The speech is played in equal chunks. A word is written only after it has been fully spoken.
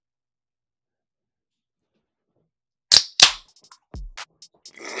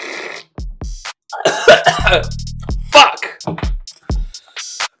Fuck!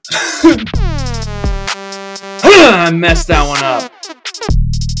 I messed that one up.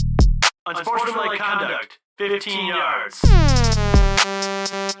 Unsportsmanlike conduct, 15 yards.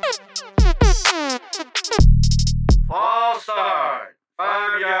 False start,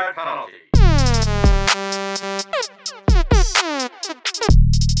 5-yard penalty.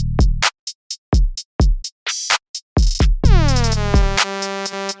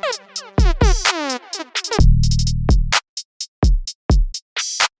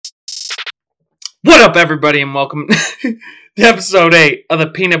 What up, everybody, and welcome to episode 8 of the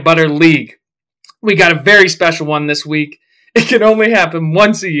Peanut Butter League. We got a very special one this week. It can only happen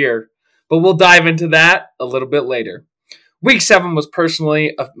once a year, but we'll dive into that a little bit later. Week 7 was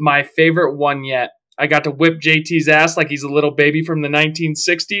personally my favorite one yet. I got to whip JT's ass like he's a little baby from the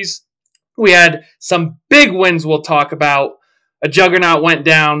 1960s. We had some big wins we'll talk about. A juggernaut went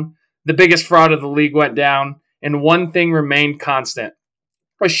down, the biggest fraud of the league went down, and one thing remained constant: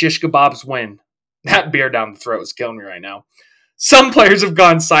 a shish kebab's win. That beer down the throat is killing me right now. Some players have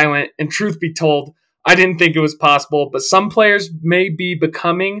gone silent, and truth be told, I didn't think it was possible, but some players may be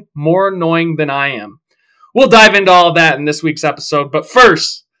becoming more annoying than I am. We'll dive into all of that in this week's episode, but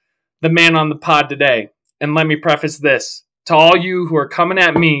first, the man on the pod today. And let me preface this. To all you who are coming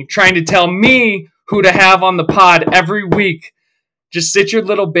at me, trying to tell me who to have on the pod every week, just sit your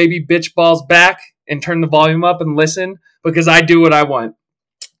little baby bitch balls back and turn the volume up and listen, because I do what I want.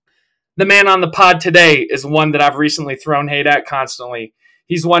 The man on the pod today is one that I've recently thrown hate at constantly.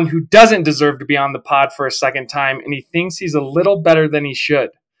 He's one who doesn't deserve to be on the pod for a second time, and he thinks he's a little better than he should.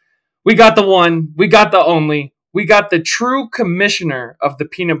 We got the one, we got the only, we got the true commissioner of the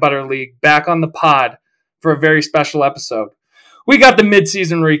Peanut Butter League back on the pod for a very special episode. We got the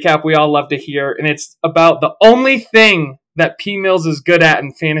mid-season recap we all love to hear, and it's about the only thing that P. Mills is good at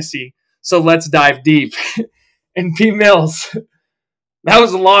in fantasy, so let's dive deep. And P. Mills... that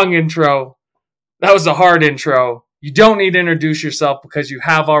was a long intro. That was a hard intro. You don't need to introduce yourself because you've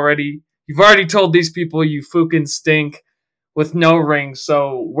already told these people you fucking stink with no ring.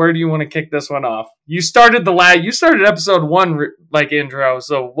 So where do you want to kick this one off? You started episode 1 intro,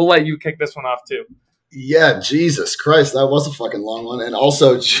 so we'll let you kick this one off too. Yeah, Jesus Christ, that was a fucking long one. And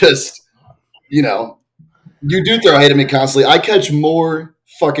also just, you do throw hate at me constantly. I catch more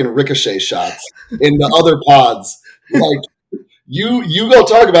fucking ricochet shots in the other pods. You go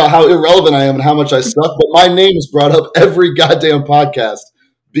talk about how irrelevant I am and how much I suck, but my name is brought up every goddamn podcast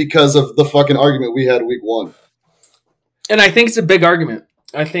because of the fucking argument we had week 1. And I think it's a big argument.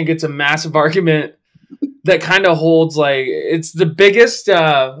 I think it's a massive argument that kind of holds, it's the biggest,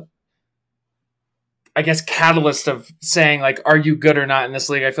 catalyst of saying, are you good or not in this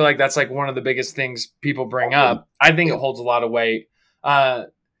league? I feel like that's, one of the biggest things people bring up. I think it holds a lot of weight.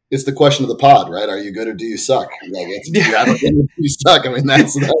 It's the question of the pod, right? Are you good or do you suck? Do you have a thing or do you suck? I mean,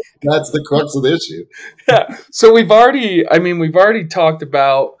 that's the crux of the issue. Yeah. So we've already talked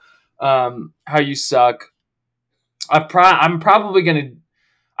about how you suck. I'm probably gonna.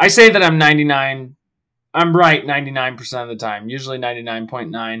 I say that I'm 99. I'm right 99% of the time. Usually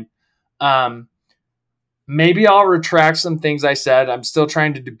 99.9. Maybe I'll retract some things I said. I'm still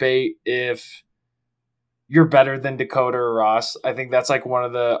trying to debate if you're better than Dakota or Ross. I think that's one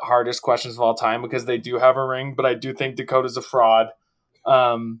of the hardest questions of all time because they do have a ring, but I do think Dakota's a fraud.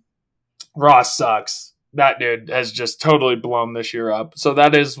 Ross sucks. That dude has just totally blown this year up. So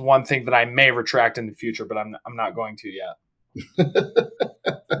that is one thing that I may retract in the future, but I'm not going to yet.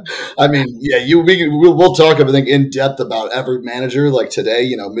 I mean, yeah, we'll talk, I think, in depth about every manager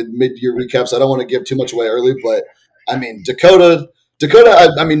today, mid-year recaps. I don't want to give too much away early, but I mean, Dakota,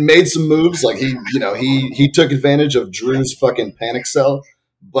 made some moves. He took advantage of Drew's fucking panic sell,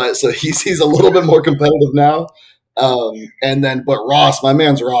 but so he's a little bit more competitive now. But Ross, my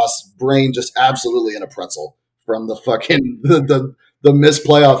man's Ross, brain just absolutely in a pretzel from the fucking the missed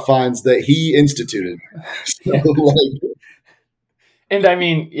playoff fines that he instituted. So, and I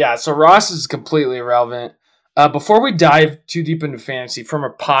mean, yeah. So Ross is completely irrelevant. Before we dive too deep into fantasy, from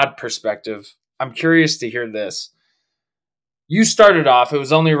a pod perspective, I'm curious to hear this. You started off, it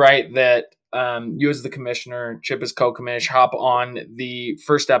was only right that you as the commissioner, Chip as co-commish, hop on the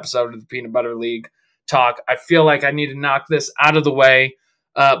first episode of the Peanut Butter League talk. I feel like I need to knock this out of the way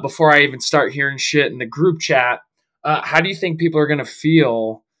before I even start hearing shit in the group chat. How do you think people are going to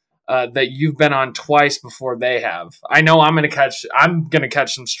feel that you've been on twice before they have? I know I'm going to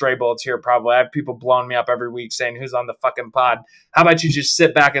catch some stray bullets here probably. I have people blowing me up every week saying, who's on the fucking pod? How about you just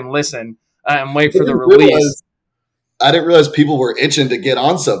sit back and listen and wait for the release? I didn't realize people were itching to get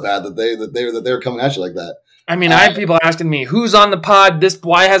on so bad that they were coming at you like that. I mean, I have people asking me, who's on the pod?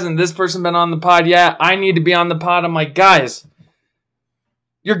 Why hasn't this person been on the pod yet? I need to be on the pod. I'm like, guys,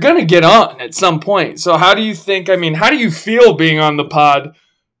 you're going to get on at some point. So how do you feel being on the pod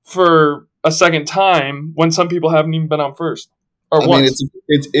for a second time when some people haven't even been on first or once?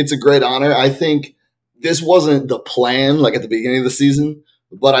 It's a great honor. I think this wasn't the plan, like at the beginning of the season,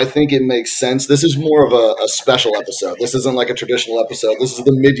 but I think it makes sense. This is more of a special episode. This isn't like a traditional episode. This is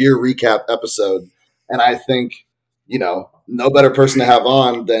the mid-year recap episode, and I think no better person to have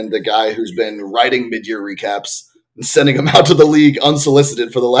on than the guy who's been writing mid-year recaps and sending them out to the league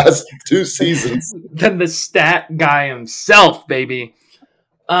unsolicited for the last 2 seasons. Than the stat guy himself, baby.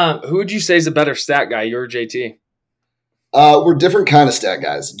 Who would you say is a better stat guy, you or JT? We're different kind of stat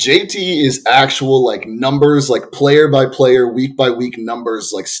guys. JT is actual like numbers, like player by player, week by week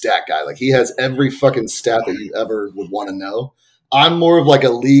numbers, like stat guy. Like he has every fucking stat that you ever would want to know. I'm more of like a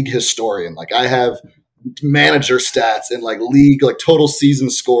league historian. Like I have manager stats and like league, like total season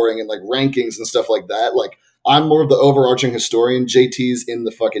scoring and like rankings and stuff like that. Like I'm more of the overarching historian. JT's in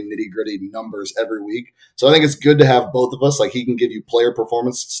the fucking nitty gritty numbers every week. So I think it's good to have both of us. Like he can give you player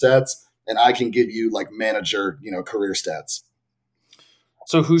performance stats and I can give you like manager, career stats.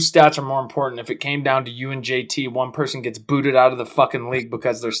 So whose stats are more important? If it came down to you and JT, one person gets booted out of the fucking league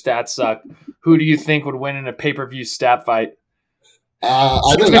because their stats suck. Who do you think would win in a pay-per-view stat fight? I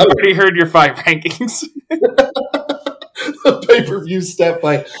think I've already heard your 5 rankings. The pay-per-view stat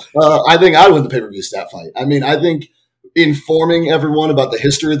fight. I think I win the pay-per-view stat fight. I mean, I think informing everyone about the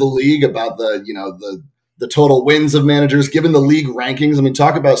history of the league, about the total wins of managers, given the league rankings. I mean,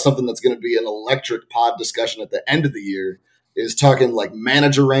 talk about something that's going to be an electric pod discussion at the end of the year is talking like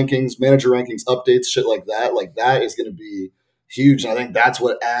manager rankings updates, shit like that. Like that is going to be huge. And I think that's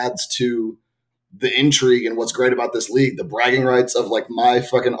what adds to the intrigue and what's great about this league, the bragging rights of like my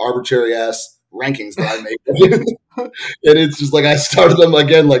fucking arbitrary ass rankings that I make. And it's just like I started them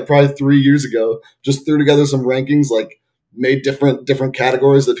again like probably 3 years ago, just threw together some rankings, like made different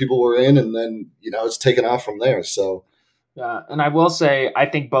categories that people were in, and then it's taken off from there. So yeah, and I will say I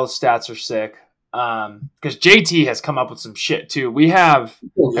think both stats are sick because JT has come up with some shit too. We have,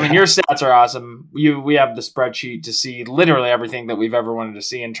 I mean, your stats are awesome. We have the spreadsheet to see literally everything that we've ever wanted to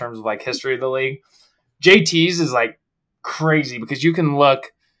see in terms of like history of the league. JT's is like crazy because you can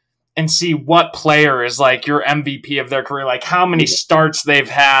look and see what player is like your MVP of their career, like how many starts they've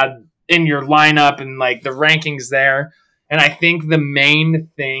had in your lineup and like the rankings there. And I think the main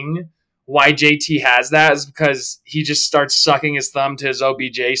thing why JT has that is because he just starts sucking his thumb to his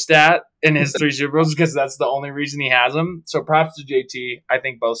OBJ stat in his 3 Super Bowls because that's the only reason he has them. So props to JT. I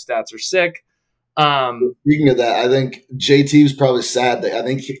think both stats are sick. Speaking of that, I think JT was probably sad that I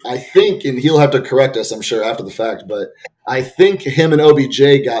think, and he'll have to correct us, I'm sure, after the fact, but I think him and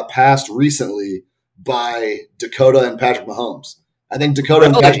OBJ got passed recently by Dakota and Patrick Mahomes. I think Dakota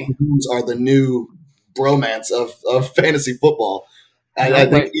and Patrick Mahomes are the new bromance of fantasy football. I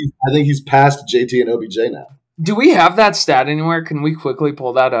think he's passed JT and OBJ now. Do we have that stat anywhere? Can we quickly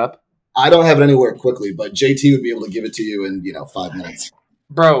pull that up? I don't have it anywhere quickly, but JT would be able to give it to you in 5 minutes.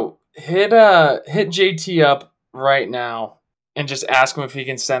 Bro, hit JT up right now and just ask him if he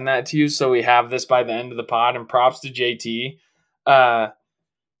can send that to you so we have this by the end of the pod. And props to JT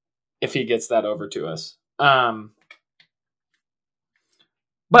if he gets that over to us.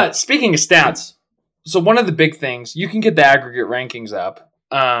 But speaking of stats, so one of the big things, you can get the aggregate rankings up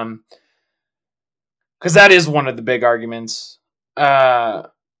because that is one of the big arguments.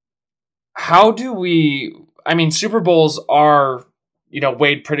 How do we – I mean, Super Bowls are –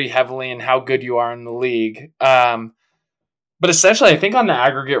 weighed pretty heavily in how good you are in the league. But essentially, I think on the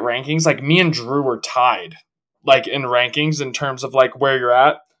aggregate rankings, like me and Drew were tied, like in rankings in terms of like where you're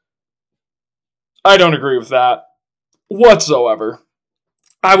at. I don't agree with that whatsoever.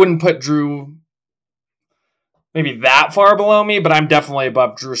 I wouldn't put Drew maybe that far below me, but I'm definitely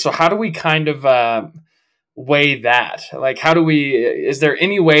above Drew. So how do we kind of weigh that? Like, is there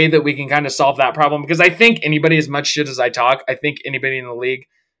any way that we can kind of solve that problem? Because I think anybody, as much shit as I talk, I think anybody in the league,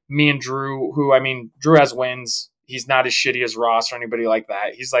 me and Drew, Drew has wins. He's not as shitty as Ross or anybody like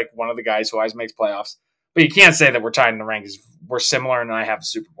that. He's like one of the guys who always makes playoffs. But you can't say that we're tied in the rankings. We're similar and I have a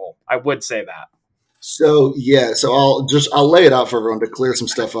Super Bowl. I would say that. So I'll lay it out for everyone to clear some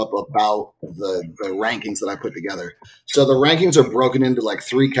stuff up about the rankings that I put together. So the rankings are broken into like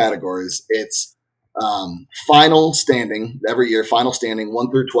 3 categories. It's final standing every year, final standing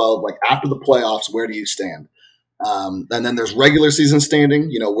 1 through 12, like after the playoffs, where do you stand? And then there's regular season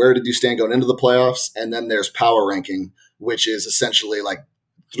standing, where did you stand going into the playoffs? And then there's power ranking, which is essentially like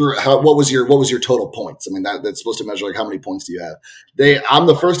through what was your total points? I mean, that's supposed to measure like how many points do you have. I'm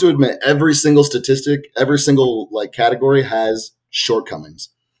the first to admit every single statistic, every single like category has shortcomings.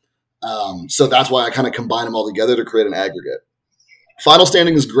 So that's why I kind of combine them all together to create an aggregate. Final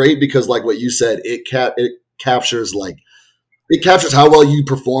standing is great because, like what you said, it captures how well you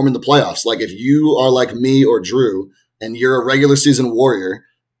perform in the playoffs. Like if you are like me or Drew and you're a regular season warrior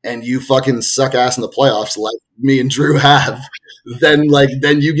and you fucking suck ass in the playoffs like me and Drew have, then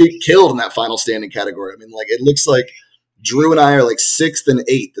you get killed in that final standing category. I mean, like it looks like Drew and I are like 6th and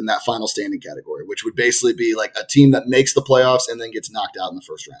 8th in that final standing category, which would basically be like a team that makes the playoffs and then gets knocked out in the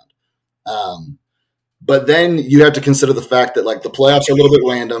first round. But then you have to consider the fact that like the playoffs are a little bit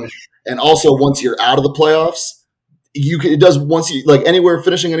random, and also once you're out of the playoffs,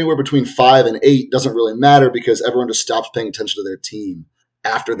 finishing anywhere between 5 and 8 doesn't really matter because everyone just stops paying attention to their team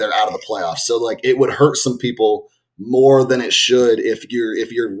after they're out of the playoffs. So like it would hurt some people more than it should if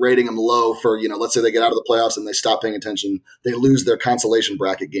you're rating them low for, let's say they get out of the playoffs and they stop paying attention, they lose their consolation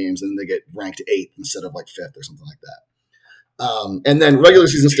bracket games and they get ranked 8th instead of like 5th or something like that. And then regular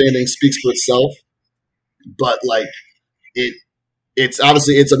season standing speaks for itself, but like it's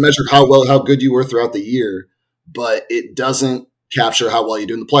obviously it's a measure of how good you were throughout the year, but it doesn't capture how well you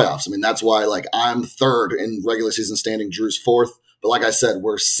do in the playoffs. I mean, that's why like I'm 3rd in regular season standing, Drew's 4th, but like I said,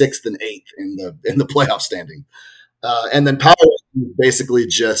 we're 6th and 8th in the playoff standing. And then power is basically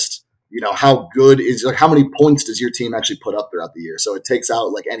just, how good is like how many points does your team actually put up throughout the year? So it takes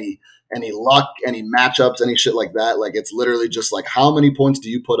out like any luck, any matchups, any shit like that. Like it's literally just like how many points do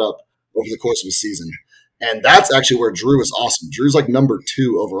you put up over the course of a season? And that's actually where Drew is awesome. Drew's like number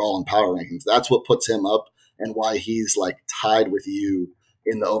 2 overall in power rankings. That's what puts him up and why he's like tied with you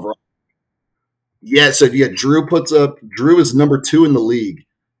in the overall. Yeah, so yeah, Drew is number 2 in the league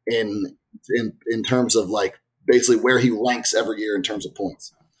in terms of like basically where he ranks every year in terms of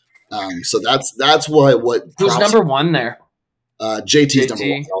points. So that's why who's number 1 there? JT's number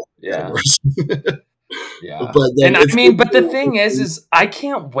 1. Yeah. Yeah. But the thing is I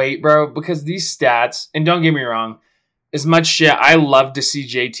can't wait, bro, because these stats, and don't get me wrong, as much shit I love to see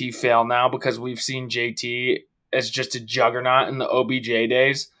JT fail now because we've seen JT as just a juggernaut in the OBJ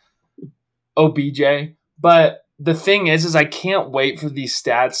days. OBJ. But the thing is I can't wait for these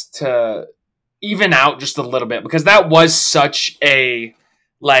stats to even out just a little bit because that was such a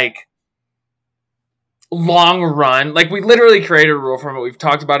like long run. Like we literally created a rule from it. We've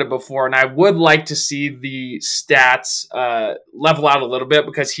talked about it before, and I would like to see the stats level out a little bit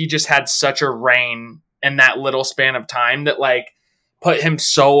because he just had such a reign in that little span of time that like put him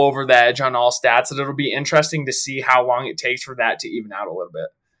so over the edge on all stats that it'll be interesting to see how long it takes for that to even out a little bit.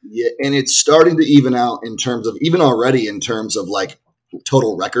 Yeah, and it's starting to even out in terms of like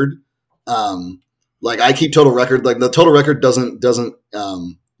total record. Like I keep total record, like the total record doesn't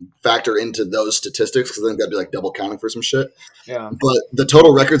factor into those statistics because then that'd be like double counting for some shit. Yeah. But the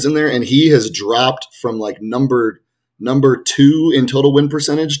total record's in there, and he has dropped from like number 2 in total win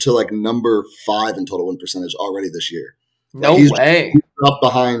percentage to like number 5 in total win percentage already this year. No way. He's up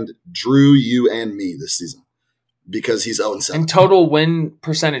behind Drew, you, and me this season because he's 0-7. And total win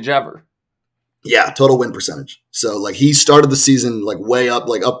percentage ever. Yeah, total win percentage. So like he started the season like way up,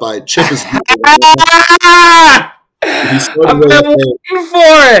 like up by Chip is. I've been waiting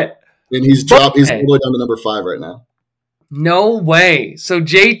for it. And he's dropped. He's all the way down to number 5 right now. No way. So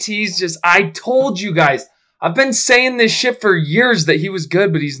JT's just. I told you guys. I've been saying this shit for years that he was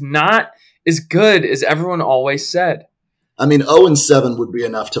good, but he's not as good as everyone always said. I mean, 0-7 would be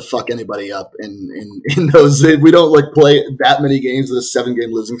enough to fuck anybody up in those. We don't like play that many games. The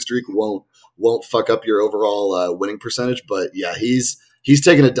 7-game losing streak won't fuck up your overall winning percentage. But yeah, he's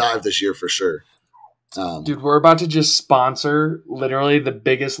taking a dive this year for sure. Dude, we're about to just sponsor literally the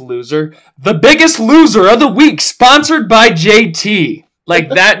biggest loser of the week, sponsored by JT. Like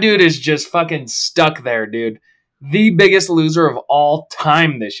that dude is just fucking stuck there, dude. The biggest loser of all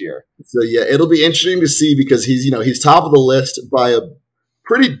time this year. So yeah, it'll be interesting to see because he's top of the list by a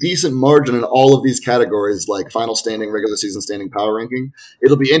pretty decent margin in all of these categories, like final standing, regular season standing, power ranking.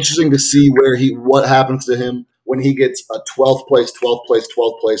 It'll be interesting to see what happens to him when he gets a 12th place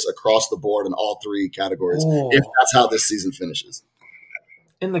across the board in all 3 categories, if that's how this season finishes.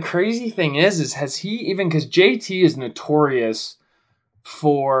 And the crazy thing is has he even, because JT is notorious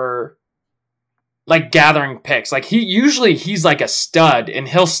for like gathering picks. Like he's like a stud and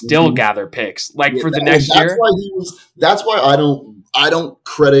he'll still gather picks like for the next year. That's why I don't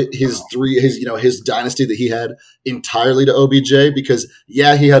credit his dynasty that he had entirely to OBJ because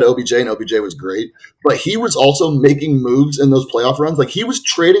yeah, he had OBJ and OBJ was great, but he was also making moves in those playoff runs. Like he was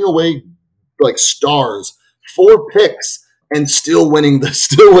trading away like stars for picks and still winning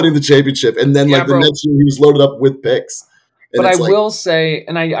the championship. And then like the next year he was loaded up with picks. And but I will say,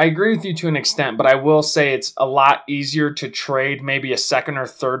 and I agree with you to an extent, but I will say it's a lot easier to trade maybe a second or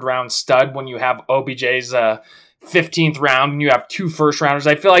third round stud when you have OBJ's 15th round and you have 2 first rounders.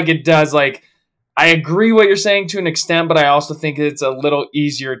 I feel like it does like, I agree what you're saying to an extent, but I also think it's a little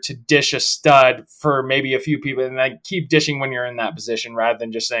easier to dish a stud for maybe a few people and then keep dishing when you're in that position rather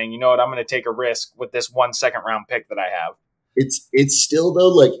than just saying, you know what, I'm going to take a risk with this 1 second round pick that I have. It's still though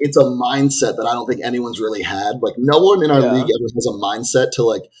like it's a mindset that I don't think anyone's really had. Like no one in our league ever has a mindset to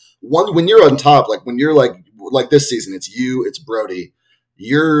like when you're on top, like when you're like this season, it's you, it's Brody.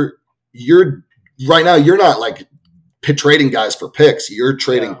 You're right now. You're not like trading guys for picks. You're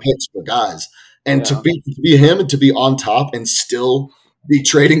trading picks for guys, and to be him and to be on top and still be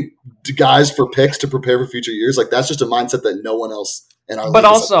trading guys for picks to prepare for future years. Like that's just a mindset that no one else in our league.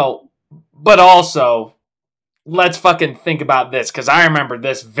 But also. Let's fucking think about this because I remember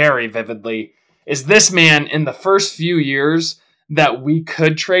this very vividly. Is this man in the first few years that we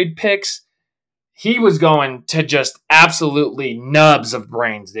could trade picks, he was going to just absolutely nubs of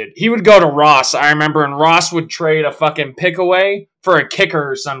brains, dude. He would go to Ross, I remember, and Ross would trade a fucking pick away for a kicker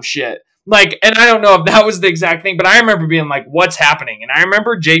or some shit. Like, and I don't know if that was the exact thing, but I remember being like, what's happening? And I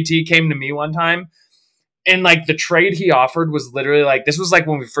remember JT came to me one time and like the trade he offered was literally like, this was like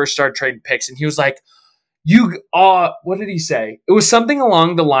when we first started trading picks and he was like, what did he say? It was something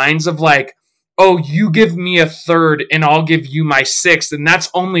along the lines of like, oh, you give me a third and I'll give you my 6th. And that's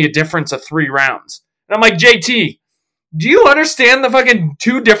only a difference of 3 rounds. And I'm like, JT, do you understand the fucking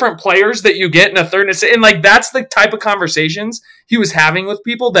 2 different players that you get in a third? And like, that's the type of conversations he was having with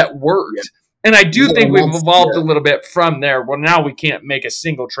people that worked. Yeah. And I do think we've evolved a little bit from there. Well, now we can't make a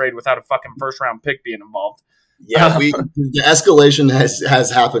single trade without a fucking first round pick being involved. Yeah, the escalation has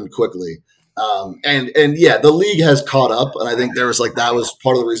happened quickly. And yeah, the league has caught up, and I think there was like that was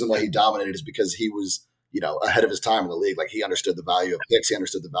part of the reason why he dominated is because he was ahead of his time in the league. Like he understood the value of picks, he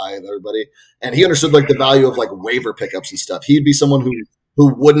understood the value of everybody, and he understood like the value of like waiver pickups and stuff. He'd be someone who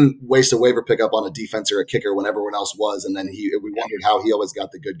wouldn't waste a waiver pickup on a defense or a kicker when everyone else was, and then we wondered how he always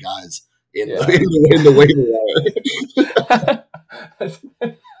got the good guys in the waiver wire.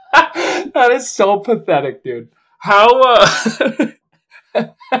 That is so pathetic, dude. How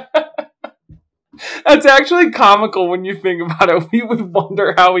that's actually comical when you think about it. We would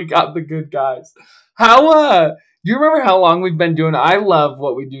wonder how we got the good guys. How you remember how long we've been doing? I love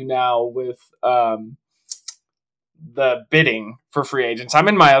what we do now with the bidding for free agents. I'm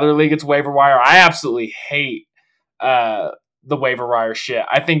in my other league. It's waiver wire. I absolutely hate the waiver wire shit.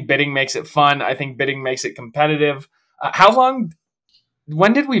 I think bidding makes it fun. I think bidding makes it competitive.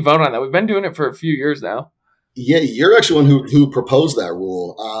 When did we vote on that? We've been doing it for a few years now. Yeah, you're actually one who proposed that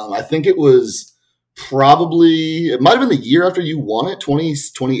rule. I think it was it might have been the year after you won it,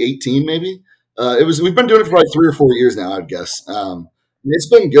 2018 maybe. We've been doing it for like 3 or 4 years now, I'd guess. It's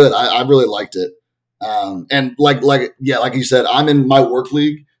been good. I really liked it. And like you said, I'm in my work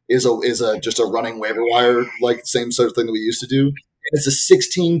league is just a running waiver wire, like same sort of thing that we used to do. And it's a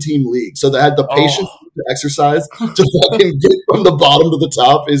 16-team league. So they had the patience to exercise to fucking get from the bottom to the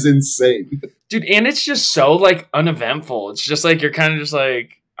top is insane. Dude, and it's just so like uneventful. It's just like you're kind of just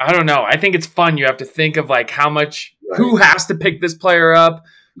like, I don't know. I think it's fun. You have to think of like how much, who has to pick this player up,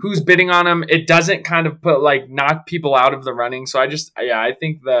 who's bidding on him. It doesn't kind of knock people out of the running. So I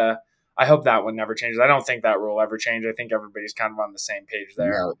think I hope that one never changes. I don't think that rule ever changed. I think everybody's kind of on the same page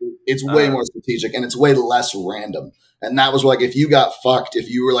there. No, it's way more strategic and it's way less random. And that was like if you got fucked, if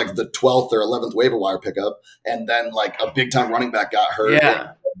you were like the 12th or 11th waiver wire pickup, and then like a big time running back got hurt, and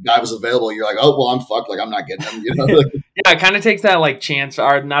the guy was available, you're like, oh well, I'm fucked. Like I'm not getting him. You know? Yeah, it kind of takes that like chance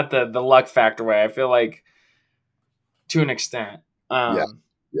or not the luck factor away. I feel like to an extent. Yeah.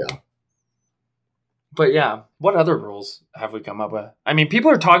 But yeah, what other rules have we come up with? I mean, people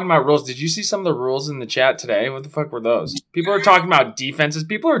are talking about rules. Did you see some of the rules in the chat today? What the fuck were those? People are talking about defenses.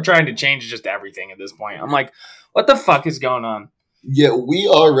 People are trying to change just everything at this point. I'm like, what the fuck is going on? Yeah, we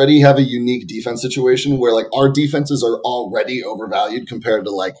already have a unique defense situation where like our defenses are already overvalued compared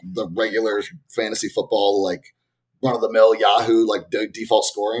to like the regular fantasy football, like run-of-the-mill Yahoo, like default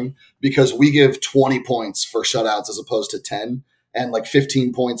scoring, because we give 20 points for shutouts as opposed to 10. And like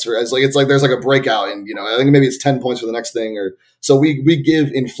 15 points for it's like there's like a breakout and I think maybe it's 10 points for the next thing or so we give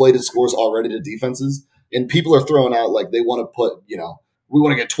inflated scores already to defenses and people are throwing out like they want to put we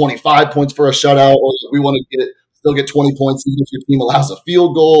want to get 25 points for a shutout or we want to still get 20 points even if your team allows a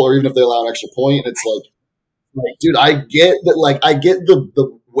field goal or even if they allow an extra point. It's like dude, I get that I get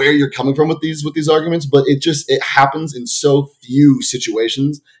the where you're coming from with these arguments, but it happens in so few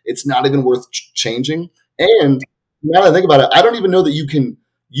situations. It's not even worth changing. And now that I think about it, I don't even know that you can.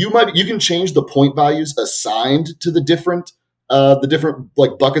 You can change the point values assigned to the different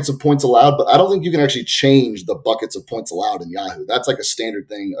like buckets of points allowed, but I don't think you can actually change the buckets of points allowed in Yahoo. That's like a standard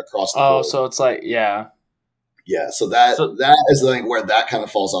thing across the board. Oh, so it's like Yeah, so that is the thing where that kind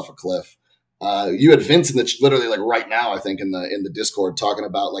of falls off a cliff. You had Vince literally like right now, I think in the Discord talking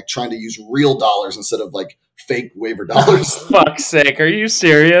about like trying to use real dollars instead of like fake waiver dollars. Fuck's sake, are you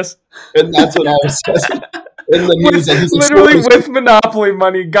serious? And that's what I was saying. In the news, literally with Monopoly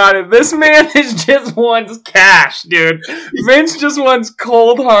money, got it. This man is just wants cash, dude. Vince just wants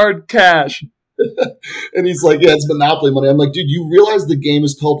cold hard cash. And he's like, yeah, it's Monopoly money. I'm like, dude, you realize the game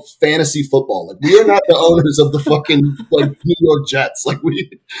is called fantasy football. Like, we are not the owners of the fucking like New York Jets. Like,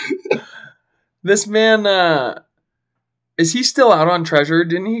 This man, is he still out on Treasure?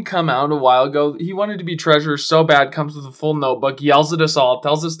 Didn't he come out a while ago? He wanted to be Treasurer so bad, comes with a full notebook, yells at us all,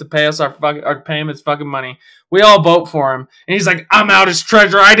 tells us to pay us pay him his fucking money. We all vote for him. And he's like, I'm out as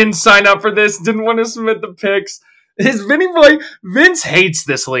Treasurer. I didn't sign up for this. Didn't want to submit the picks. Vince hates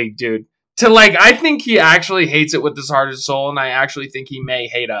this league, dude. I think he actually hates it with his heart and soul, and I actually think he may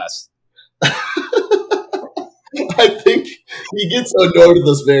hate us. I think he gets annoyed with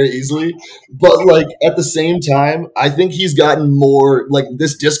us very easily, but like at the same time, I think he's gotten more like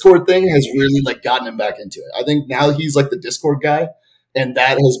this Discord thing has really like gotten him back into it. I think now he's like the Discord guy, and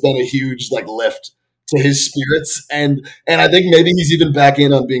that has been a huge like lift to his spirits. And I think maybe he's even back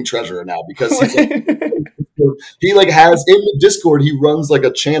in on being treasurer now because he's like, he like has in the Discord he runs like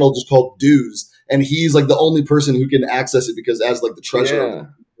a channel just called Dues, and he's like the only person who can access it because as like the treasurer. Yeah.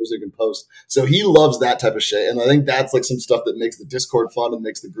 Who can post. So he loves that type of shit. And I think that's like some stuff that makes the Discord fun and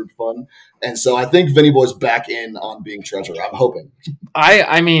makes the group fun. And so I think Vinny Boy's back in on being treasurer. I'm hoping.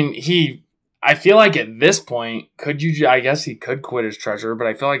 I feel like at this point, I guess he could quit as treasurer, but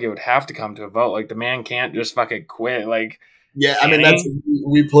I feel like it would have to come to a vote. Like the man can't just fucking quit. Like, yeah, I mean, that's,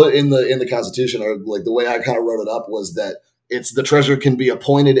 we put in the Constitution, or like the way I kind of wrote it up was that it's the treasurer can be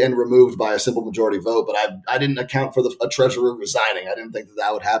appointed and removed by a simple majority vote, but I didn't account for a treasurer resigning. I didn't think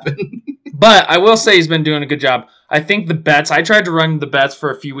that would happen. But I will say he's been doing a good job. I think the bets, I tried to run the bets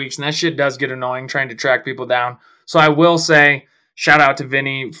for a few weeks, and that shit does get annoying trying to track people down. So I will say shout out to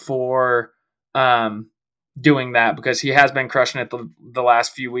Vinny for doing that because he has been crushing it the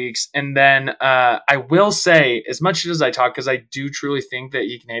last few weeks. And then I will say, as much as I talk, because I do truly think that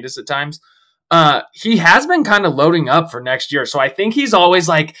he can hate us at times, he has been kind of loading up for next year. So I think he's always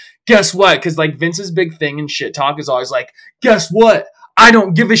like, guess what? Because like Vince's big thing in shit talk is always like, guess what? I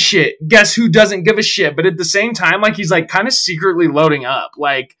don't give a shit. Guess who doesn't give a shit? But at the same time, like he's like kind of secretly loading up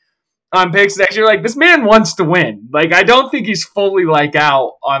like on picks next year. Like this man wants to win. Like I don't think he's fully like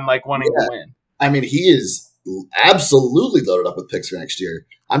out on like wanting to win. I mean, he is absolutely loaded up with picks for next year.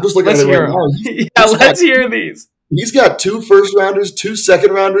 I'm just looking at it right now. Let's hear these. He's got 2 first-rounders, 2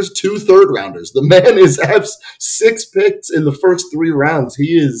 second-rounders, 2 third-rounders. The man has 6 picks in the first 3 rounds.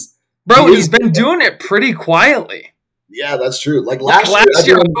 He's been doing it pretty quietly. Yeah, that's true. Like last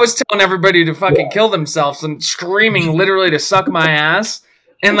year, I was telling everybody to fucking kill themselves and screaming literally to suck my ass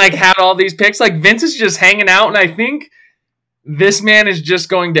and like had all these picks. Like Vince is just hanging out, and I think this man is just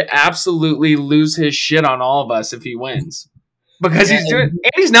going to absolutely lose his shit on all of us if he wins. Because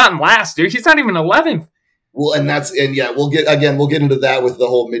he's not in last, dude. He's not even 11th. Well, we'll get into that with the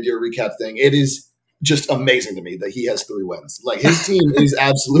whole mid-year recap thing. It is just amazing to me that he has 3 wins. Like his team is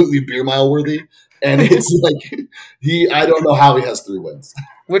absolutely beer mile worthy, and it's like I don't know how he has 3 wins.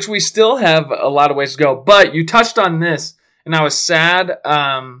 Which we still have a lot of ways to go. But you touched on this, and I was sad.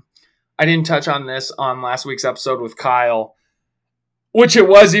 I didn't touch on this on last week's episode with Kyle, which it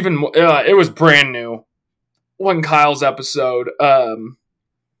was it was brand new when Kyle's episode.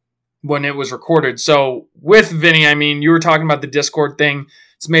 When it was recorded. So with Vinny, I mean, you were talking about the Discord thing.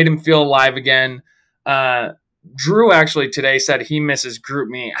 It's made him feel alive again. Drew actually today said he misses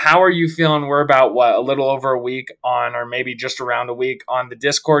GroupMe. How are you feeling? We're about a little over a week on, or maybe just around a week on the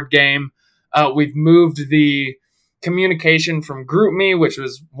Discord game. We've moved the communication from GroupMe, which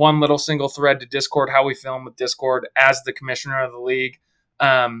was one little single thread, to Discord. How we feeling with Discord as the commissioner of the league?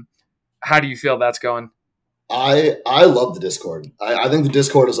 How do you feel that's going? I love the Discord. I think the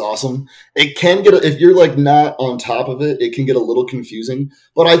Discord is awesome. It can get, if you're like not on top of it, it can get a little confusing.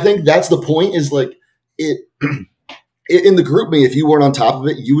 But I think that's the point is like it in the GroupMe, if you weren't on top of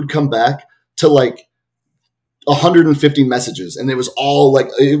it, you would come back to like 150 messages, and it was all like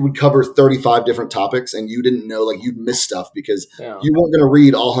it would cover 35 different topics, and you didn't know, like, you'd miss stuff because you weren't going to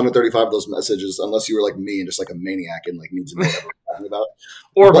read all 135 of those messages unless you were like me and just like a maniac and like needs to know what we're talking about.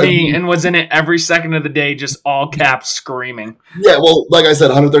 Or me, and was in it every second of the day, just all caps screaming. Yeah, well, like I said,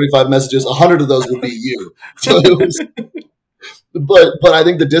 135 messages, 100 of those would be you. So it was, but I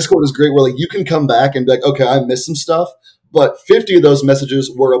think the Discord is great where like you can come back and be like, okay, I missed some stuff, but 50 of those messages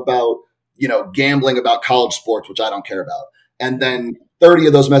were about, gambling about college sports, which I don't care about. And then 30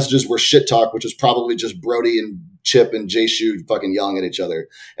 of those messages were shit talk, which is probably just Brody and Chip and Jay Shu fucking yelling at each other.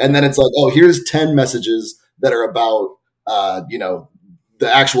 And then it's like, oh, here's 10 messages that are about,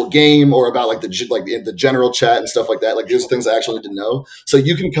 the actual game or about like the general chat and stuff like that. Like there's things I actually need to know. So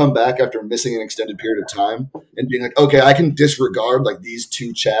you can come back after missing an extended period of time and being like, okay, I can disregard like these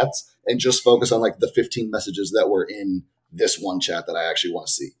 2 chats and just focus on like the 15 messages that were in this one chat that I actually want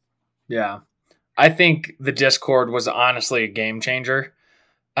to see. Yeah. I think the Discord was honestly a game changer.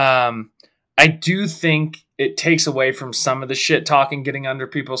 I do think it takes away from some of the shit talking getting under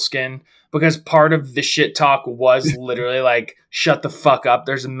people's skin, because part of the shit talk was literally like, shut the fuck up,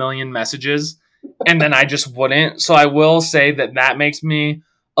 there's a million messages, and then I just wouldn't. So I will say that makes me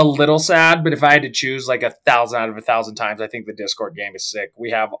a little sad, but if I had to choose like 1,000 out of 1,000 times, I think the Discord game is sick.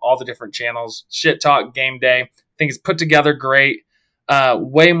 We have all the different channels, shit talk, game day. I think it's put together great,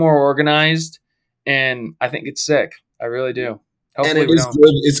 way more organized, and I think it's sick. I really do. Hopefully and it is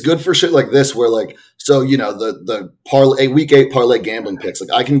good. It's good for shit like this, where like, so the parlay, week 8 parlay gambling picks.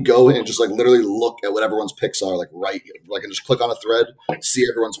 Like I can go and just like literally look at what everyone's picks are, like and just click on a thread, see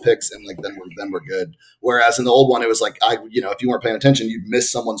everyone's picks, and like then we're good. Whereas in the old one, it was like if you weren't paying attention, you'd miss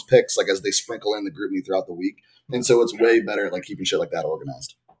someone's picks like as they sprinkle in the group me throughout the week. And so it's way better at like keeping shit like that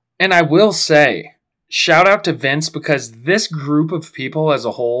organized. And I will say, shout out to Vince, because this group of people as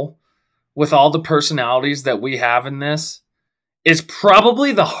a whole, with all the personalities that we have in this, is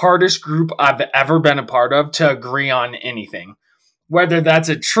probably the hardest group I've ever been a part of to agree on anything. Whether that's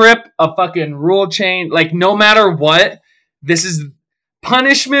a trip, a fucking rule change, like no matter what, this is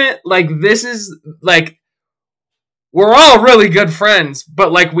punishment. Like this is like, we're all really good friends,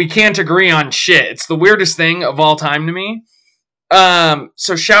 but like we can't agree on shit. It's the weirdest thing of all time to me.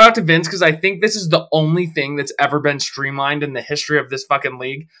 So shout out to Vince, because I think this is the only thing that's ever been streamlined in the history of this fucking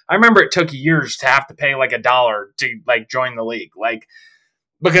league. I remember it took years to have to pay like $1 to like join the league, like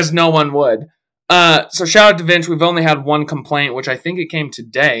because no one would. So shout out to Vince. We've only had one complaint, which I think it came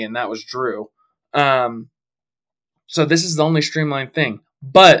today, and that was Drew. So this is the only streamlined thing,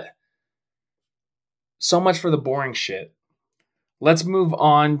 but so much for the boring shit. Let's move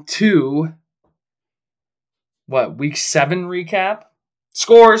on to week 7 recap?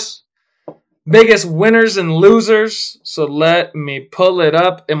 Scores. Biggest winners and losers. So let me pull it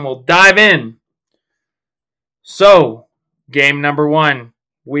up and we'll dive in. So, game number 1.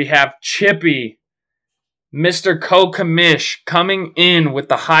 We have Chippy, Mr. Kokamish, coming in with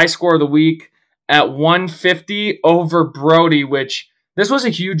the high score of the week at 150 over Brody, which this was a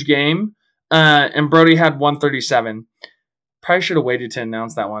huge game. And Brody had 137. Probably should have waited to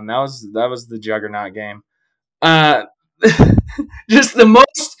announce that one. That was the juggernaut game. Just the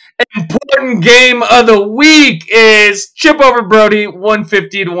most important game of the week is Chip over Brody,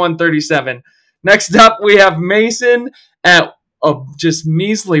 150 to 137. Next up, we have Mason at just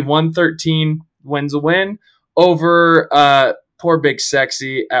measly 113, wins a win, over poor Big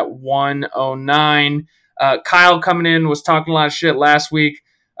Sexy at 109. Kyle coming in, was talking a lot of shit last week,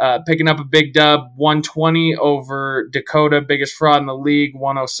 picking up a big dub, 120 over Dakota, biggest fraud in the league,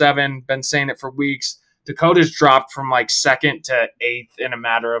 107. Been saying it for weeks. Dakota's dropped from like 2nd to 8th in a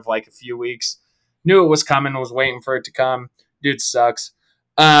matter of like a few weeks. Knew it was coming, was waiting for it to come. Dude sucks.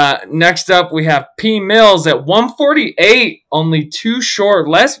 Next up, we have P. Mills at 148, only 2 short,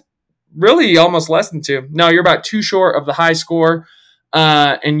 really almost less than 2. No, you're about 2 short of the high score.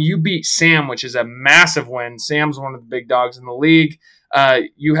 And you beat Sam, which is a massive win. Sam's one of the big dogs in the league.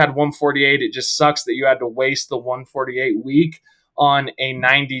 You had 148. It just sucks that you had to waste the 148 week on a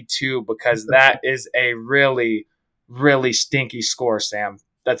 92, because that is a really, really stinky score, Sam.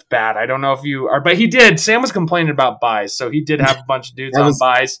 That's bad. I don't know if you are, but he did. Sam was complaining about buys, so he did have a bunch of dudes on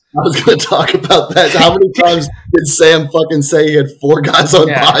buys. I was going to talk about that. How many times did Sam fucking say he had 4 guys on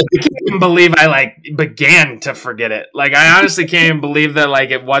buys? I can't even believe I began to forget it. Like, I honestly can't even believe that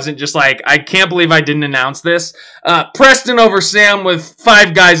it wasn't just I can't believe I didn't announce this. Preston over Sam with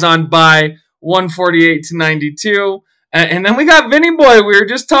 5 guys on buy, 148 to 92. And then we got Vinny Boy. We were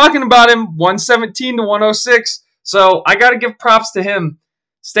just talking about him, 117 to 106. So I got to give props to him.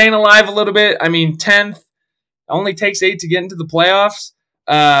 Staying alive a little bit. I mean, 10th. Only takes 8 to get into the playoffs.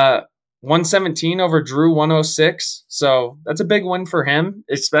 117 over Drew 106. So that's a big win for him,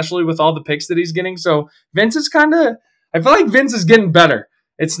 especially with all the picks that he's getting. So Vince is I feel like Vince is getting better.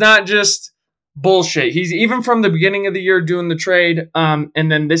 It's not just bullshit. He's even from the beginning of the year doing the trade. And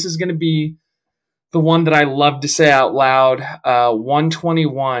then this is going to be the one that I love to say out loud.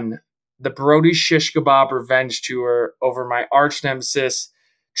 121, the Brody Shish Kebab Revenge Tour over my arch nemesis,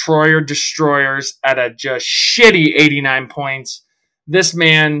 Troyer Destroyers, at a just shitty 89 points. This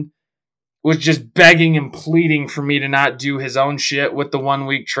man was just begging and pleading for me to not do his own shit with the 1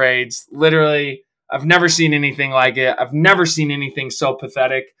 week trades. Literally, I've never seen anything like it. I've never seen anything so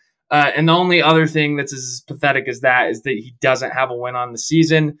pathetic. And the only other thing that's as pathetic as that is that he doesn't have a win on the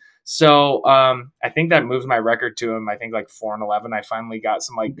season. So I think that moves my record to him. I think like 4-11. I finally got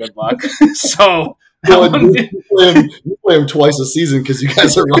some like good luck. So you play him twice a season because you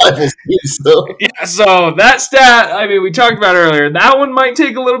guys are rivals. So. Yeah, so that stat, I mean, we talked about earlier. That one might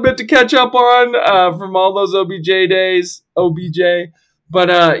take a little bit to catch up on from all those OBJ days.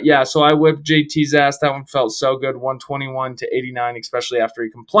 But yeah, so I whipped JT's ass. That one felt so good, 121 to 89, especially after he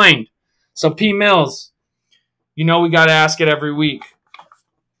complained. So P Mills, we got to ask it every week.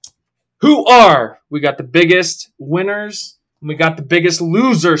 We got the biggest winners, and we got the biggest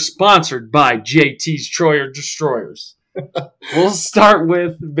losers, sponsored by JT's Troyer Destroyers. We'll start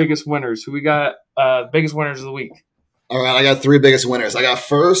with the biggest winners. Who we got? Biggest winners of the week. All right, I got 3 biggest winners. I got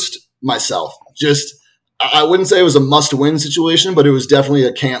first myself. I wouldn't say it was a must-win situation, but it was definitely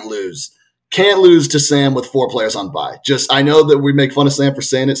a can't lose. Can't lose to Sam with 4 players on bye. I know that we make fun of Sam for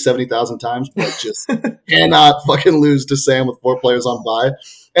saying it 70,000 times, but just cannot fucking lose to Sam with 4 players on bye.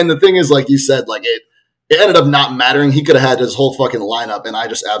 And the thing is, like you said, like it ended up not mattering. He could have had his whole fucking lineup, and I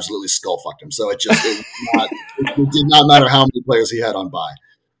just absolutely skull-fucked him. So it did not matter how many players he had on bye.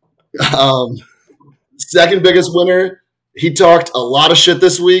 Second biggest winner, he talked a lot of shit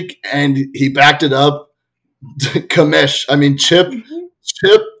this week, and he backed it up. Kamish. I mean, Chip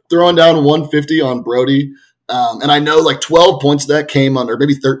throwing down 150 on Brody. And I know like 12 points of that came on, or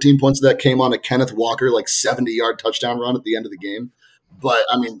maybe 13 points of that came on a Kenneth Walker, like 70-yard touchdown run at the end of the game. But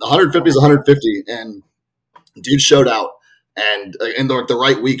I mean, 150 is 150, and dude showed out, and in the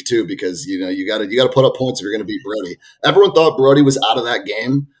right week too, because you got to put up points if you're going to beat Brody. Everyone thought Brody was out of that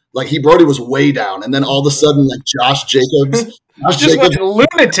game. Like Brody was way down, and then all of a sudden, like Josh Jacobs like a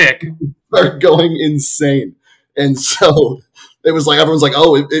lunatic, started going insane, and so it was like everyone's like,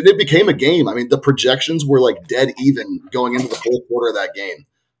 oh, it became a game. I mean, the projections were like dead even going into the fourth quarter of that game.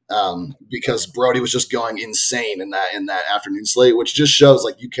 Because Brody was just going insane in that afternoon slate, which just shows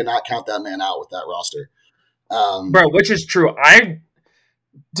like you cannot count that man out with that roster. Bro, which is true.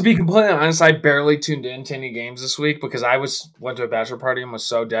 To be completely honest, I barely tuned in to any games this week because I went to a bachelor party and was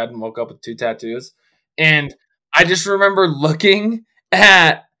so dead and woke up with 2 tattoos. And I just remember looking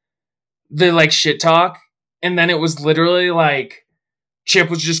at the like shit talk, and then it was literally like Chip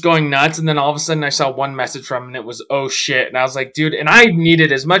was just going nuts, and then all of a sudden I saw one message from him, and it was, oh shit. And I was like, dude, and I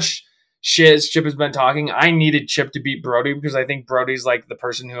needed as much shit as Chip has been talking, I needed Chip to beat Brody because I think Brody's like the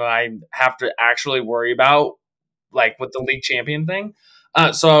person who I have to actually worry about, like with the league champion thing.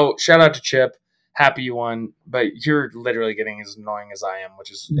 So shout out to Chip. Happy you won, but you're literally getting as annoying as I am,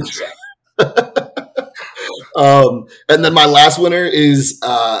 which is insane. And then my last winner is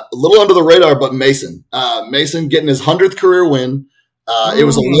a little under the radar, but Mason. Mason getting his 100th career win. It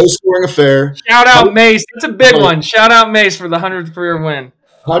was a low-scoring affair. Shout out Mace. That's a big one. Shout out Mace for the 100th career win.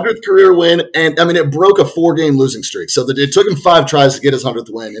 100th career win, and I mean it broke a 4-game losing streak. So it took him 5 tries to get his 100th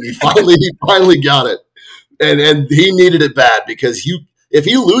win, and he finally got it. And he needed it bad because if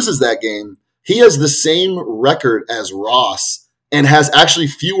he loses that game, he has the same record as Ross and has actually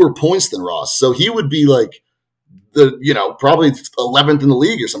fewer points than Ross. So he would be like probably 11th in the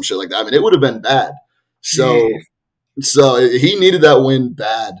league or some shit like that. I mean, it would have been bad. So he needed that win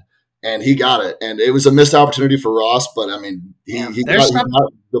bad, and he got it. And it was a missed opportunity for Ross, but I mean, he got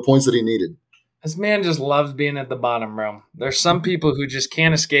the points that he needed. This man just loves being at the bottom, bro. There's some people who just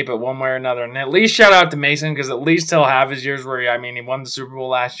can't escape it one way or another. And at least shout out to Mason, because at least he'll have his years where, he won the Super Bowl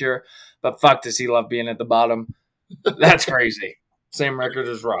last year. But fuck, does he love being at the bottom. That's crazy. Same record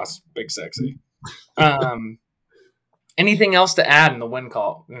as Ross. Big sexy. Anything else to add in the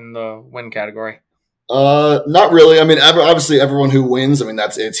win category? Not really. I mean, obviously everyone who wins, I mean,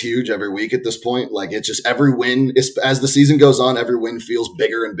 it's huge every week at this point. Like it's just every win as the season goes on, every win feels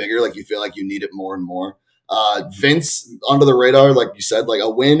bigger and bigger. Like you feel like you need it more and more. Vince under the radar, like you said, like a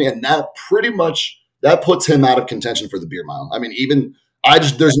win. And that pretty much, that puts him out of contention for the beer mile. I mean,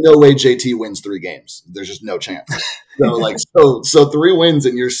 there's no way JT wins 3 games. There's just no chance. So 3 wins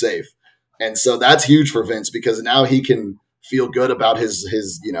and you're safe. And so that's huge for Vince because now he can feel good about his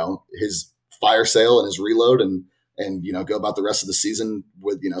fire sale and his reload, and go about the rest of the season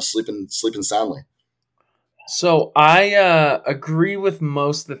with sleeping soundly. So I agree with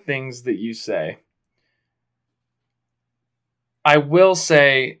most of the things that you say. I will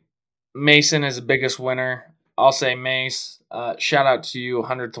say Mason is the biggest winner. I'll say Mace. Shout out to you,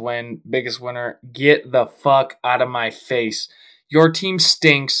 100th win, biggest winner. Get the fuck out of my face. Your team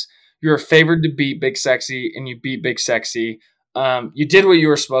stinks. You're favored to beat Big Sexy, and you beat Big Sexy. You did what you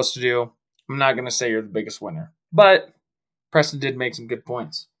were supposed to do. I'm not going to say you're the biggest winner, but Preston did make some good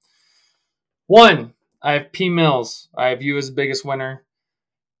points. 1, I have P. Mills. I have you as the biggest winner.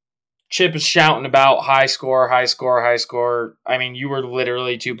 Chip is shouting about high score, high score, high score. I mean, you were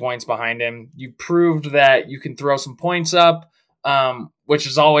literally 2 points behind him. You proved that you can throw some points up, which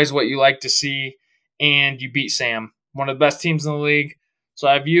is always what you like to see, and you beat Sam, one of the best teams in the league. So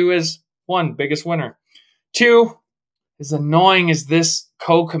I have you as 1, biggest winner. 2, as annoying as this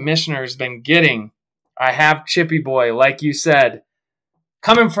co-commissioner has been getting, I have Chippy Boy, like you said.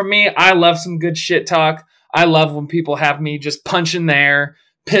 Coming from me, I love some good shit talk. I love when people have me just punching there,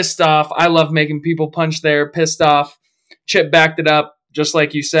 pissed off. I love making people punch there, pissed off. Chip backed it up, just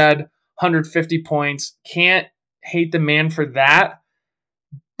like you said, 150 points. Can't hate the man for that.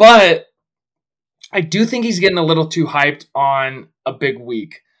 But I do think he's getting a little too hyped on a big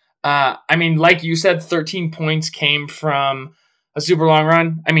week. I mean, like you said, 13 points came from a super long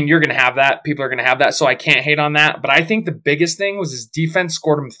run. I mean, you're going to have that. People are going to have that, so I can't hate on that. But I think the biggest thing was his defense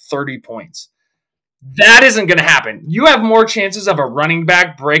scored him 30 points. That isn't going to happen. You have more chances of a running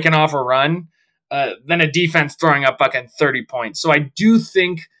back breaking off a run than a defense throwing up fucking 30 points. So I do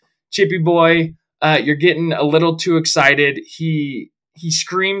think, Chippy Boy, you're getting a little too excited. He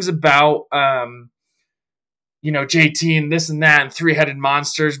screams about JT and this and that and three-headed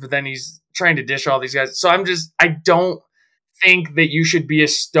monsters, but then he's trying to dish all these guys. So I don't think that you should be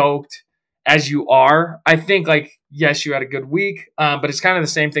as stoked as you are. I think, yes, you had a good week, but it's kind of the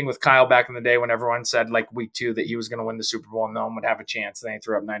same thing with Kyle back in the day when everyone said, week 2 that he was going to win the Super Bowl and no one would have a chance. Then he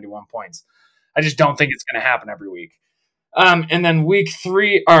threw up 91 points. I just don't think it's going to happen every week. And then week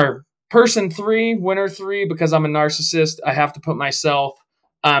 3, or person 3, winner 3, because I'm a narcissist, I have to put myself.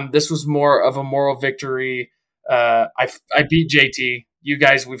 This was more of a moral victory. I beat JT. You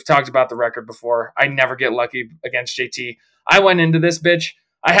guys, we've talked about the record before. I never get lucky against JT. I went into this bitch.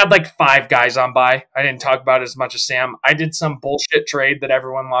 I had 5 guys on bye. I didn't talk about it as much as Sam. I did some bullshit trade that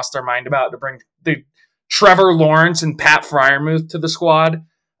everyone lost their mind about to bring the Trevor Lawrence and Pat Fryermuth to the squad,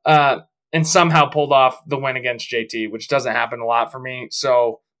 and somehow pulled off the win against JT, which doesn't happen a lot for me.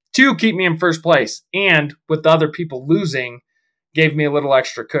 So 2 keep me in first place, and with the other people losing, gave me a little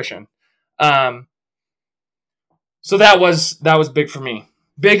extra cushion. So that was big for me.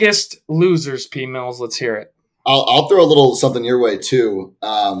 Biggest losers, P. Mills. Let's hear it. I'll throw a little something your way too.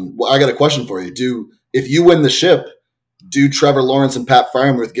 I got a question for you. If you win the ship, do Trevor Lawrence and Pat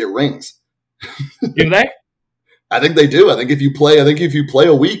Fryermuth get rings? Do they? I think they do. I think if you play a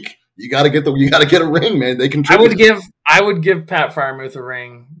week, you got to get a ring, man. They contribute. I would give Pat Fryermuth a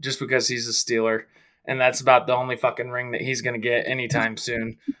ring just because he's a Steeler, and that's about the only fucking ring that he's going to get anytime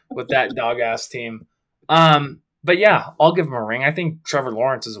soon with that dog ass team. But yeah, I'll give him a ring. I think Trevor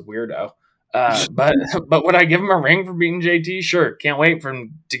Lawrence is a weirdo. But would I give him a ring for beating JT? Sure. Can't wait for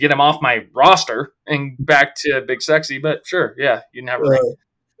him to get him off my roster and back to Big Sexy. But sure, yeah, you can have a ring.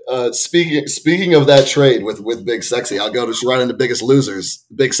 Speaking of that trade with Big Sexy, I'll go just right into biggest losers.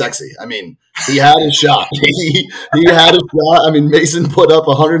 Big Sexy. I mean, he had his shot. he had his shot. I mean, Mason put up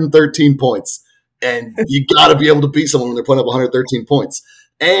 113 points, and you got to be able to beat someone when they're putting up 113 points.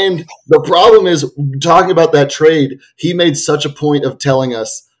 And the problem is, talking about that trade, he made such a point of telling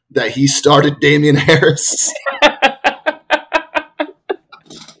us that he started Damian Harris. When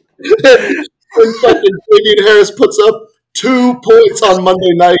fucking Damian Harris puts up 2 points on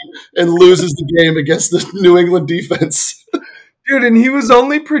Monday night and loses the game against the New England defense. Dude, and he was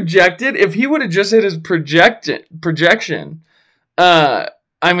only projected, if he would have just hit his projection,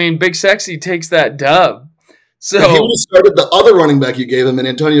 Big Sexy takes that dub. So if he would have started the other running back you gave him in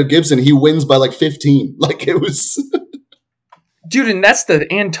Antonio Gibson, he wins by 15. It was... Dude, and that's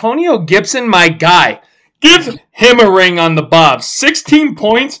the Antonio Gibson, my guy. Give him a ring on the bob. 16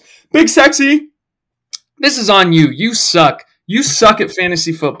 points. Big Sexy, this is on you. You suck. You suck at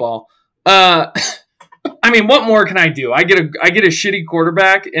fantasy football. What more can I do? I get a shitty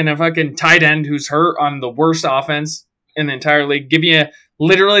quarterback and a fucking tight end who's hurt on the worst offense in the entire league. Give you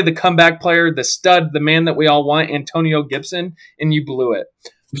literally the comeback player, the stud, the man that we all want, Antonio Gibson, and you blew it.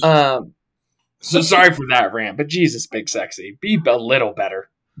 So sorry for that rant, but Jesus, Big Sexy, be a little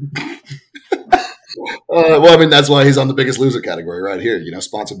better. Well, I mean, that's why he's on the Biggest Loser category right here.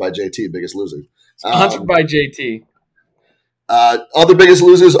 Sponsored by JT, Biggest Loser. Sponsored by JT. Other Biggest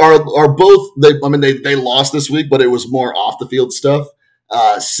Losers are both. They lost this week, but it was more off the field stuff.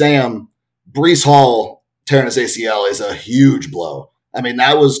 Sam Brees Hall tearing his ACL is a huge blow. I mean,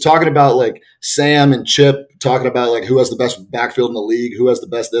 that was talking about like Sam and Chip talking about like who has the best backfield in the league, who has the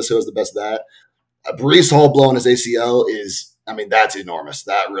best this, who has the best that. Brees Hall blowing his ACL is, I mean, that's enormous.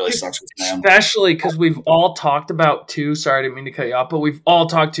 That really sucks for Sam. Especially because we've all talked about too. Sorry, I didn't mean to cut you off, but we've all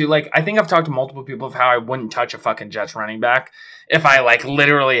talked to like I think I've talked to multiple people of how I wouldn't touch a fucking Jets running back if I like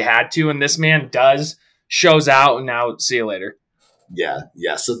literally had to, and this man does, shows out, and now see you later. Yeah.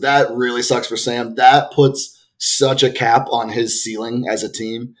 So that really sucks for Sam. That puts such a cap on his ceiling as a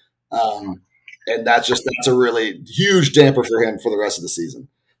team. And that's a really huge damper for him for the rest of the season.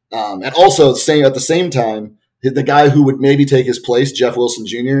 And also at the same time, the guy who would maybe take his place, Jeff Wilson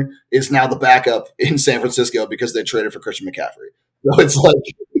Jr., is now the backup in San Francisco because they traded for Christian McCaffrey. So it's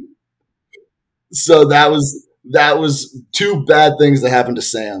like, so that was two bad things that happened to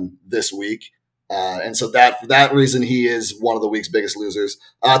Sam this week. And so for that reason, he is one of the week's biggest losers.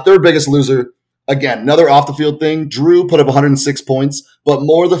 Third biggest loser, again, another off the field thing. Drew put up 106 points, but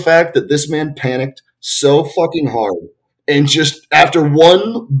more the fact that this man panicked so fucking hard and just after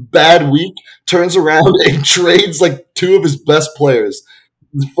one bad week turns around and trades like two of his best players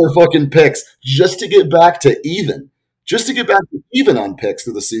for fucking picks just to get back to even on picks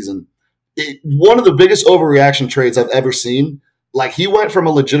through the season. One of the biggest overreaction trades I've ever seen. Like, he went from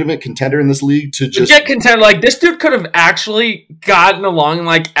a legitimate contender in this league to just legit contender. Like, this dude could have actually gotten along and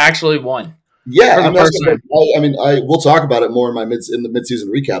like actually won. Yeah, we'll talk about it more in the midseason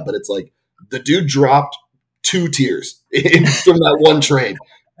recap, but it's like the dude dropped 2 tiers from that one trade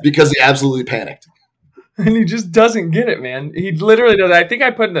because he absolutely panicked. And he just doesn't get it, man. He literally does. I think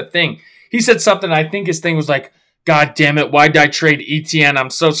I put in the thing. He said something. I think his thing was like, God damn it, why did I trade ETN? I'm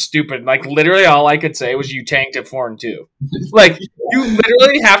so stupid. Like, literally all I could say was you tanked at 4-2. Like, you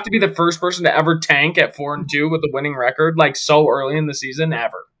literally have to be the first person to ever tank at 4-2 with a winning record, like, so early in the season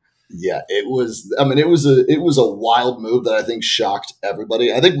ever. Yeah, it was a wild move that I think shocked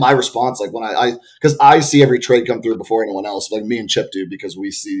everybody. I think my response, like when because I see every trade come through before anyone else, like me and Chip do, because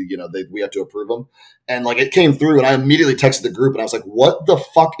we see, we have to approve them. And like it came through and I immediately texted the group and I was like, what the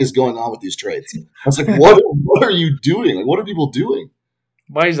fuck is going on with these trades? I was like, what are you doing? Like, what are people doing?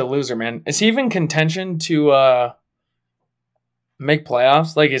 Why he's a loser, man. Is he even contention to make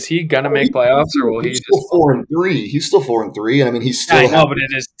playoffs? Like, is he gonna make playoffs, or will he just 4-3? He's still 4-3, and I mean, he's still. I know, but it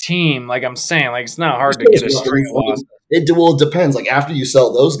is team. Like I'm saying, like it's not hard to get a string of losses. It depends. Like after you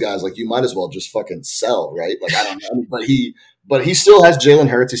sell those guys, like you might as well just fucking sell, right? Like I don't know, but he still has Jalen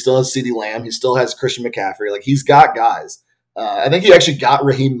Hurts, he still has CeeDee Lamb, he still has Christian McCaffrey. Like he's got guys. I think he actually got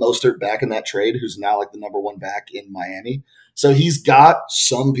Raheem Mostert back in that trade, who's now like the number 1 back in Miami. So he's got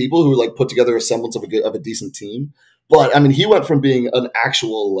some people who like put together a semblance of a decent team. But I mean, he went from being an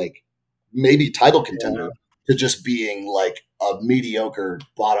actual like maybe title contender to just being like a mediocre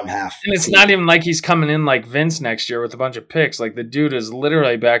bottom half. And it's not even like he's coming in like Vince next year with a bunch of picks. Like the dude is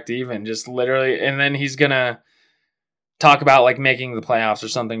literally back to even, just literally, and then he's gonna talk about like making the playoffs or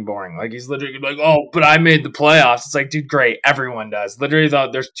something boring. Like he's literally like, oh, but I made the playoffs. It's like, dude, great, everyone does. Literally, though,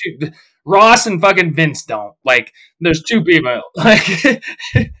 there's 2. Ross and fucking Vince don't. Like, there's 2 people. Like,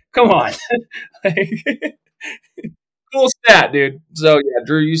 come on. Like, cool stat, dude. So yeah,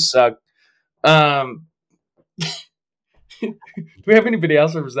 Drew, you suck. Do we have anybody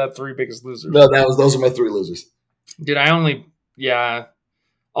else, or was that 3 biggest losers? No, those are my 3 losers. Dude, I'll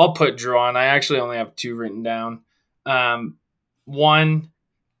put Drew on. I actually only have 2 written down. One,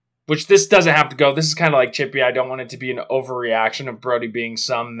 which this doesn't have to go. This is kind of like Chippy. I don't want it to be an overreaction of Brody being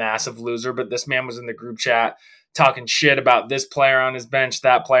some massive loser, but this man was in the group chat talking shit about this player on his bench,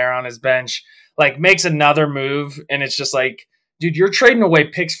 that player on his bench, like makes another move. And it's just like, dude, you're trading away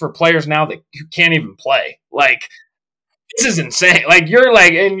picks for players now that you can't even play. Like, this is insane. Like, you're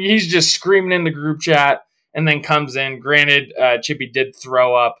like, and he's just screaming in the group chat and then comes in. Granted, Chippy did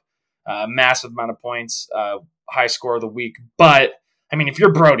throw up a massive amount of points, high score of the week. But, I mean, if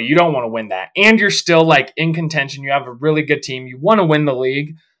you're Brody, you don't want to win that. And you're still, like, in contention. You have a really good team. You want to win the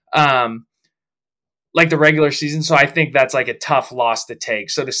league, like the regular season. So I think that's, like, a tough loss to take.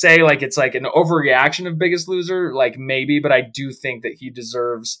 So to say, like, it's, like, an overreaction of biggest loser, like, maybe. But I do think that he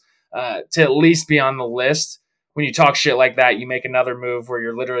deserves to at least be on the list. When you talk shit like that, you make another move where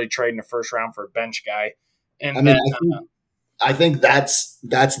you're literally trading a first round for a bench guy. And I think that's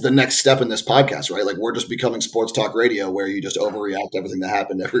the next step in this podcast, right? Like we're just becoming sports talk radio where you just overreact to everything that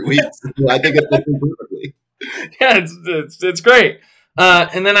happened every week. I think it's working perfectly. Yeah, it's great.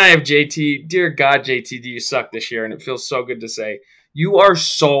 And then I have JT. Dear God, JT, do you suck this year? And it feels so good to say. You are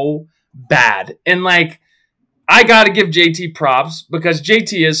so bad. And like, I got to give JT props because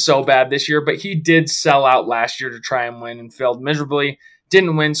JT is so bad this year, but he did sell out last year to try and win and failed miserably.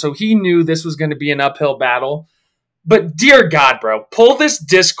 Didn't win, so he knew this was going to be an uphill battle. But dear God, bro, pull this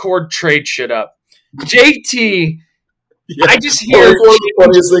Discord trade shit up. JT, Yeah. I just Oh, hear it's one of the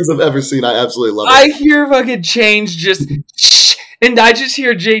funniest things I've ever seen. I absolutely love it. I hear fucking change just shh, and I just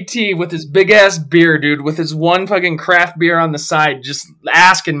hear JT with his big ass beer, dude, with his one fucking craft beer on the side, just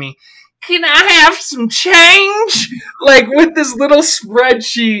asking me, "Can I have some change?" Like with this little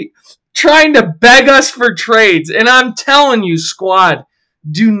spreadsheet, trying to beg us for trades. And I'm telling you, squad,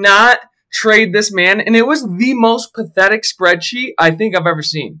 do not trade this man. And it was the most pathetic spreadsheet I think I've ever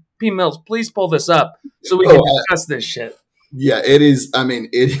seen. P. Mills, please pull this up so we can discuss this shit. Yeah, it is. I mean,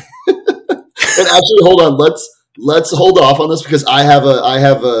 it. And actually, hold on. Let's hold off on this because I have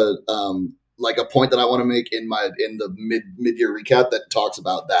a like a point that I want to make in the mid year recap that talks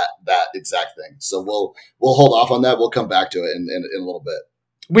about that exact thing. So we'll hold off on that. We'll come back to it in a little bit.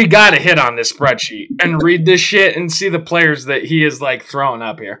 We got to hit on this spreadsheet and read this shit and see the players that he is like throwing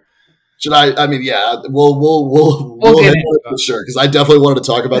up here. Should I? I mean, yeah. We'll get hit it for sure because I definitely wanted to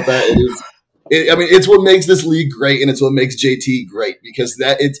talk about that. It's what makes this league great, and it's what makes JT great because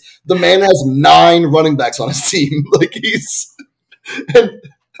the man has 9 running backs on his team. Like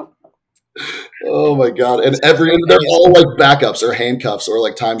oh my God! And they're all like backups or handcuffs or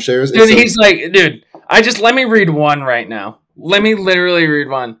like timeshares. Dude, he's like, dude. Let me read one right now. Let me literally read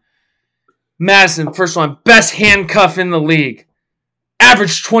one. Madison, first one, best handcuff in the league.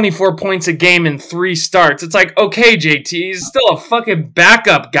 Averaged 24 points a game in 3 starts. It's like, okay, JT, he's still a fucking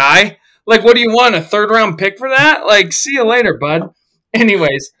backup guy. Like, what do you want, a 3rd round pick for that? Like, see you later, bud.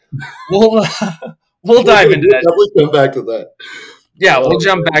 Anyways, we'll dive into that. Definitely come back to that. Yeah, we'll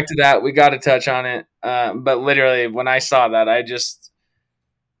jump back to that. We got to touch on it. But literally, when I saw that,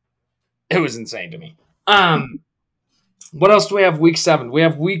 it was insane to me. What else do we have week 7? We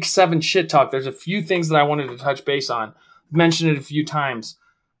have week 7 shit talk. There's a few things that I wanted to touch base on. Mentioned it a few times.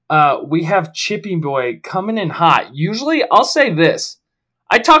 We have Chippy Boy coming in hot. Usually, I'll say this.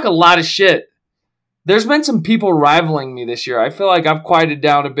 I talk a lot of shit. There's been some people rivaling me this year. I feel like I've quieted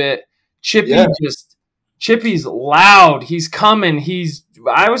down a bit. Chippy's loud. He's coming.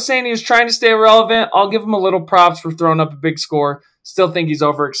 I was saying he was trying to stay relevant. I'll give him a little props for throwing up a big score. Still think he's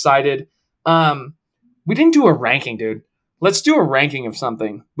overexcited. We didn't do a ranking, dude. Let's do a ranking of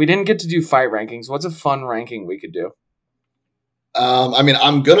something. We didn't get to do fight rankings. What's a fun ranking we could do?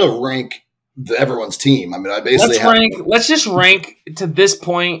 I'm gonna rank everyone's team. I mean, Let's just rank to this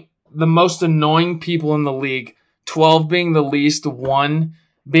point the most annoying people in the league. 12 being the least, 1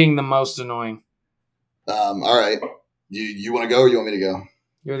 being the most annoying. All right. You want to go or you want me to go?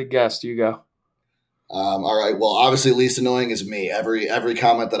 You're the guest. You go. All right. Well, obviously, least annoying is me. Every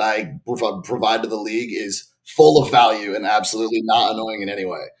comment that I provide to the league is full of value and absolutely not annoying in any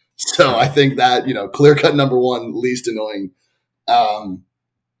way. So I think that clear cut number 1, least annoying. I'm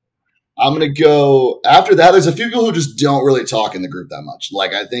going to go after that. There's a few people who just don't really talk in the group that much.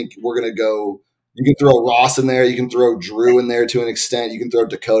 Like, I think we're going to go, you can throw Ross in there. You can throw Drew in there to an extent. You can throw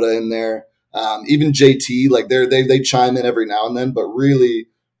Dakota in there. Even JT, like they chime in every now and then, but really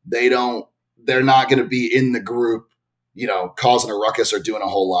they're not going to be in the group, causing a ruckus or doing a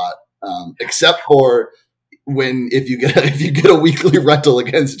whole lot. Except for if you get a weekly rental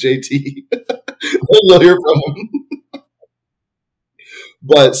against JT, then you'll hear from him.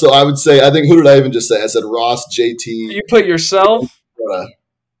 But so I would say, I think, who did I even just say? I said Ross, JT. You put yourself.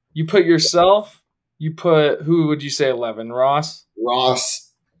 Who would you say 11? Ross?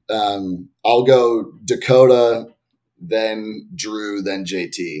 Ross. I'll go Dakota, then Drew, then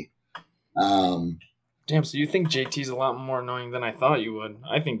JT. Damn, so you think JT's a lot more annoying than I thought you would.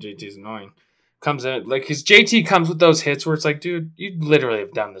 I think JT's annoying. Comes in, like, because JT comes with those hits where it's like, dude, you literally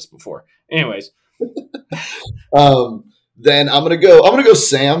have done this before. Anyways. Then I'm gonna go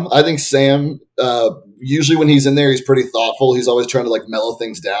Sam. I think Sam, usually when he's in there, he's pretty thoughtful. He's always trying to like mellow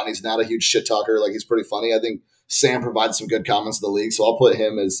things down. He's not a huge shit talker. Like, he's pretty funny. I think Sam provides some good comments to the league, so I'll put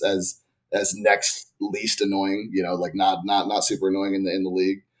him as next least annoying. Like not super annoying in the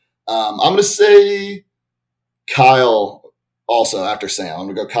league. I'm gonna say Kyle also after Sam. I'm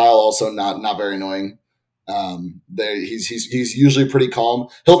gonna go Kyle also not very annoying. He's usually pretty calm.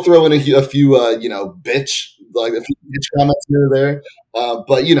 He'll throw in a few bitch comments here or there,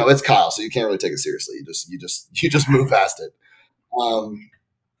 but it's Kyle, so you can't really take it seriously. You just move past it.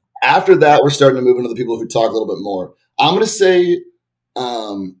 After that, we're starting to move into the people who talk a little bit more. I'm gonna say,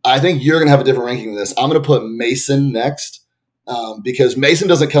 I think you're gonna have a different ranking than this. I'm gonna put Mason next. because Mason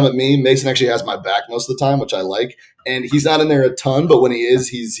doesn't come at me. Mason actually has my back most of the time, which I like. And he's not in there a ton, but when he is,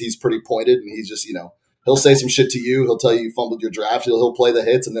 he's pretty pointed, and he's just, he'll say some shit to you. He'll tell you fumbled your draft. He'll play the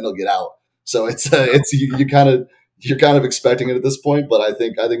hits, and then he'll get out. So it's you're kind of expecting it at this point. But I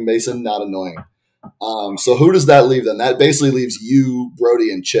think Mason not annoying. So who does that leave then? That basically leaves you,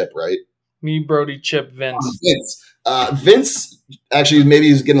 Brody, and Chip, right? Me, Brody, Chip, Vince. Vince actually maybe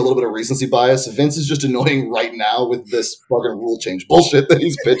he's getting a little bit of recency bias. Vince is just annoying right now with this fucking rule change bullshit that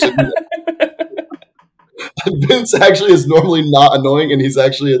he's pitching. Vince actually is normally not annoying, and he's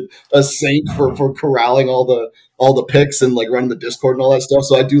actually a saint for corralling all the picks and like running the Discord and all that stuff.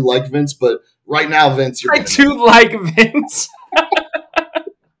 So I do like Vince, but right now, Vince, I do like Vince.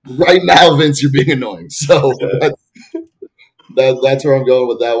 Right now, Vince, you're being annoying. So that's where I'm going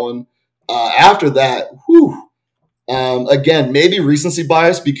with that one. After that, again, maybe recency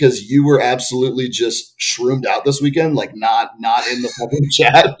bias because you were absolutely just shroomed out this weekend, like not in the fucking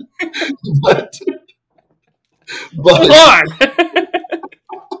chat. but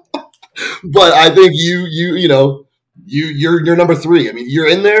I think you're number 3. I mean, you're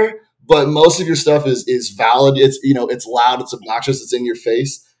in there, but most of your stuff is valid. It's it's loud, it's obnoxious, it's in your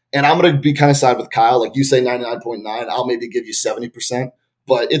face. And I'm going to be kind of side with Kyle. Like you say 99.9, I'll maybe give you 70%,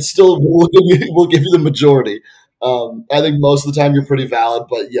 but it's still, we'll give you the majority. I think most of the time you're pretty valid,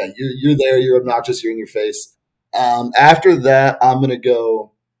 but yeah, you're there, you're obnoxious, you're in your face. After that, I'm going to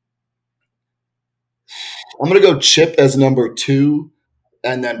go Chip as number 2,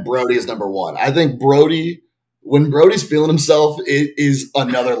 and then Brody as number 1. I think Brody, when Brody's feeling himself, it is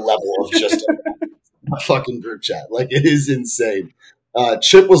another level of just a fucking group chat. Like, it is insane.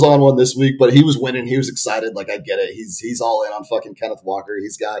 Chip was on one this week, but he was winning. He was excited. Like, I get it. He's all in on fucking Kenneth Walker.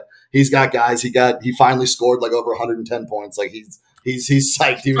 He's got guys. He finally scored like over 110 points. Like he's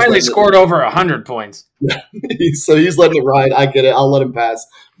psyched. He finally scored over 100 points. Yeah. So he's letting it ride. I get it. I'll let him pass.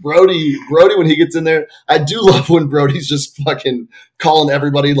 Brody, when he gets in there, I do love when Brody's just fucking calling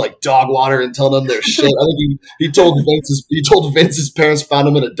everybody like dog water and telling them their shit. I think he told Vince's parents found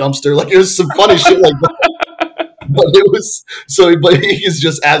him in a dumpster. Like, it was some funny shit like that. But he is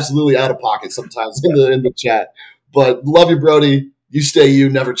just absolutely out of pocket sometimes in the chat. But love you, Brody. You stay you,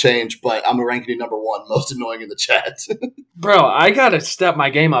 never change. But I'm ranking you number 1, most annoying in the chat. Bro, I gotta step my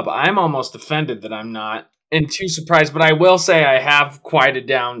game up. I'm almost offended that I'm not, and too surprised. But I will say I have quieted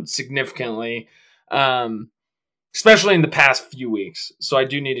down significantly, especially in the past few weeks. So I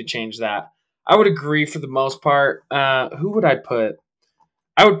do need to change that. I would agree for the most part. Who would I put?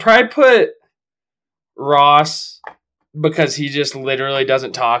 I would probably put Ross, because he just literally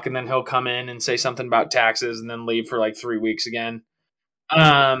doesn't talk, and then he'll come in and say something about taxes and then leave for like 3 weeks again.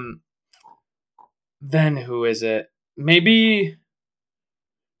 Then who is it? Maybe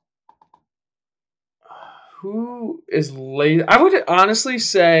who is late? I would honestly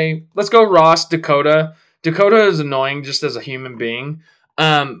say let's go Ross. Dakota is annoying just as a human being.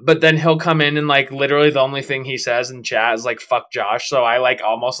 But then he'll come in and like literally the only thing he says in chat is like "fuck Josh." So I like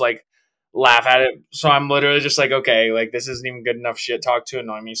almost like laugh at it. So I'm literally just like, okay, like this isn't even good enough shit talk to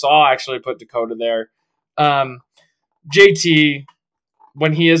annoy me. So I'll actually put Dakota there. JT,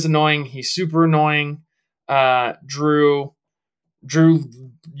 when he is annoying, he's super annoying. Drew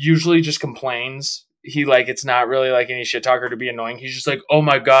usually just complains. He like, it's not really like any shit talker to be annoying. He's just like, oh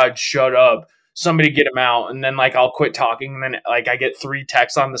my God, shut up. Somebody get him out. And then like, I'll quit talking. And then like, I get 3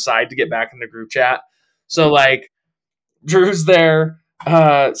 texts on the side to get back in the group chat. So like Drew's there.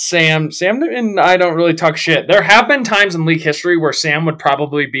 Sam and I don't really talk shit. There have been times in league history where Sam would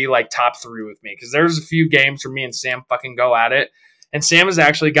probably be like top 3 with me, because there's a few games where me and Sam fucking go at it, and Sam has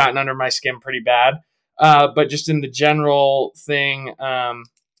actually gotten under my skin pretty bad. But just in the general thing,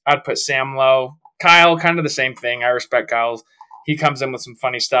 I'd put Sam low. Kyle, kind of the same thing. I respect Kyle's. He comes in with some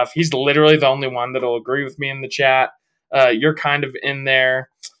funny stuff. He's literally the only one that'll agree with me in the chat. You're kind of in there.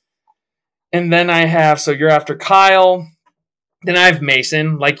 And then so you're after Kyle. Then I have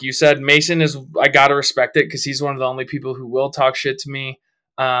Mason. Like you said, Mason is, I got to respect it because he's one of the only people who will talk shit to me.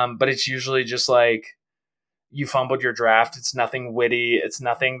 But it's usually just like, you fumbled your draft. It's nothing witty. It's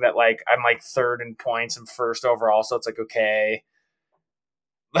nothing that like, I'm like 3rd in points and 1st overall. So it's like, okay.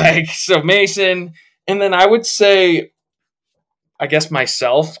 Like, so Mason. And then I would say, I guess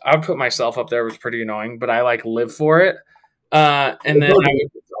myself, I would put myself up there. It was pretty annoying, but I like live for it. And then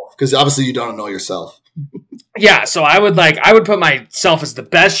because obviously you don't know yourself. Yeah, so I would put myself as the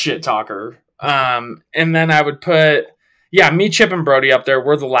best shit talker. And then I would put, me, Chip, and Brody up there.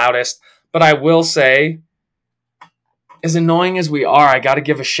 We're the loudest. But I will say, as annoying as we are, I got to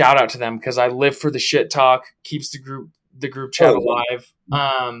give a shout out to them because I live for the shit talk, keeps the group the group chat Oh, alive.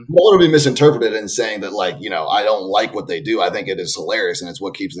 I don't want to be misinterpreted in saying that, like, I don't like what they do. I think it is hilarious, and it's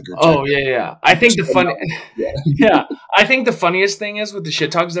what keeps the group chat. Oh yeah. I think the funny, Yeah. yeah. I think the funniest thing is with the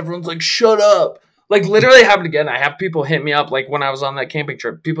shit talks, everyone's like, "Shut up!" Like literally happened again. I have people hit me up like when I was on that camping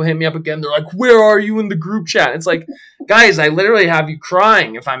trip. People hit me up again. They're like, "Where are you in the group chat?" It's like, guys, I literally have you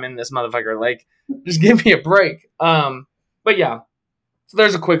crying if I'm in this motherfucker. Like, just give me a break. But yeah. So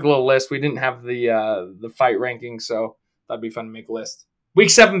there's a quick little list. We didn't have the fight rankings, so that'd be fun to make a list. Week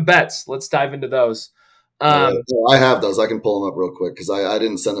 7 bets. Let's dive into those. I have those. I can pull them up real quick because I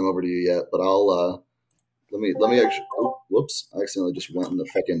didn't send them over to you yet. But I'll let me actually. Oh, whoops! I accidentally just went in the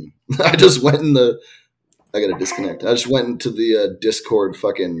fucking. I just went in the. I gotta disconnect. I just went into the Discord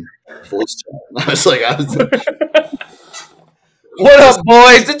fucking voice chat. I was like, what up,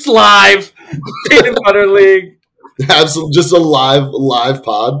 boys? It's live. Peanut Butter League. just a live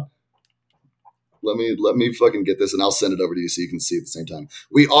pod. Let me fucking get this, and I'll send it over to you so you can see at the same time.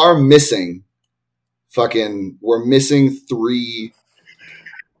 We are missing. We're missing 3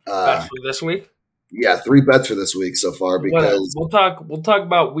 bets for this week. Yeah, 3 bets for this week so far because we'll talk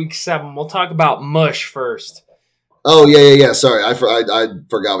about week 7. We'll talk about mush first. Oh yeah. Sorry, I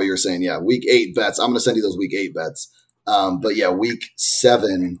forgot what you were saying. Yeah, week 8 bets. I'm gonna send you those week 8 bets. But yeah, week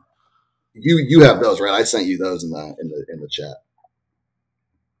 7. You have those, right? I sent you those in the chat.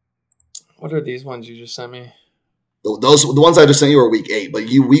 What are these ones you just sent me? The ones I just sent you are week 8, but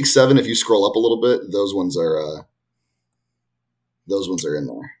week 7. If you scroll up a little bit, those ones are in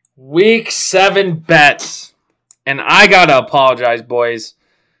there. Week 7 bets, and I gotta apologize, boys,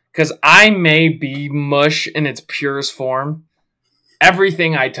 because I may be mush in its purest form.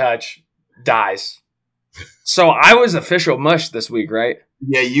 Everything I touch dies. So I was official mush this week, right?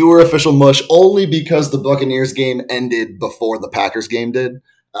 Yeah, you were official mush only because the Buccaneers game ended before the Packers game did.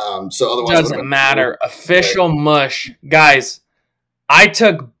 So otherwise, doesn't matter. Official mush, guys. I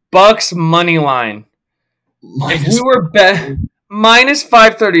took Bucks money line. If we were bet minus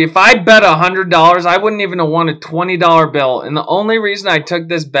 530, if I bet $100, I wouldn't even have won a $20 bill. And the only reason I took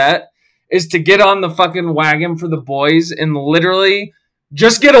this bet is to get on the fucking wagon for the boys and literally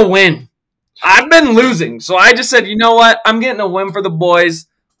just get a win. I've been losing, so I just said, you know what? I'm getting a win for the boys.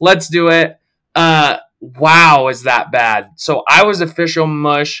 Let's do it. Wow, is that bad? So I was official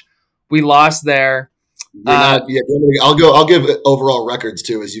mush. We lost there. I'll give overall records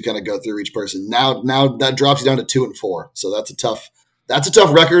too as you kind of go through each person. Now that drops you down to 2 and 4. So that's a tough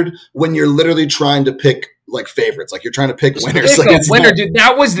record when you're literally trying to pick like favorites, like you're trying to pick winners. Like dude.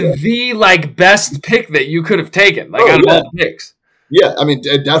 That was the like best pick that you could have taken, like out of all the picks. Yeah, I mean,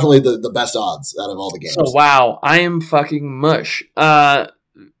 definitely the best odds out of all the games. So, wow, I am fucking mush.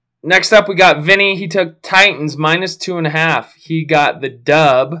 Next up, we got Vinny. He took Titans minus 2.5. He got the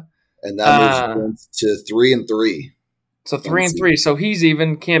dub. And that moves to 3 and 3. So 3 and 3. So he's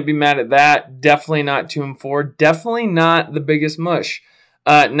even. Can't be mad at that. Definitely not 2 and 4. Definitely not the biggest mush.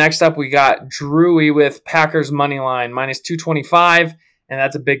 Next up, we got Drewy with Packers money line minus 225. And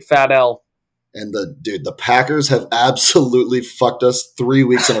that's a big fat L. And the Packers have absolutely fucked us 3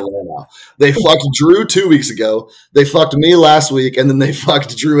 weeks in a row now. They fucked Drew 2 weeks ago. They fucked me last week, and then they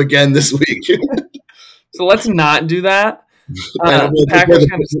fucked Drew again this week. So let's not do that.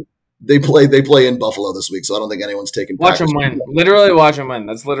 They play in Buffalo this week, so I don't think anyone's taking. Watch them win. Literally watch them win.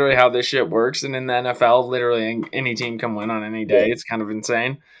 That's literally how this shit works. And in the NFL, literally any team can win on any day. It's kind of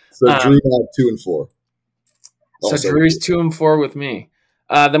insane. So Drew now 2 and 4. So Drew's 2 and 4 with me.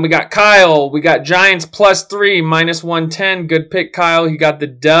 Then we got Kyle. We got Giants plus 3, minus 110. Good pick, Kyle. He got the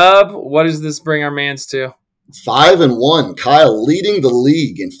dub. What does this bring our mans to? 5 and 1. Kyle leading the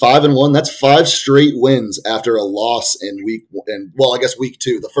league in 5 and 1. That's 5 straight wins after a loss in week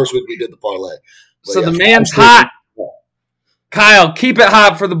 2. The first week we did the parlay. But so the man's hot. Kyle, keep it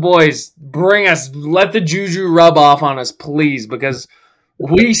hot for the boys. Bring us. Let the juju rub off on us, please, because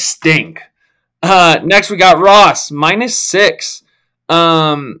we stink. Next we got Ross minus 6.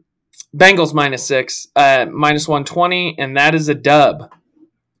 Bengals minus 6, minus 120, and that is a dub.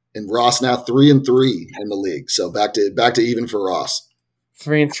 And Ross now 3 and 3 in the league, so back to even for Ross.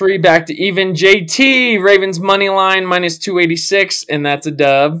 3 and 3, back to even. JT Ravens money line minus 286, and that's a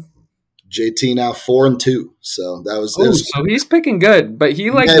dub. JT now 4 and 2, so that was. So he's picking good, but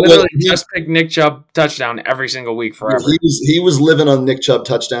he literally just picked Nick Chubb touchdown every single week forever. He was living on Nick Chubb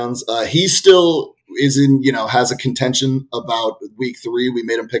touchdowns. He still is has a contention about week 3. We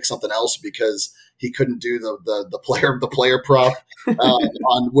made him pick something else because he couldn't do the player prop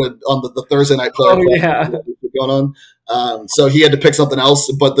on the Thursday night player prop going on. So he had to pick something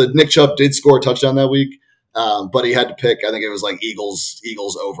else. But the Nick Chubb did score a touchdown that week. But he had to pick. I think it was like Eagles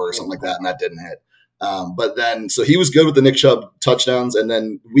over or something like that, and that didn't hit. But then, so he was good with the Nick Chubb touchdowns. And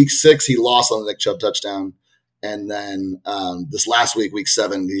then week 6, he lost on the Nick Chubb touchdown. And then this last week, week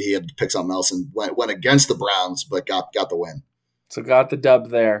 7, he had to pick something else and went against the Browns, but got the win. So got the dub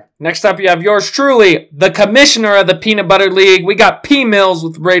there. Next up, you have yours truly, the commissioner of the Peanut Butter League. We got P. Mills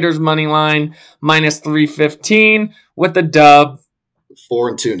with Raiders money line minus 315 with the dub.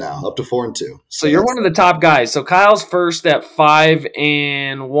 4-2 now, up to 4-2. So you're one of the top guys. So Kyle's first at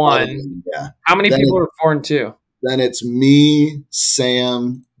 5-1. Yeah. How many people are 4-2? Then it's me,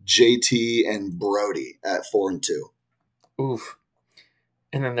 Sam, JT, and Brody at 4-2. Oof.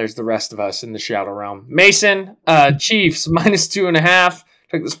 And then there's the rest of us in the shadow realm. Mason, Chiefs, minus 2.5.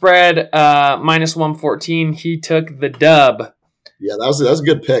 Took the spread, minus 114. He took the dub. Yeah, that was a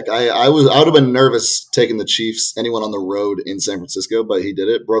good pick. I would have been nervous taking the Chiefs, anyone on the road in San Francisco, but he did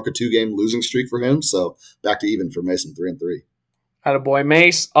it. Broke a 2-game losing streak for him, so back to even for Mason, 3-3. Attaboy,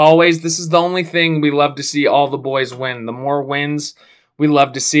 Mace. Always, this is the only thing we love to see all the boys win. The more wins, we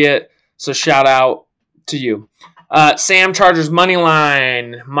love to see it. So shout out to you. Sam, Chargers money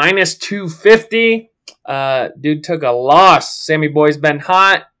line minus 250. Dude took a loss. Sammy Boy's been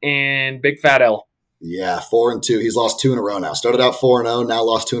hot and big fat L. Yeah, 4-2. He's lost 2 in a row now. Started out 4-0, now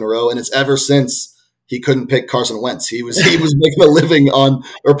lost 2 in a row, and it's ever since he couldn't pick Carson Wentz. He was making a living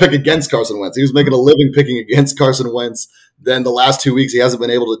pick against Carson Wentz. He was making a living picking against Carson Wentz. Then the last 2 weeks he hasn't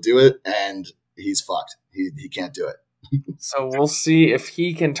been able to do it, and he's fucked. He can't do it. So we'll see if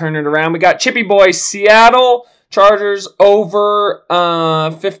he can turn it around. We got Chippy Boy, Seattle Chargers over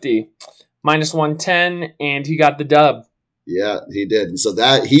 50, minus 110, and he got the dub. Yeah, he did. And so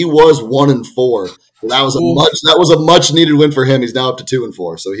that he was 1-4. So that was a much needed win for him. He's now up to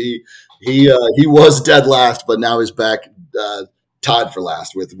 2-4. So he was dead last, but now he's back tied for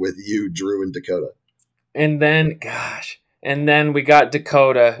last with you, Drew, and Dakota. And then we got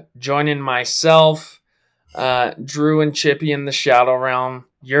Dakota joining myself, Drew and Chippy in the Shadow Realm.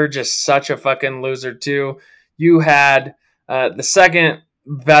 You're just such a fucking loser too. You had the second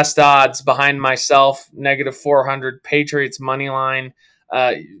best odds behind myself, negative 400, Patriots money line.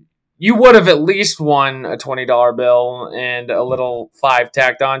 You would have at least won a $20 bill and a little 5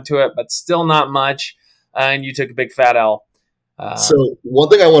 tacked onto it, but still not much. And you took a big fat L. So one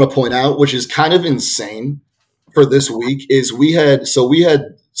thing I want to point out, which is kind of insane for this week, is we had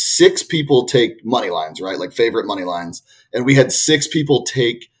 6 people take money lines, right? Like favorite money lines. And we had 6 people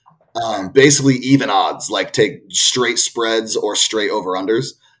take basically even odds, like take straight spreads or straight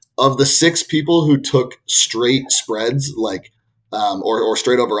over-unders. Of the 6 people who took straight spreads, like or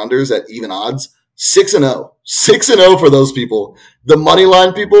straight over-unders at even odds, 6-0. 6-0 for those people. The money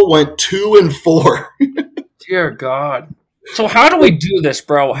line people went 2-4. Dear God. So how do we do this,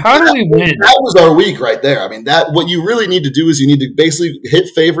 bro? How do we win? That was our week right there. I mean, what you really need to do is you need to basically hit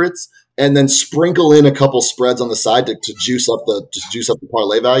favorites and then sprinkle in a couple spreads on the side to juice up the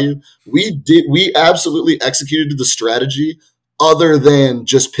parlay value. We absolutely executed the strategy other than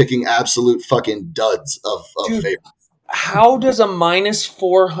just picking absolute fucking duds of favorites. How does a minus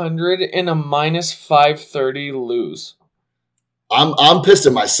 400 and a minus 530 lose? I'm pissed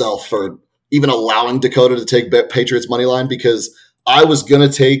at myself for even allowing Dakota to take Patriots money line, because I was gonna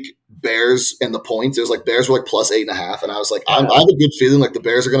take Bears and the points. It was like Bears were like plus 8.5, and I was like, I have a good feeling like the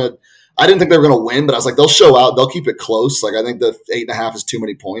Bears are gonna. I didn't think they were gonna win, but I was like, they'll show out. They'll keep it close. Like I think the 8.5 is too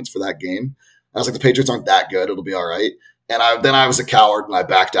many points for that game. I was like, the Patriots aren't that good. It'll be all right. And I was a coward and I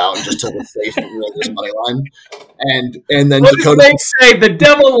backed out and just took a safe Raiders money line. And then what Dakota. Does they say? The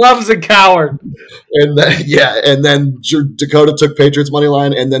devil loves a coward. And then Dakota took Patriots money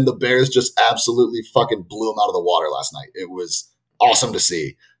line, and then the Bears just absolutely fucking blew them out of the water last night. It was awesome to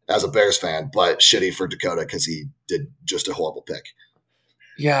see as a Bears fan, but shitty for Dakota because he did just a horrible pick.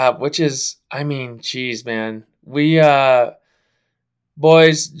 Yeah, which is, I mean, geez, man. We,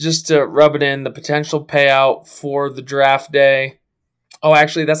 boys, just to rub it in, the potential payout for the draft day. Oh,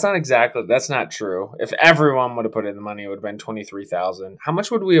 actually, that's not true. If everyone would have put in the money, it would have been $23,000. How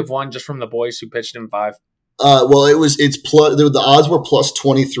much would we have won just from the boys who pitched in 5? Well, the odds were plus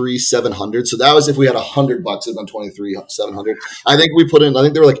 23,700. So that was if we had $100, it would have been 23,700. I think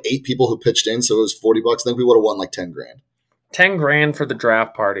there were like 8 people who pitched in, so it was $40. I think we would have won like $10,000. $10,000 for the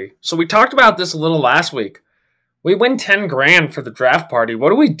draft party. So we talked about this a little last week. We win $10,000 for the draft party.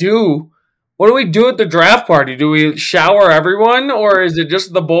 What do we do? What do we do at the draft party? Do we shower everyone, or is it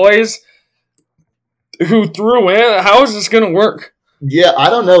just the boys who threw in? How is this going to work? Yeah, I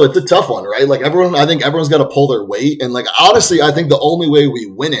don't know. It's a tough one, right? Like I think everyone's got to pull their weight. And like, honestly, I think the only way we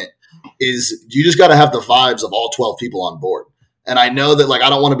win it is you just got to have the vibes of all 12 people on board. And I know that like, I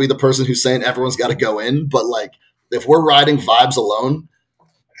don't want to be the person who's saying everyone's got to go in, but like, if we're riding vibes alone,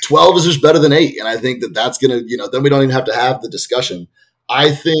 12 is just better than 8. And I think that that's going to, then we don't even have to have the discussion.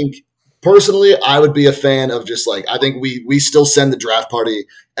 I think personally, I would be a fan of just I think we still send the draft party.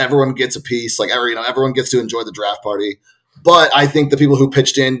 Everyone gets a piece. Everyone gets to enjoy the draft party. But I think the people who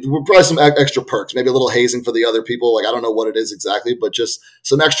pitched in were probably some extra perks, maybe a little hazing for the other people. I don't know what it is exactly, but just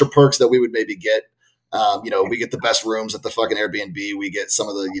some extra perks that we would maybe get. We get the best rooms at the fucking Airbnb. We get some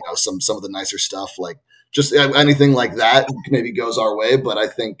of the, some of the nicer stuff, just anything like that maybe goes our way. But I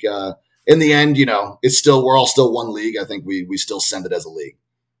think in the end, we're all still one league. I think we still send it as a league.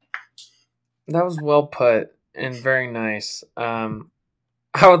 That was well put and very nice. I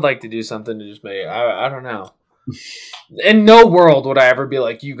would like to do something to just make I don't know. In no world would I ever be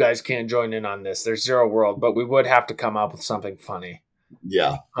like, you guys can't join in on this. There's zero world, but we would have to come up with something funny.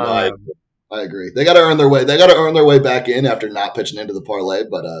 Yeah, I agree. They got to earn their way. They got to earn their way back in after not pitching into the parlay.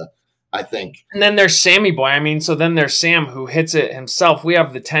 But I think. And then there's Sammy Boy. So then there's Sam who hits it himself. We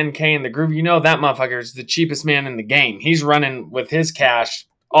have the 10K in the groove. That motherfucker is the cheapest man in the game. He's running with his cash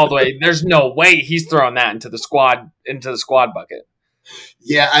all the way. There's no way he's throwing that into the squad bucket.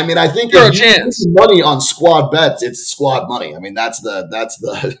 Yeah, I think zero chance. Money on squad bets, it's squad money. That's the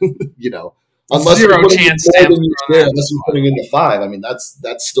unless zero chance. Unless you're putting into 5.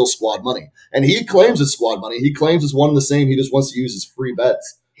 That's still squad money, and he claims it's squad money. He claims it's one and the same. He just wants to use his free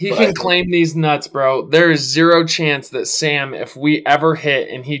bets. He can claim these nuts, bro. There is zero chance that Sam, if we ever hit,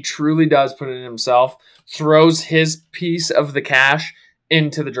 and he truly does put it in himself, throws his piece of the cash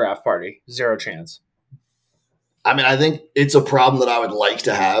into the draft party. Zero chance. I think it's a problem that I would like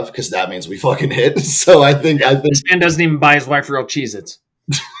to have because that means we fucking hit. So I think this man doesn't even buy his wife real Cheez-Its.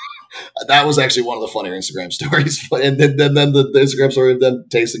 That was actually one of the funnier Instagram stories. And then the Instagram story of them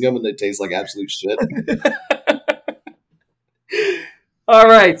tasting them and they taste like absolute shit. All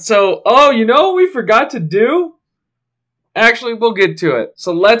right. So, what we forgot to do? Actually, we'll get to it.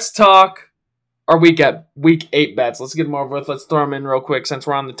 So let's talk our week 8 bets. Let's get them over with. Let's throw them in real quick since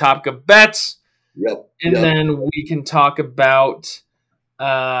we're on the topic of bets. Yep. And then we can talk about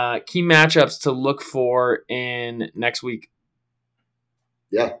key matchups to look for in next week.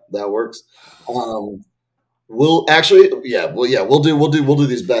 Yeah, that works. We'll do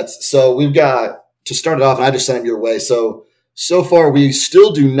these bets. So we've got to start it off, and I just sent them your way. So far we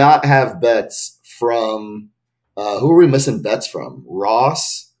still do not have bets from who are we missing bets from?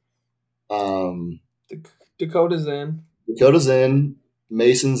 Ross. Dakota's in.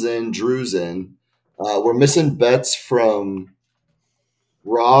 Mason's in. Drew's in. We're missing bets from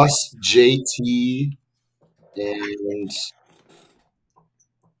Ross, JT, and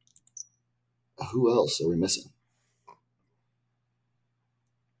who else are we missing?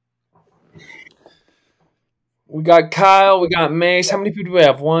 We got Kyle. We got Mace. How many people do we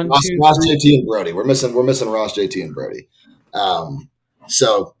have? Ross, JT, and Brody. We're missing Ross, JT, and Brody.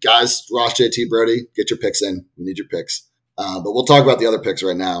 So, guys, Ross, JT, Brody, get your picks in. We need your picks. But we'll talk about the other picks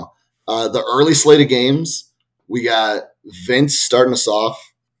right now. The early slate of games, we got Vince starting us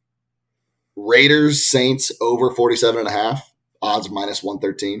off. Raiders, Saints over 47.5. Odds minus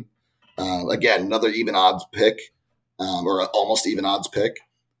 113. Again, another even odds pick, or almost even odds pick.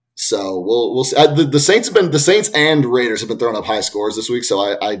 So we'll see. The Saints and Raiders have been throwing up high scores this week.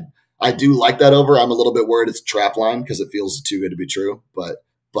 So I do like that over. I'm a little bit worried it's a trap line because it feels too good to be true. But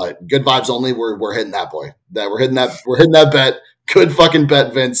good vibes only. We're hitting that boy. We're hitting that bet. Good fucking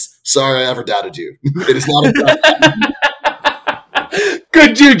bet, Vince. Sorry I ever doubted you. It is not a bet.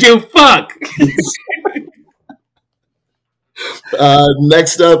 Good juju. Fuck.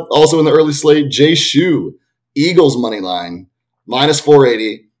 Next up, also in the early slate, Jay Shu, Eagles money line, minus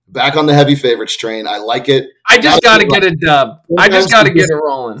 480. Back on the heavy favorites train. I like it. I just got to get a dub. I just got to get it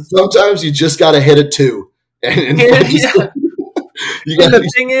rolling. Sometimes you just got to hit it too. And the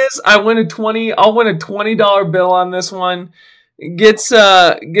thing is, I'll win a $20 bill on this one. Gets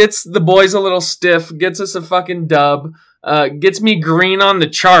the boys a little stiff. Gets us a fucking dub. Gets me green on the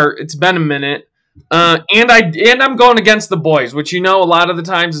chart. It's been a minute. And I'm going against the boys, which a lot of the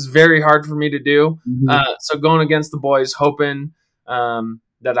times is very hard for me to do. Mm-hmm. So going against the boys, hoping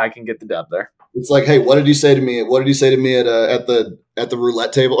that I can get the dub there. It's like, hey, what did you say to me? What did you say to me at the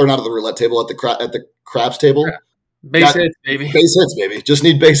roulette table, or not at the roulette table, at the craps table? Base hits, baby. Base hits, baby. Just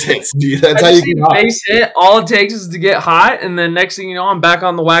need base hits. That's how you get hot. Base hit. All it takes is to get hot, and then next thing you know, I'm back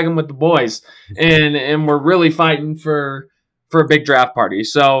on the wagon with the boys, and we're really fighting for a big draft party.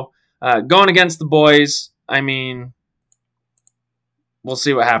 So going against the boys, we'll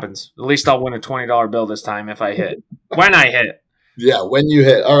see what happens. At least I'll win a $20 bill this time if I hit. When I hit. Yeah, when you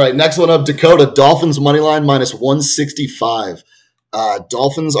hit. All right, next one up, Dakota. Dolphins money line minus 165.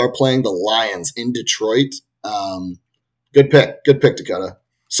 Dolphins are playing the Lions in Detroit. Good pick, Dakota.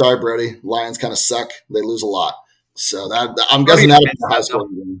 sorry, Brody. Lions kind of suck. They lose a lot. So I'm Brody guessing that'll be admits a that, high though.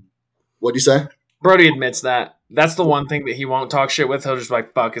 scoring game. What'd you say? Brody admits that. That's the one thing that he won't talk shit with. He'll just be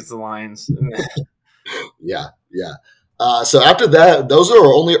like, fuck, it's the Lions. Yeah. So after that, those are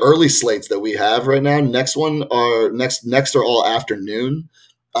our only early slates that we have right now. Next are all afternoon.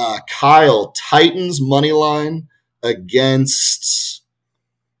 Kyle, Titans money line against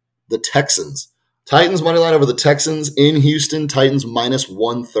the Texans. Titans money line over the Texans in Houston. Titans minus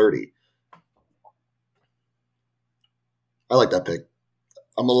 130. I like that pick.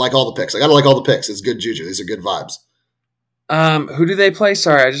 I'm gonna like all the picks. I gotta like all the picks. It's good juju. These are good vibes. Who do they play?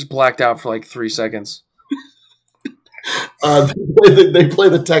 Sorry, I just blacked out for like 3 seconds. They play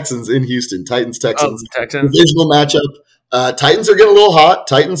the Texans in Houston. Texans. The Texans. Divisional matchup. Titans are getting a little hot.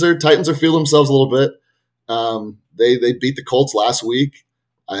 Titans are feeling themselves a little bit. They beat the Colts last week.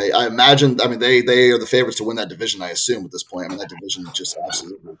 I imagine. I mean, they are the favorites to win that division. I assume at this point. I mean, that division is just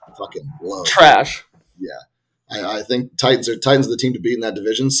absolutely fucking low. Trash. Yeah. I think Titans are the team to beat in that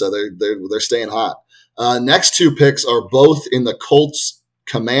division, so they're staying hot. Next two picks are both in the Colts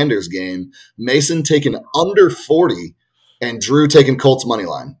Commanders game. Mason taking under 40, and Drew taking Colts money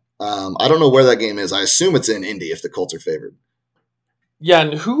line. I don't know where that game is. I assume it's in Indy if the Colts are favored. Yeah,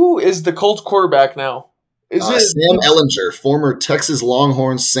 and who is the Colts quarterback now? Is it Sam Ellinger, former Texas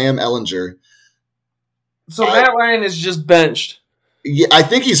Longhorns Sam Ellinger? So Matt Ryan is just benched. Yeah, I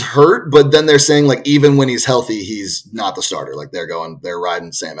think he's hurt, but then they're saying like even when he's healthy, he's not the starter. Like they're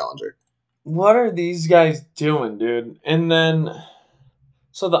riding Sam Ellinger. What are these guys doing, dude? And then,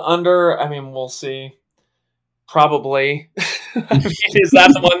 so the under, I mean, we'll see. Probably. I mean, is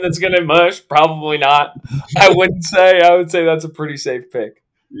that the one that's going to mush? Probably not. I would say that's a pretty safe pick.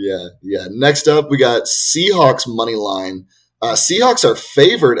 Yeah. Next up, we got Seahawks money line. Seahawks are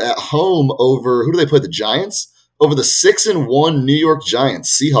favored at home over, who do they play? The Giants? Over the 6-1 New York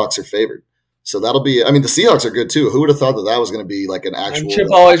Giants. Seahawks are favored. So that'll be, I mean, the Seahawks are good too. Who would have thought that was going to be like an actual. And Chip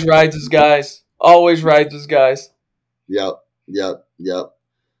always rides his guys. Yep.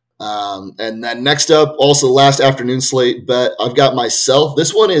 And then next up, also last afternoon slate bet, I've got myself.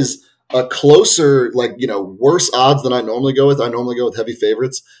 This one is a closer, worse odds than I normally go with. I normally go with heavy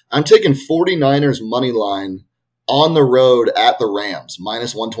favorites. I'm taking 49ers money line on the road at the Rams,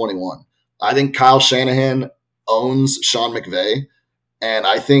 minus 121. I think Kyle Shanahan owns Sean McVay, and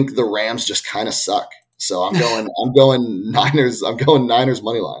I think the Rams just kind of suck. So I'm going Niners. I'm going Niners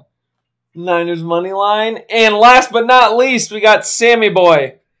money line. Niners money line. And last but not least, we got Sammy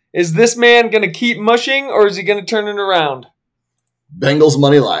Boy. Is this man going to keep mushing, or is he going to turn it around? Bengals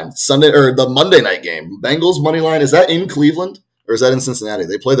money line Sunday, or the Monday night game. Bengals money line. Is that in Cleveland or is that in Cincinnati?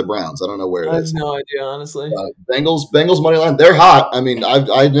 They play the Browns. I don't know where it is. I have no idea, honestly. Bengals money line. They're hot. I mean,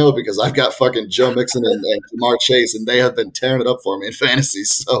 I know because I've got fucking Joe Mixon and Jamar Chase, and they have been tearing it up for me in fantasy.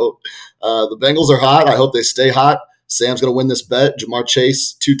 So the Bengals are hot. I hope they stay hot. Sam's going to win this bet. Jamar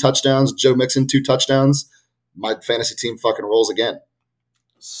Chase, 2 touchdowns. Joe Mixon, 2 touchdowns. My fantasy team fucking rolls again.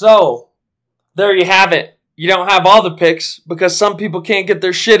 So, there you have it. You don't have all the picks because some people can't get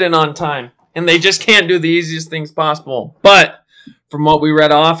their shit in on time. And they just can't do the easiest things possible. But from what we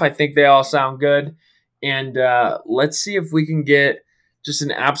read off, I think they all sound good. And let's see if we can get just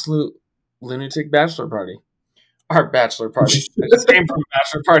an absolute lunatic bachelor party. Our bachelor party. I just came from a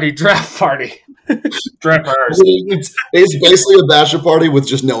bachelor party draft party. Drafters. It's basically a bachelor party with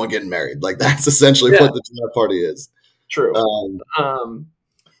just no one getting married. Like that's essentially what the draft party is. True.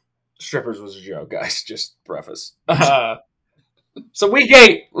 Strippers was a joke, guys. Just preface. So week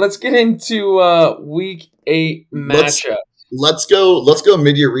 8. Let's get into week 8 matchup. Let's go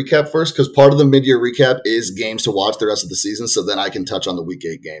mid-year recap first, because part of the mid-year recap is games to watch the rest of the season. So then I can touch on the week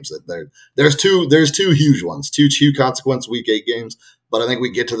 8 games. That there's two huge ones, 2 huge consequence week 8 games. But I think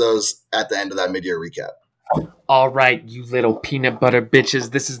we get to those at the end of that mid-year recap. All right, you little peanut butter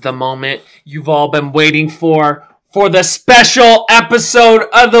bitches. This is the moment you've all been waiting for the special episode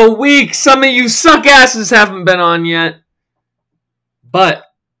of the week. Some of you suck asses haven't been on yet. But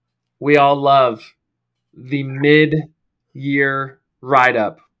we all love the mid-year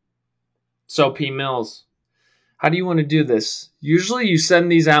write-up. So, P. Mills, how do you want to do this? Usually you send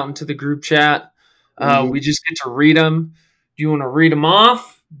these out into the group chat. We just get to read them. Do you want to read them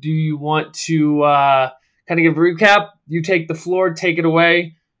off? Do you want to kind of give a recap? You take the floor, take it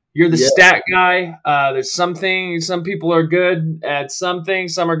away. You're the stat guy. There's some people are good at some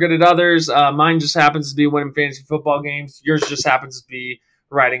things. Some are good at others. Mine just happens to be winning fantasy football games. Yours just happens to be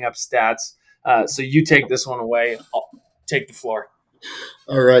writing up stats. So you take this one away. I'll take the floor.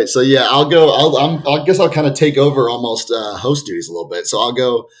 All right. So I'll go. I guess I'll kind of take over almost host duties a little bit. So I'll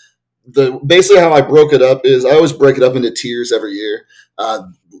go. basically how I broke it up is I always break it up into tiers every year.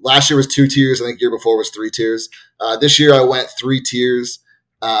 Last year was 2 tiers. I think the year before was 3 tiers. This year I went 3 tiers.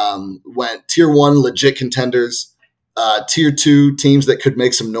 Went tier 1, legit contenders. Tier 2, teams that could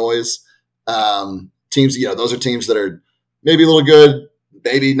make some noise. Teams, those are teams that are maybe a little good,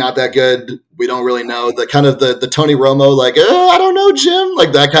 maybe not that good. We don't really know. The kind of the Tony Romo, like, I don't know, Jim,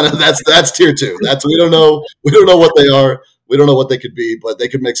 like that kind of that's tier 2. That's we don't know what they are. We don't know what they could be, but they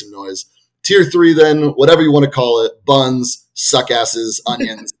could make some noise. Tier 3, then whatever you want to call it, buns, suck asses,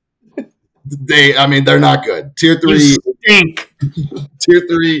 onions. They're not good. Tier 3, you stink. Tier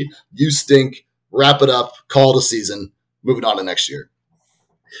 3, you stink. Wrap it up. Call it a season. Moving on to next year.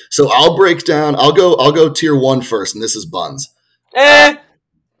 So I'll break down. I'll go tier 1 first, and this is buns. Yeah.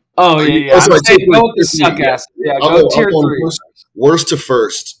 I'm saying go with the suck Yeah. ass. Yeah, go tier 3. Worst to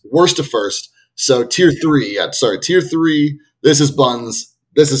first. So tier 3. Yeah, sorry. Tier 3. This is buns.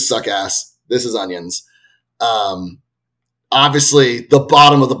 This is suck ass. This is onions. Obviously, the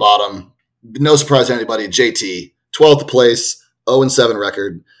bottom of the bottom. No surprise to anybody. JT, 12th place, 0-7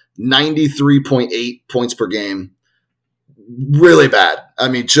 record, 93.8 points per game. Really bad.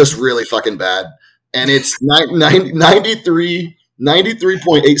 Just really fucking bad. And it's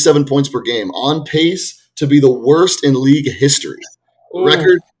 93.87 points per game, on pace to be the worst in league history.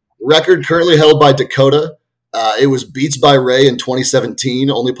 Record currently held by Dakota. It was Beats by Ray in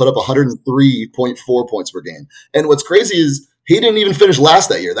 2017, only put up 103.4 points per game. And what's crazy is he didn't even finish last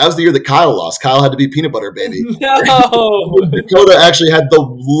that year. That was the year that Kyle lost. Kyle had to be peanut butter baby. No. Dakota actually had the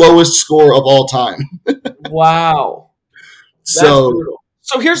lowest score of all time. Wow. So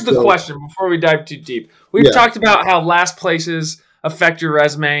here's the question before we dive too deep. We've talked about how last places affect your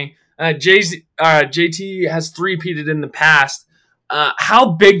resume. JT has 3-peated in the past.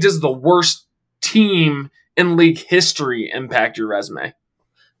 How big does the worst team in league history impact your resume?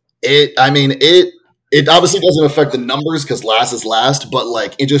 It obviously doesn't affect the numbers because last is last, but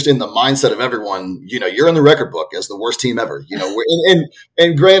just in the mindset of everyone, you're in the record book as the worst team ever.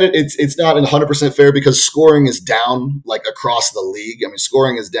 And granted, it's not 100% fair because scoring is down across the league.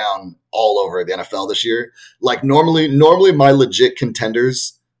 Scoring is down all over the NFL this year. Normally my legit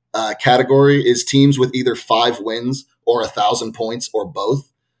contenders category is teams with either 5 wins or 1,000 points or both,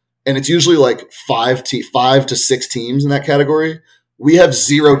 and it's usually 5 to 6 teams in that category. We have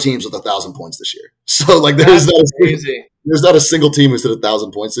 0 teams with 1,000 points this year. So there's not a single team who's hit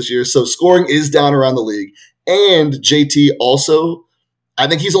 1,000 points this year. So scoring is down around the league. And JT also, I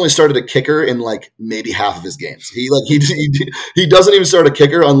think he's only started a kicker in maybe half of his games. He doesn't even start a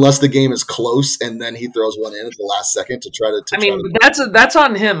kicker unless the game is close, and then he throws one in at the last second to try to. That's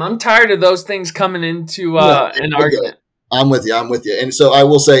on him. I'm tired of those things coming into an argument. I'm with you. And so I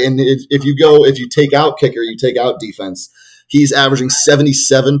will say, and if you take out kicker, you take out defense. He's averaging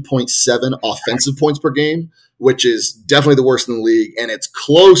 77.7 offensive points per game, which is definitely the worst in the league, and it's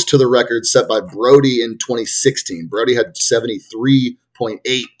close to the record set by Brody in 2016. Brody had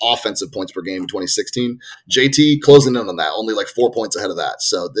 73.8 offensive points per game in 2016. JT closing in on that, only 4 points ahead of that.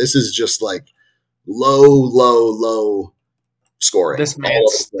 So this is just low scoring. This man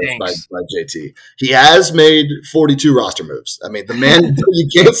stinks. By JT. He has made 42 roster moves. The man, you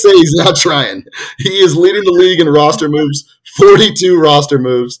can't say he's not trying. He is leading the league in roster moves, 42 roster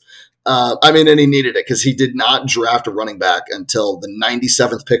moves. And he needed it because he did not draft a running back until the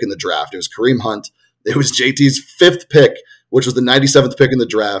 97th pick in the draft. It was Kareem Hunt. It was JT's 5th pick, which was the 97th pick in the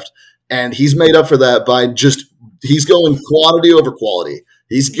draft. And he's made up for that by he's going quantity over quality.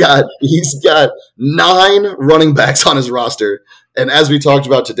 He's got 9 running backs on his roster, and as we talked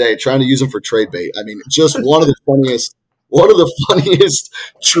about today, trying to use them for trade bait. Just one of the funniest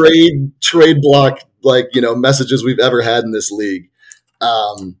trade block messages we've ever had in this league.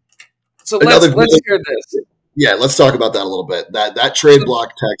 So let's hear this. Yeah, let's talk about that a little bit. That trade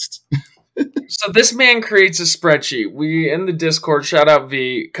block text. So this man creates a spreadsheet. We in the Discord, shout out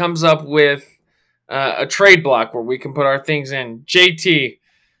V, comes up with a trade block where we can put our things in. JT.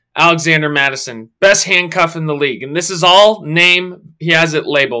 Alexander Madison, best handcuff in the league. And this is all name. He has it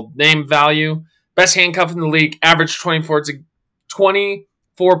labeled. Name, value. Best handcuff in the league. Average 24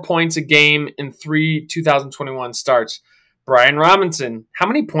 points a game in 3 2021 starts. Brian Robinson. How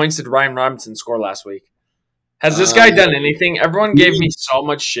many points did Ryan Robinson score last week? Has this guy done anything? Everyone gave me so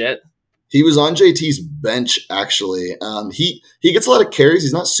much shit. He was on JT's bench, actually. He gets a lot of carries.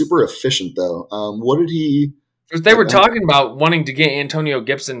 He's not super efficient, though. What did he... They were talking about wanting to get Antonio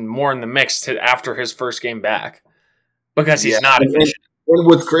Gibson more in the mix after his first game back because he's not efficient. And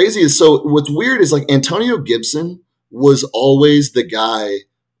what's crazy is, what's weird is Antonio Gibson was always the guy,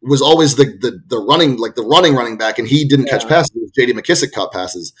 was always the running back, and he didn't catch passes. It was J.D. McKissic caught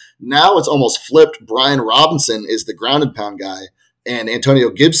passes. Now it's almost flipped. Brian Robinson is the ground and pound guy, and Antonio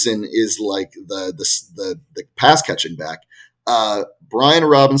Gibson is like the pass catching back. Brian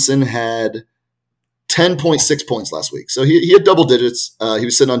Robinson had 10.6 points last week, so he had double digits. He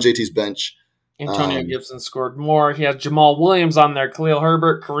was sitting on JT's bench. Antonio Gibson scored more. He had Jamal Williams on there, Khalil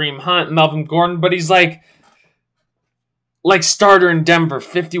Herbert, Kareem Hunt, Melvin Gordon, but he's like starter in Denver,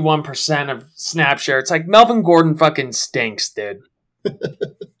 51% of snap share. It's like Melvin Gordon fucking stinks, dude.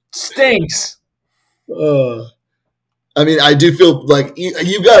 Stinks. I mean, I do feel like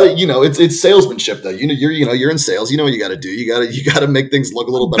you got to, it's salesmanship though. You're in sales. You know what you got to do. You got to make things look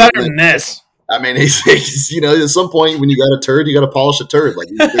a little better than this. I mean, he's at some point when you got a turd, you got to polish a turd. Like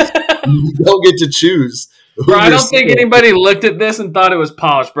you don't get to choose. Bro, I don't think anybody looked at this and thought it was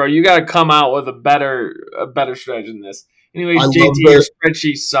polished, bro. You got to come out with a better strategy than this. Anyways, JT, your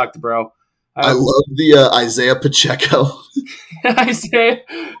spreadsheet sucked, bro. I love the Isaiah Pacheco. Isaiah,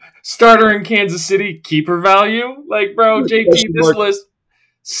 starter in Kansas City, keeper value. Like, bro, JT, this list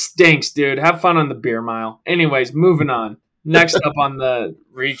stinks, dude. Have fun on the beer mile. Anyways, moving on. Next up on the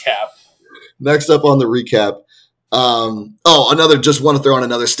recap. Just want to throw in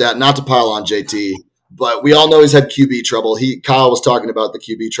another stat, not to pile on JT, but we all know he's had QB trouble. Kyle was talking about the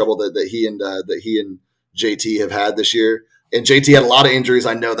QB trouble that he and JT have had this year. And JT had a lot of injuries.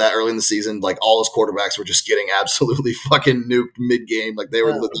 I know that early in the season, like all his quarterbacks were just getting absolutely fucking nuked mid-game. Like they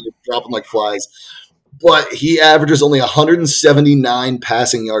were dropping like flies. But he averages only 179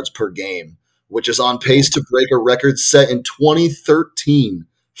 passing yards per game, which is on pace to break a record set in 2013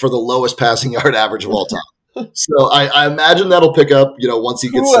 for the lowest passing yard average of all time. So I imagine that'll pick up, once he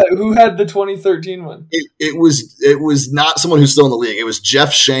gets. Who had the 2013 one? It was not someone who's still in the league. It was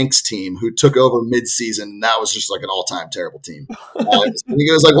Jeff Shank's team who took over mid-season. And that was just like an all-time terrible team.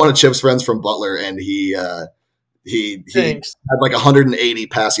 He was like one of Chip's friends from Butler, and he had like 180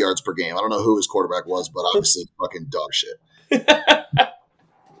 pass yards per game. I don't know who his quarterback was, but obviously fucking dog shit.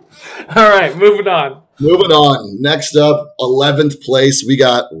 All right, moving on. Next up, 11th place, we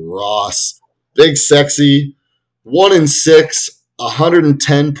got Ross. Big sexy, 1-6,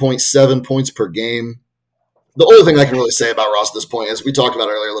 110.7 points per game. The only thing I can really say about Ross at this point is we talked about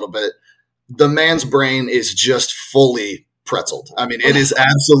it earlier a little bit. The man's brain is just fully pretzeled. I mean, it is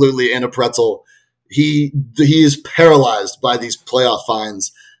absolutely in a pretzel. He is paralyzed by these playoff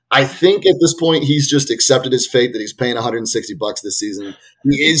fines. I think at this point he's just accepted his fate that he's paying $160 this season.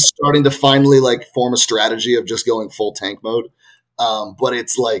 He is starting to finally form a strategy of just going full tank mode. But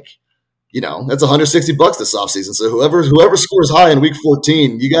it's like, that's $160 this offseason. So whoever scores high in week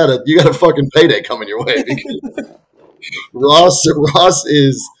 14, you got a fucking payday coming your way. Ross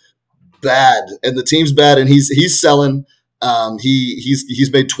is bad, and the team's bad, and he's selling.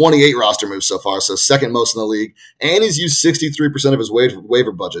 He's made 28 roster moves so far, so second most in the league, and he's used 63% of his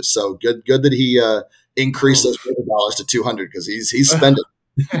waiver budget. So good that he increased those waiver dollars to 200 because he's spending.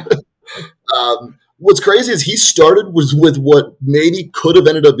 What's crazy is he started with what maybe could have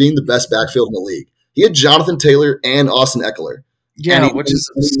ended up being the best backfield in the league. He had Jonathan Taylor and Austin Eckler. Yeah, which is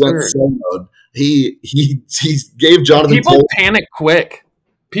absurd. He gave Jonathan People Taylor. Panic quick.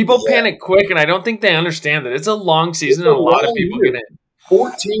 Panic quick, and I don't think they understand that it's a long season and a lot of people get in.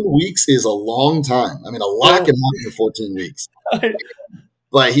 14 weeks is a long time. I mean, a lot can happen in 14 weeks.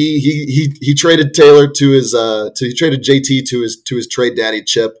 But he traded Taylor to his he traded JT to his trade daddy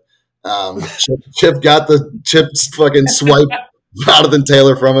Chip. Chip got the Chip's fucking swipe Jonathan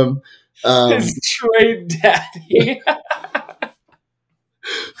Taylor from him. His trade daddy.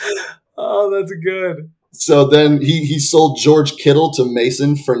 Oh, that's good. So then he sold George Kittle to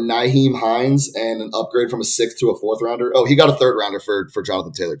Mason for Nyheim Hines and an upgrade from a 6th to a 4th rounder. Oh, he got a 3rd rounder for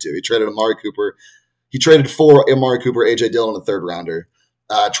Jonathan Taylor too. He traded Amari Cooper. He traded for Amari Cooper, AJ Dillon, a 3rd rounder.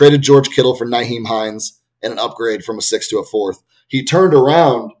 Traded George Kittle for Nyheim Hines and an upgrade from a 6th to a 4th. He turned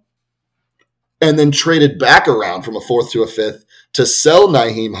around and then traded back around from a 4th to a 5th to sell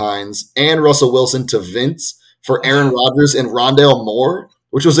Nyheim Hines and Russell Wilson to Vince for Aaron Rodgers and Rondale Moore,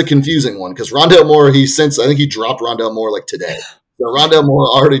 which was a confusing one because Rondale Moore, I think he dropped Rondale Moore today. So Rondale Moore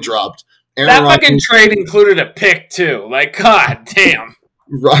already dropped. That fucking trade included a pick too. God damn.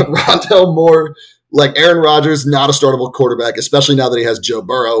 Rondale Moore, Aaron Rodgers, not a startable quarterback, especially now that he has Joe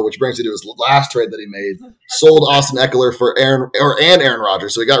Burrow, which brings me to his last trade that he made. Sold Austin Eckler for Aaron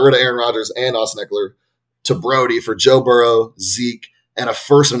Rodgers. So he got rid of Aaron Rodgers and Austin Eckler to Brody for Joe Burrow, Zeke, and a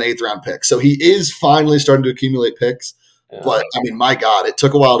 1st and 8th round pick. So he is finally starting to accumulate picks. Yeah. But I mean, my God, it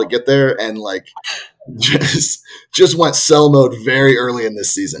took a while to get there, and just went sell mode very early in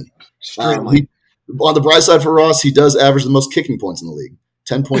this season. On the bright side for Ross, he does average the most kicking points in the league,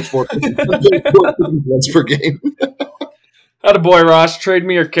 10.4 points per game. Attaboy, Ross. Trade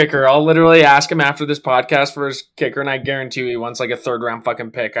me your kicker. I'll literally ask him after this podcast for his kicker, and I guarantee you he wants like a third-round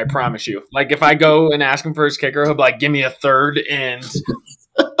fucking pick. I promise you. Like, if I go and ask him for his kicker, he'll be like, give me a third, and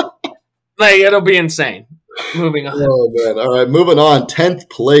like it'll be insane. Moving on. Oh, man. All right, moving on. 10th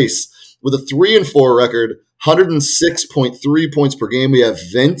place with a 3-4 record, 106.3 points per game. We have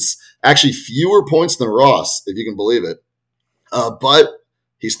Vince. Actually, fewer points than Ross, if you can believe it. But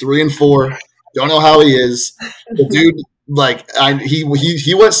he's 3-4. Don't know how he is. The dude,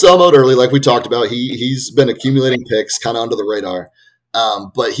 he went sell mode early, like we talked about. He's been accumulating picks, kind of under the radar.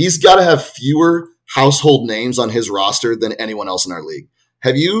 But he's got to have fewer household names on his roster than anyone else in our league.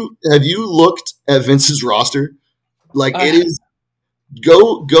 Have you looked at Vince's roster? Like it is.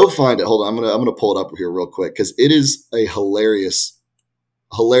 Go find it. Hold on, I'm gonna pull it up here real quick because it is a hilarious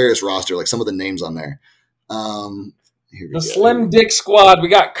roster. Like some of the names on there. The Slim Dick Squad. We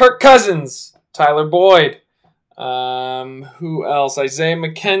got Kirk Cousins, Tyler Boyd. Who else? Isaiah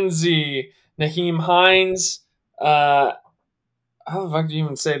McKenzie, Naheem Hines. How the fuck do you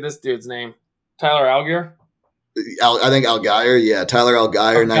even say this dude's name? Tyler Algier? I think Algier. Yeah, Tyler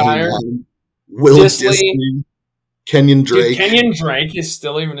Algier. Naheem Hines. Will Disley. Kenyon Drake. Dude, Kenyon Drake is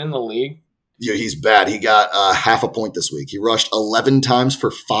still even in the league. Yeah, he's bad. He got half a point this week. He rushed 11 times for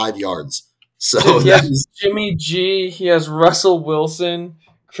 5 yards. So dude, he has Jimmy G. He has Russell Wilson,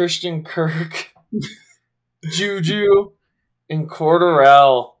 Christian Kirk, Juju, and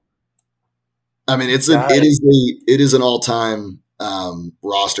Cordarrelle. I mean, it is an all-time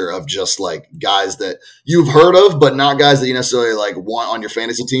roster of just like guys that you've heard of, but not guys that you necessarily like want on your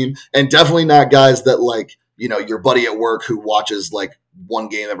fantasy team, and definitely not guys that like your buddy at work who watches like one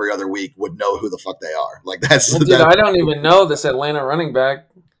game every other week would know who the fuck they are. Like that's. Well, dude, I don't even know this Atlanta running back.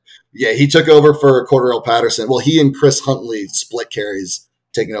 Yeah, he took over for Cordarrelle Patterson. Well, he and Chris Huntley split carries,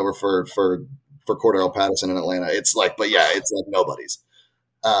 taking over for Cordarrelle Patterson in Atlanta. It's like, but yeah, it's like nobody's.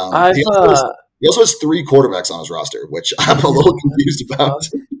 He also has 3 quarterbacks on his roster, which I'm a little confused about.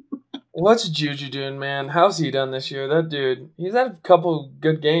 What's Juju doing, man? How's he done this year? That dude, he's had a couple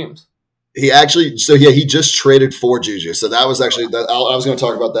good games. He just traded for Juju. So that was actually that. I was going to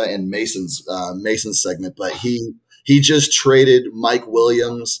talk about that in Mason's segment, but he just traded Mike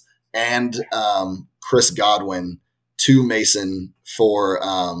Williams and Chris Godwin to Mason for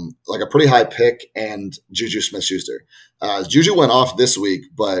like a pretty high pick and Juju Smith-Schuster. Juju went off this week,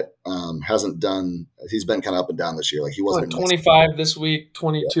 but hasn't done. He's been kind of up and down this year. Like he wasn't 25 this week,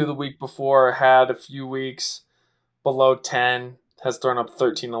 22 the week before. Had a few weeks below 10. Has thrown up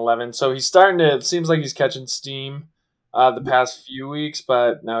 13-11. So he's starting to. It seems like he's catching steam the past few weeks,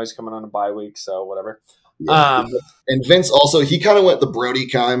 but now he's coming on a bye week, so whatever. Yeah. And Vince also, he kind of went the Brody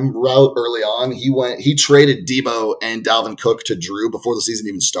Kime route early on. He traded Debo and Dalvin Cook to Drew before the season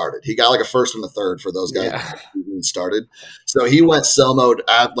even started. He got like a first and a third for those guys before the season started. So he went sell mode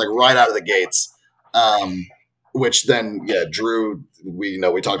right out of the gates. Which then, Drew, we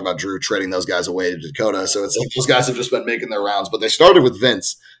talked about Drew trading those guys away to Dakota. So it's like those guys have just been making their rounds. But they started with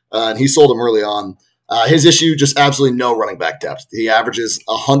Vince, and he sold them early on. His issue, just absolutely no running back depth. He averages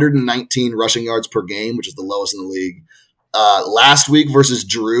 119 rushing yards per game, which is the lowest in the league. Last week versus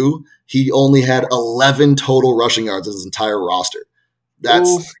Drew, he only had 11 total rushing yards in his entire roster.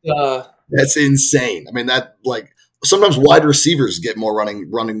 That's insane. I mean, that like sometimes wide receivers get more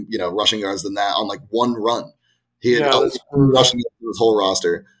rushing yards than that on like one run. He had rushing yards in his whole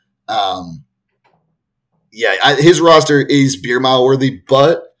roster. His roster is beer mile worthy,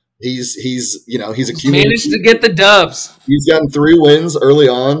 but he's managed to get the dubs. He's gotten 3 wins early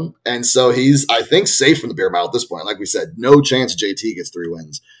on, and so he's, I think, safe from the beer mile at this point. Like we said, no chance JT gets 3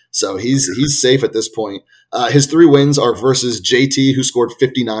 wins. So he's safe at this point. His 3 wins are versus JT, who scored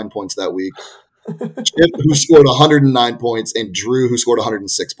 59 points that week, Chip, who scored 109 points, and Drew, who scored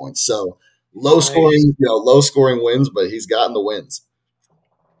 106 points. So low scoring wins, but he's gotten the wins.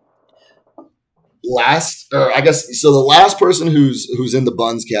 The last person who's in the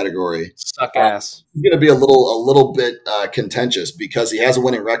buns category, suck ass, is going to be a little bit contentious because he has a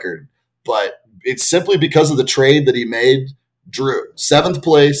winning record, but it's simply because of the trade that he made. Drew, 7th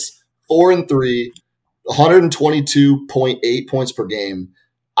place, 4-3, 122.8 points per game.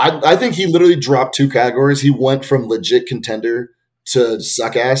 I think he literally dropped 2 categories. He went from legit contender to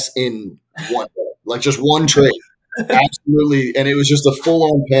suck ass in one day, like just one trade. Absolutely, and it was just a full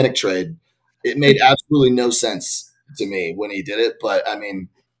on panic trade. It made absolutely no sense to me when he did it, but I mean,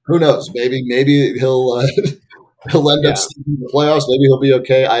 who knows? Maybe he'll end up in the playoffs. Maybe he'll be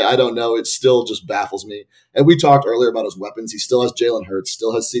okay. I don't know. It still just baffles me. And we talked earlier about his weapons. He still has Jalen Hurts,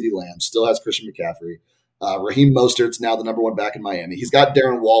 still has CeeDee Lamb, still has Christian McCaffrey. Raheem Mostert's now the number one back in Miami. He's got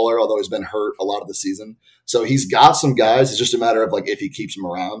Darren Waller, although he's been hurt a lot of the season. So he's got some guys. It's just a matter of like if he keeps them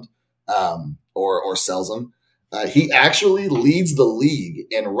around or sells them. He actually leads the league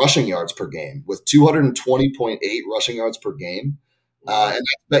in rushing yards per game with 220.8 rushing yards per game. And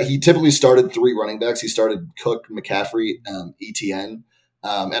he typically started three running backs. He started Cook, McCaffrey, ETN,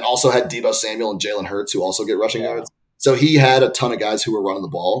 and also had Deebo Samuel and Jalen Hurts, who also get rushing yards. So he had a ton of guys who were running the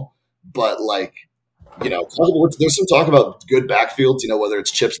ball. But like, there's some talk about good backfields, whether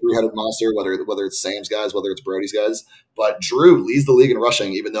it's Chip's three-headed monster, whether it's Sam's guys, whether it's Brody's guys. But Drew leads the league in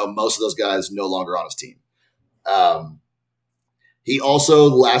rushing, even though most of those guys no longer on his team. He also,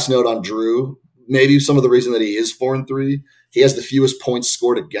 last note on Drew, maybe some of the reason that he is 4-3, he has the fewest points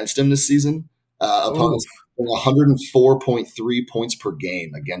scored against him this season. Opponents 104.3 points per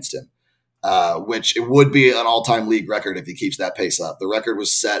game against him, which it would be an all-time league record if he keeps that pace up. The record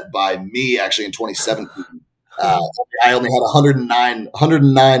was set by me actually in 2017. I only had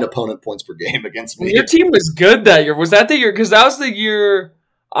 109 opponent points per game against me. Your team was good that year. Was that the year? Because that was the year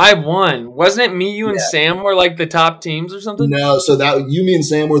I won. Wasn't it me, you, and Sam were like the top teams or something? No, so that you, me, and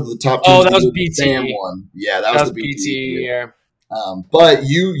Sam were the top teams. Oh, that was BT. Sam won. Yeah, that was the BT year. But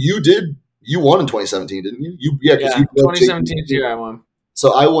you won in 2017, didn't you? Because 2017 too, I won.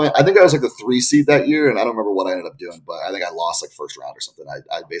 So I went. I think I was like the 3 seed that year, and I don't remember what I ended up doing, but I think I lost like first round or something.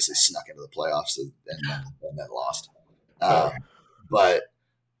 I basically snuck into the playoffs and then lost. But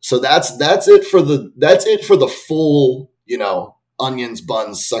so that's it for the full onions,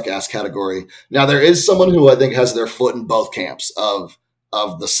 buns, suck ass category. Now there is someone who I think has their foot in both camps of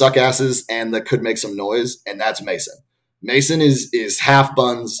the suck asses and that could make some noise, and that's Mason. Mason is half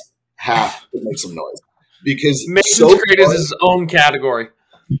buns, half could make some noise. Because Mason's created his own category.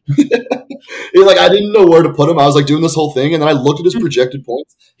 I didn't know where to put him. I was like doing this whole thing, and then I looked at his projected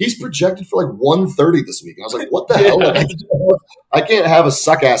points. He's projected for like 130 this week. And I was like, what the hell? Like, I can't have a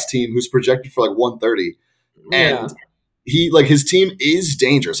suck ass team who's projected for like 130. And his team is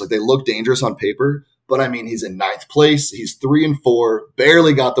dangerous. Like they look dangerous on paper, but I mean he's in 9th place. He's 3-4,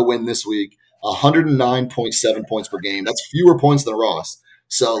 barely got the win this week. 109.7 points per game. That's fewer points than Ross.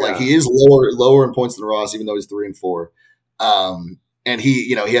 So he is lower in points than Ross, even though he's 3-4. And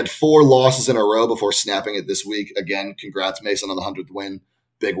he had 4 losses in a row before snapping it this week. Again, congrats Mason on the 100th win,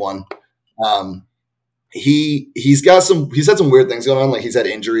 big one. He's had some weird things going on. Like he's had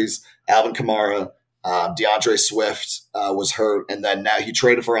injuries. Alvin Kamara, DeAndre Swift was hurt, and then now he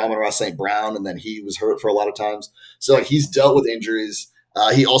traded for Amon-Ra St. Brown, and then he was hurt for a lot of times. So he's dealt with injuries.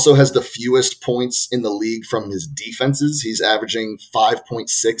 He also has the fewest points in the league from his defenses. He's averaging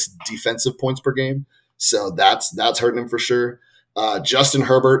 5.6 defensive points per game. So that's hurting him for sure. Justin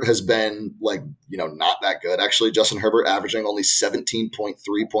Herbert has been not that good. Actually, Justin Herbert averaging only 17.3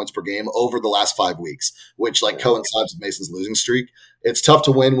 points per game over the last 5 weeks, which coincides with Mason's losing streak. It's tough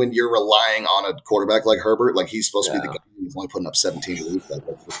to win when you're relying on a quarterback like Herbert. Like he's supposed to be the guy who's only putting up 17 a week.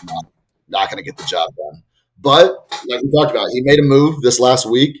 That's just not going to get the job done. But like we talked about, he made a move this last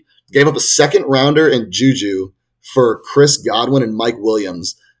week, gave up a 2nd rounder and Juju for Chris Godwin and Mike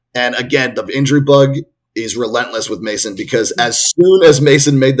Williams. And again, the injury bug is relentless with Mason because as soon as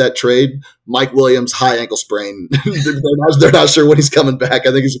Mason made that trade, Mike Williams high ankle sprain. they're not sure when he's coming back.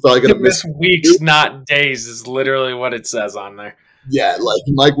 I think he's probably going to miss weeks, not days, is literally what it says on there. Yeah, like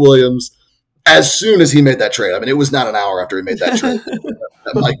Mike Williams, as soon as he made that trade, I mean, it was not an hour after he made that trade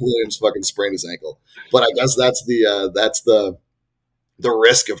that Mike Williams fucking sprained his ankle. But I guess that's the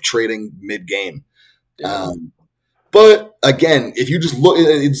risk of trading mid game. But again, if you just look,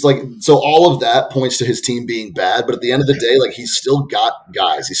 it's like, so all of that points to his team being bad. But at the end of the day, like he's still got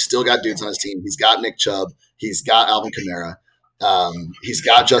guys. He's still got dudes on his team. He's got Nick Chubb. He's got Alvin Kamara. He's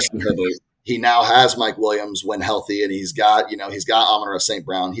got Justin Herbert. He now has Mike Williams when healthy, and he's got Amon-Ra St.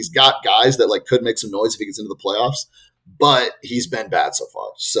 Brown. He's got guys that could make some noise if he gets into the playoffs. But he's been bad so far.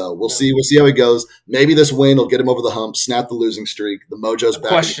 So we'll see. We'll see how he goes. Maybe this win will get him over the hump, snap the losing streak. The mojo's back.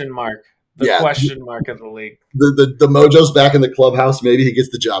 Question mark of the league. The mojo's back in the clubhouse. Maybe he gets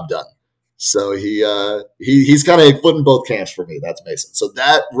the job done. So he's kind of foot in both camps for me. That's Mason. So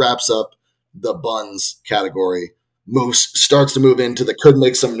that wraps up the buns category. Starts to move into the could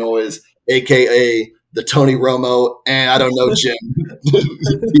make some noise, aka the Tony Romo and I don't know Jim.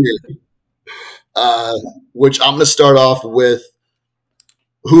 Which I'm going to start off with,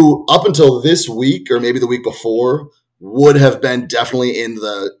 who up until this week or maybe the week before would have been definitely in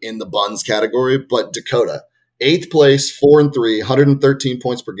the buns category, but Dakota, 8th place, 4-3, 113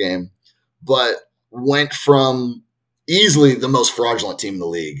 points per game, but went from easily the most fraudulent team in the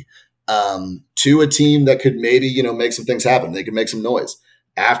league to a team that could maybe make some things happen. They could make some noise.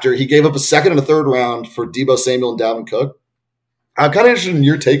 after he gave up a second and a third round for Deebo Samuel and Dalvin Cook. I'm kind of interested in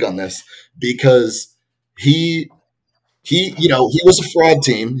your take on this because he was a fraud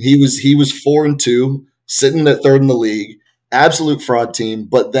team. He was 4-2, sitting at third in the league, absolute fraud team.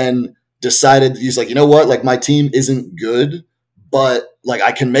 But then decided he's like, you know what? Like my team isn't good, but like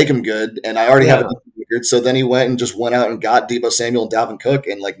I can make them good, and I already have a decent record. So then he went out and got Deebo Samuel and Dalvin Cook,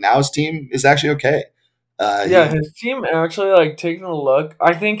 and like now his team is actually okay. His team actually, like, taking a look,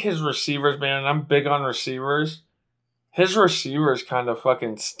 I think his receivers, man, and I'm big on receivers. His receivers kind of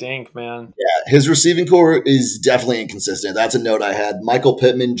fucking stink, man. Yeah, his receiving core is definitely inconsistent. That's a note I had. Michael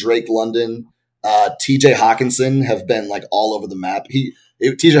Pittman, Drake London, TJ Hawkinson have been like all over the map.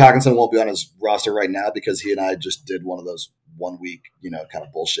 TJ Hawkinson won't be on his roster right now because he and I just did one of those 1 week, kind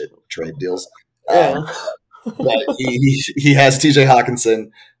of bullshit trade deals. Yeah. But he has TJ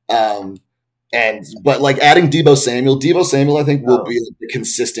Hawkinson. But like adding Deebo Samuel, I think will be the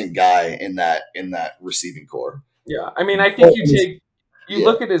consistent guy in that receiving core. Yeah, I mean, I think you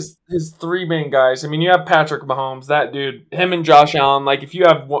look at his three main guys. I mean, you have Patrick Mahomes, that dude, him and Josh Allen. Like, if you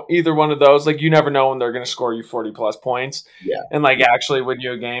have either one of those, like, you never know when they're going to score you 40 plus points, and like actually win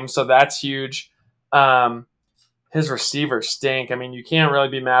you a game. So that's huge. His receivers stink. I mean, you can't really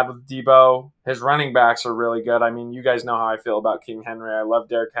be mad with Debo. His running backs are really good. I mean, you guys know how I feel about King Henry. I love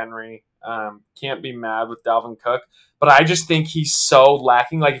Derrick Henry. Can't be mad with Dalvin Cook, but I just think he's so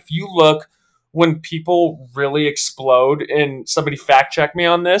lacking. Like, if you look when people really explode, and somebody fact check me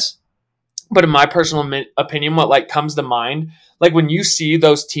on this, but in my personal opinion, what like comes to mind, like when you see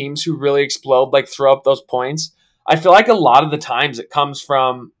those teams who really explode, like throw up those points, I feel like a lot of the times it comes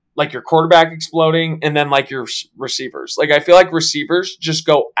from like your quarterback exploding and then like your receivers. Like I feel like receivers just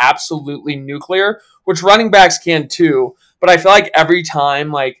go absolutely nuclear, which running backs can too. But I feel like every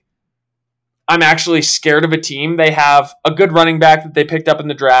time like I'm actually scared of a team, they have a good running back that they picked up in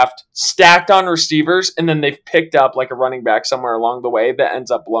the draft, stacked on receivers, and then they've picked up like a running back somewhere along the way that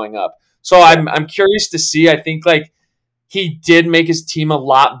ends up blowing up. So I'm curious to see. I think like he did make his team a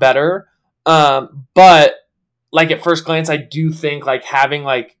lot better, but like at first glance, I do think like having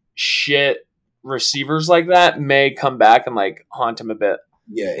like shit receivers like that may come back and like haunt him a bit.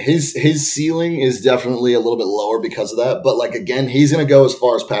 Yeah, his ceiling is definitely a little bit lower because of that. But like again, he's going to go as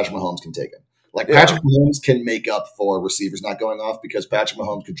far as Patrick Mahomes can take him. Like Patrick Mahomes can make up for receivers not going off because Patrick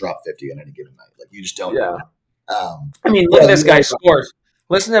Mahomes could drop 50 on any given night. Like you just don't know. I mean, look at this guy's scores.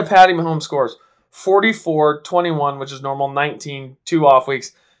 Listen to Patty Mahomes scores. 44, 21, which is normal, 19, 2 off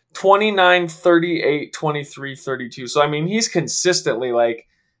weeks, 29, 38, 23, 32. So, I mean, he's consistently, like,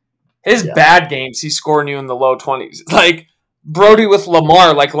 his bad games, he's scoring you in the low 20s. Like, Brody with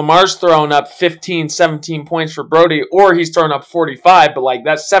Lamar, like, Lamar's throwing up 15, 17 points for Brody, or he's throwing up 45, but, like,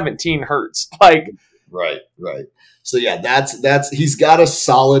 that 17 hurts. Like, Right. So, yeah, that's he's got a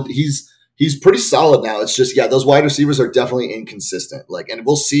solid – He's pretty solid now. It's just, those wide receivers are definitely inconsistent. Like, and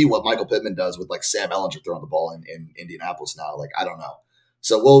we'll see what Michael Pittman does with like Sam Ehlinger throwing the ball in Indianapolis now. Like, I don't know.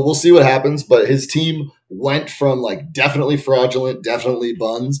 So we'll see what happens. But his team went from like definitely fraudulent, definitely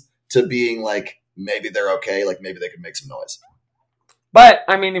buns to being like maybe they're okay. Like maybe they could make some noise. But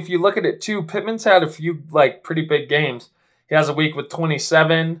I mean, if you look at it too, Pittman's had a few like pretty big games. He has a week with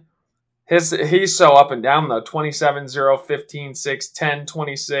 27. He's so up and down, though. 27, 0, 15, 6, 10,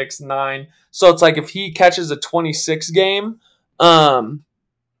 26, 9. So it's like if he catches a 26 game on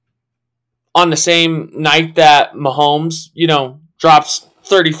the same night that Mahomes, drops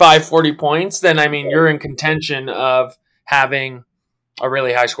 35, 40 points, then, I mean, you're in contention of having a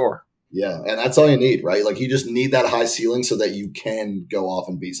really high score. Yeah, and that's all you need, right? Like, you just need that high ceiling so that you can go off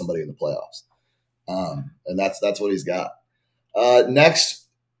and beat somebody in the playoffs. And that's what he's got. Next,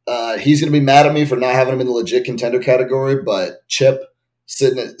 he's going to be mad at me for not having him in the legit contender category, but Chip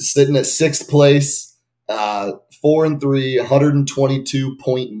sitting at sixth place, 4-3,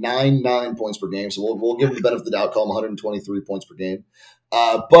 122.99 points per game. So we'll give him the benefit of the doubt, call him 123 points per game.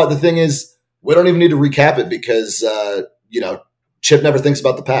 But the thing is, we don't even need to recap it because Chip never thinks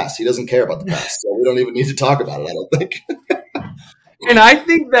about the past. He doesn't care about the past, so we don't even need to talk about it, I don't think. And I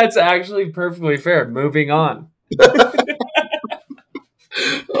think that's actually perfectly fair. Moving on.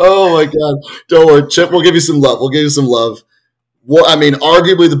 Oh my God! Don't worry, Chip. We'll give you some love. Well, I mean,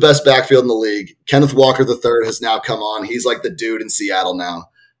 arguably the best backfield in the league. Kenneth Walker III has now come on. He's like the dude in Seattle now.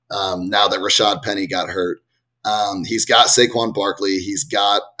 Now that Rashad Penny got hurt, he's got Saquon Barkley. He's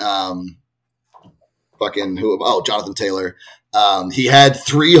got Jonathan Taylor. He had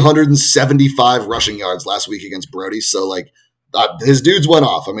 375 rushing yards last week against Brody. So like, his dudes went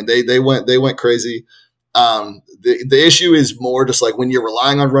off. I mean, they went crazy. The issue is more just like when you're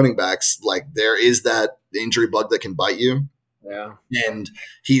relying on running backs, like there is that injury bug that can bite you. Yeah. And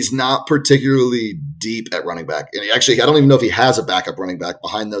he's not particularly deep at running back. And I don't even know if he has a backup running back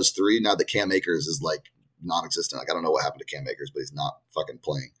behind those three. Now that Cam Akers is like non-existent. Like I don't know what happened to Cam Akers, but he's not fucking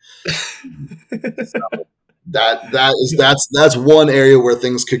playing. So that's one area where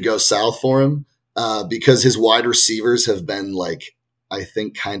things could go south for him because his wide receivers have been like, I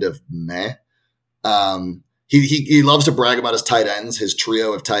think, kind of meh. He loves to brag about his tight ends, his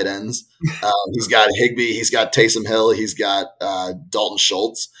trio of tight ends. He's got Higbee, he's got Taysom Hill, he's got Dalton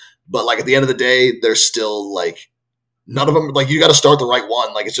Schultz. But like at the end of the day, they're still like none of them. Like you got to start the right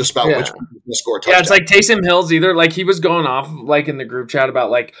one. Like it's just about which one is going to score a touchdown. Yeah, it's like Taysom Hill's either like he was going off like in the group chat about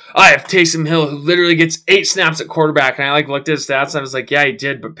like I have Taysom Hill who literally gets 8 snaps at quarterback, and I like looked at his stats and I was like, yeah, he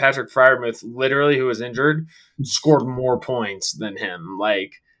did, but Patrick Freiermuth, literally who was injured, scored more points than him.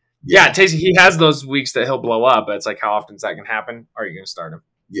 Like. Yeah, Taysom, he has those weeks that he'll blow up, but it's like, how often is that going to happen? Are you going to start him?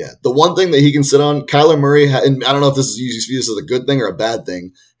 Yeah. The one thing that he can sit on, Kyler Murray, and I don't know if this is used as a good thing or a bad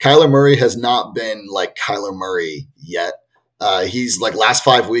thing. Kyler Murray has not been like Kyler Murray yet. He's like last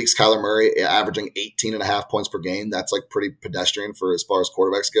 5 weeks, Kyler Murray averaging 18.5 points per game. That's like pretty pedestrian for as far as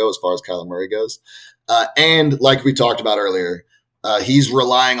quarterbacks go, as far as Kyler Murray goes. And like we talked about earlier, he's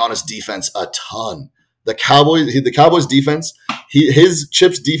relying on his defense a ton. The Cowboys defense, his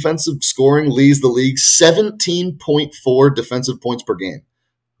Chip's defensive scoring leads the league 17.4 defensive points per game.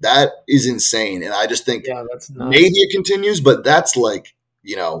 That is insane. And I just think maybe it continues, but that's like,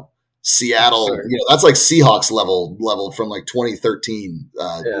 Seattle, that's like Seahawks level from like 2013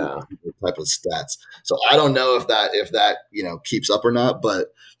 type of stats. So I don't know if that keeps up or not, but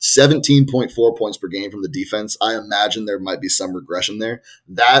 17.4 points per game from the defense. I imagine there might be some regression there.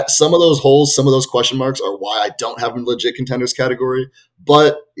 That some of those holes, some of those question marks are why I don't have him in legit contenders category.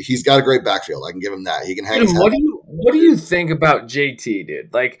 But he's got a great backfield. I can give him that. He can hang his head. What do you think about JT,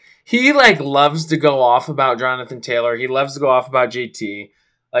 dude? Like he loves to go off about Jonathan Taylor. He loves to go off about JT.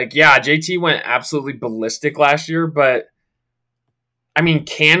 Like, yeah, JT went absolutely ballistic last year, but I mean,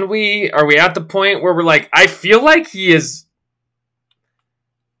 are we at the point where we're like, I feel like he is,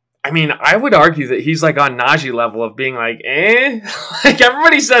 I mean, I would argue that he's like on Najee level of being like, like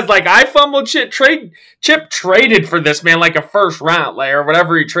everybody says, like, I fumbled Chip traded for this man, like a first round, like, or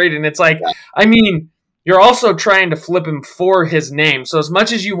whatever he traded. And it's like, I mean, you're also trying to flip him for his name. So as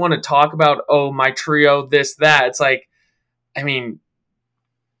much as you want to talk about, oh, my trio, this, that, it's like, I mean,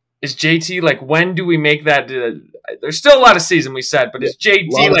 is JT, like, when do we make that? There's still a lot of season, we said, but is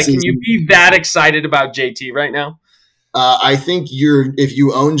JT, like, can you be that excited about JT right now? I think if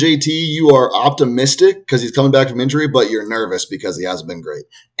you own JT, you are optimistic because he's coming back from injury, but you're nervous because he hasn't been great.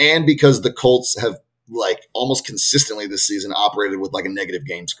 And because the Colts have, like, almost consistently this season operated with, like, a negative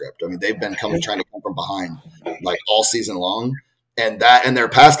game script. I mean, they've been trying to come from behind, like, all season long. And their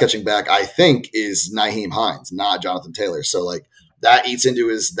pass catching back, I think, is Nyheim Hines, not Jonathan Taylor. So, like, that eats into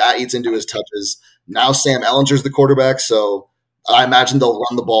his touches. Now Sam Ehlinger's the quarterback, so I imagine they'll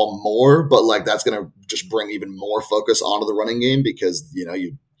run the ball more, but like that's going to just bring even more focus onto the running game because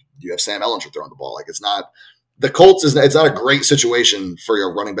you have Sam Ehlinger throwing the ball. Like it's not the Colts it's not a great situation for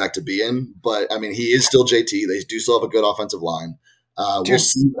your running back to be in, but I mean he is still JT. They do still have a good offensive line. We'll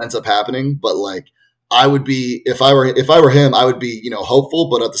see what ends up happening, but like I would be if I were him, I would be hopeful,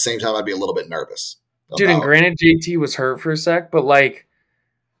 but at the same time I'd be a little bit nervous. Dude, and granted, JT was hurt for a sec, but, like,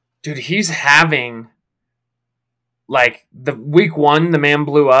 dude, he's having, like, the week 1, the man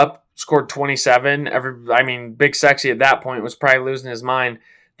blew up, scored 27. Big Sexy at that point was probably losing his mind.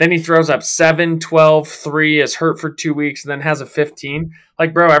 Then he throws up 7, 12, 3, is hurt for 2 weeks, and then has a 15.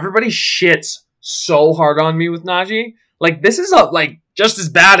 Like, bro, everybody shits so hard on me with Najee. Like, this is, just as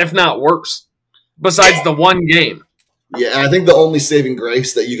bad, if not worse, besides the one game. Yeah, and I think the only saving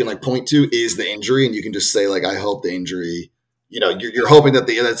grace that you can like point to is the injury, and you can just say like, I hope the injury. You're hoping that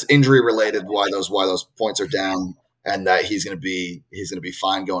that's injury related. Why those points are down, and that he's gonna be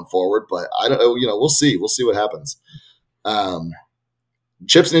fine going forward. But I don't know. We'll see. We'll see what happens.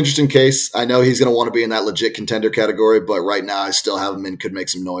 Chip's an interesting case. I know he's gonna want to be in that legit contender category, but right now I still have him in could make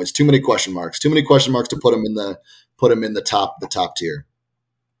some noise. Too many question marks. Too many question marks to put him in the top tier.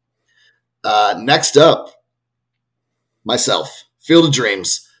 Next up. Myself, Field of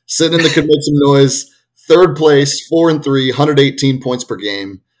Dreams, sitting in the could make some noise, 3rd place, 4-3, 118 points per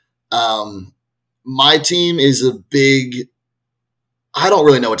game. My team is a big. I don't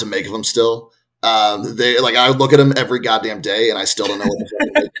really know what to make of them still. I look at them every goddamn day, and I still don't know what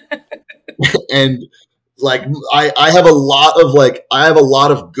to make. And like I have a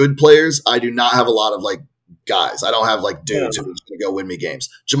lot of good players. I do not have a lot of like guys. I don't have like dudes who are just going to go win me games.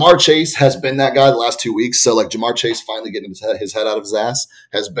 Jamar Chase has been that guy the last 2 weeks. So like Jamar Chase finally getting his head out of his ass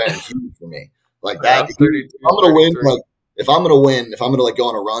has been huge for me. Like that. I'm going to win. Like if I'm going to win, if I'm going to like go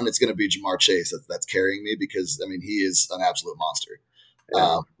on a run, it's going to be Jamar Chase that's carrying me because I mean he is an absolute monster.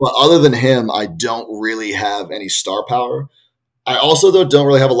 Yeah. But other than him, I don't really have any star power. I also though don't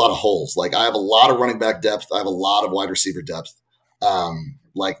really have a lot of holes. Like I have a lot of running back depth. I have a lot of wide receiver depth.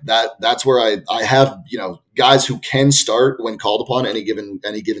 Like that's where I have, guys who can start when called upon any given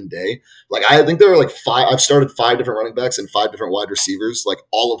day. Like I think there are like I've started 5 different running backs and 5 different wide receivers, like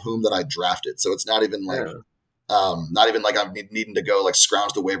all of whom that I drafted. So it's not even like not even like I'm needing to go like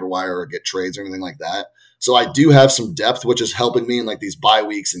scrounge the waiver wire or get trades or anything like that. So I do have some depth, which is helping me in like these bye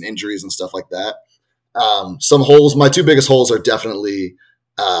weeks and injuries and stuff like that. Some holes. My 2 biggest holes are definitely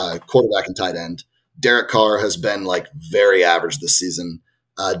quarterback and tight end. Derek Carr has been like very average this season.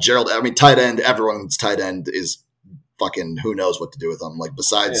 Tight end. Everyone's tight end is fucking who knows what to do with them. Like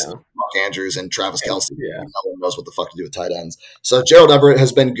besides Mark Andrews and Travis Kelce, no one knows what the fuck to do with tight ends. So Gerald Everett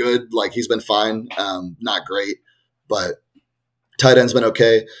has been good. Like he's been fine. Not great, but tight end's been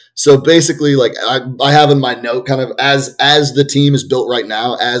okay. So basically, like I have in my note, kind of as the team is built right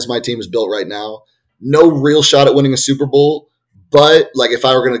now, no real shot at winning a Super Bowl. But like if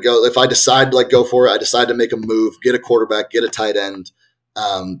I decide to like go for it, I decide to make a move, get a quarterback, get a tight end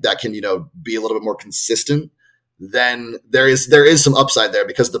that can be a little bit more consistent. Then there is some upside there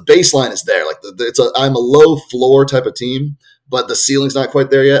because the baseline is there. Like I'm a low floor type of team, but the ceiling's not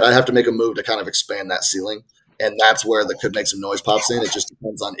quite there yet. I have to make a move to kind of expand that ceiling, and that's where the could make some noise pops in. It just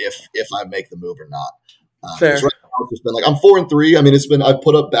depends on if I make the move or not. Fair. Right now it's been like I'm 4-3. I mean, I've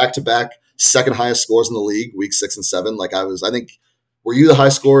put up back to back second highest scores in the league, week 6 and 7. Like I think. Were you the high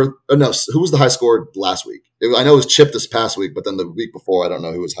scorer? Oh, no, who was the high scorer last week? I know it was Chip this past week, but then the week before, I don't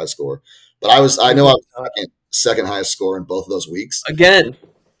know who was high scorer. But I know I was second highest scorer in both of those weeks. Again.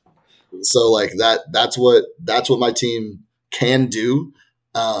 So like that's what my team can do.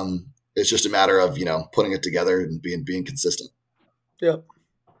 It's just a matter of, putting it together and being consistent. Yep.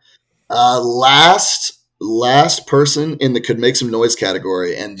 Last person in the could make some noise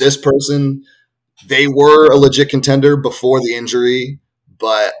category, and this person. They were a legit contender before the injury,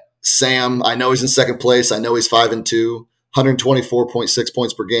 but Sam, I know he's in second place. I know he's 5-2, 124.6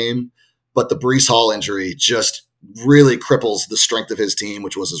 points per game, but the Breece Hall injury just really cripples the strength of his team,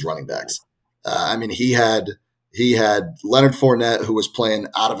 which was his running backs. He had Leonard Fournette, who was playing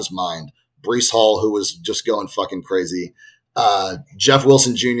out of his mind, Breece Hall, who was just going fucking crazy. Jeff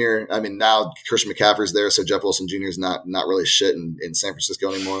Wilson Jr. Now Christian McCaffrey's there, so Jeff Wilson Jr. is not really shit in San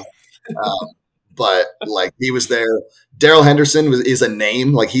Francisco anymore. But like he was there. Darrell Henderson is a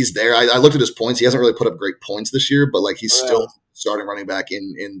name. Like he's there. I looked at his points. He hasn't really put up great points this year, but like he's still starting running back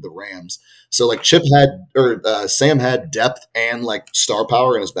in the Rams. So like Sam had depth and like star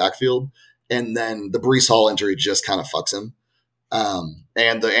power in his backfield, and then the Breece Hall injury just kind of fucks him.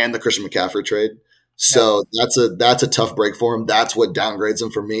 And the Christian McCaffrey trade. So that's a tough break for him. That's what downgrades him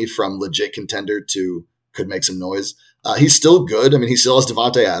for me from legit contender to could make some noise. He's still good. He still has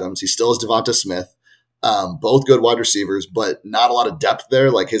Devontae Adams. He still has Devonta Smith. Both good wide receivers, but not a lot of depth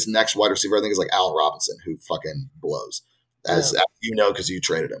there. Like his next wide receiver, I think, is like Allen Robinson, who fucking blows. As you know, because you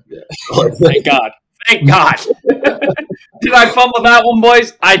traded him. Yeah. Thank God. Thank God. Did I fumble that one,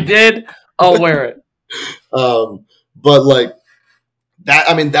 boys? I did. I'll wear it. But like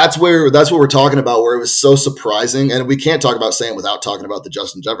that, that's what we're talking about, where it was so surprising. And we can't talk about Sam without talking about the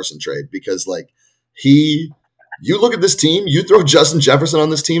Justin Jefferson trade, because like you look at this team, you throw Justin Jefferson on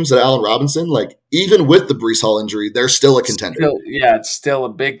this team instead of Allen Robinson, like even with the Breece Hall injury, they're still a contender. It's still a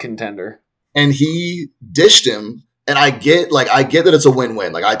big contender. And he dished him. And I get that it's a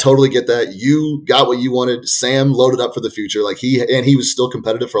win-win. Like I totally get that. You got what you wanted. Sam loaded up for the future. Like he was still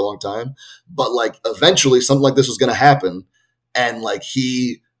competitive for a long time. But like eventually something like this was going to happen. And like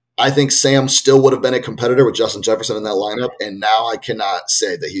I think Sam still would have been a competitor with Justin Jefferson in that lineup. And now I cannot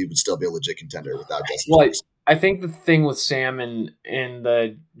say that he would still be a legit contender without Justin Jefferson. I think the thing with Sam and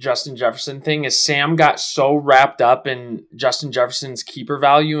the Justin Jefferson thing is Sam got so wrapped up in Justin Jefferson's keeper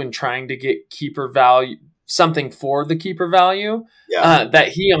value and trying to get keeper value, something for the keeper value, that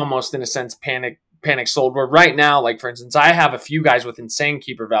he almost, in a sense, panic sold. Where right now, like for instance, I have a few guys with insane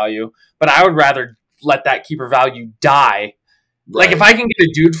keeper value, but I would rather let that keeper value die. Right. Like if I can get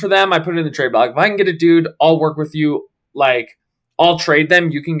a dude for them, I put it in the trade block. If I can get a dude, I'll work with you. Like I'll trade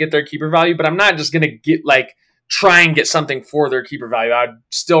them. You can get their keeper value, but I'm not just going to try and get something for their keeper value. I'd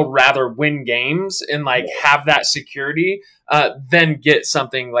still rather win games and have that security than get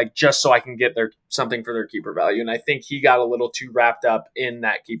something just so I can get something for their keeper value. And I think he got a little too wrapped up in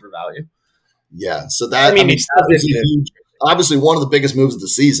that keeper value. Yeah. So that, obviously one of the biggest moves of the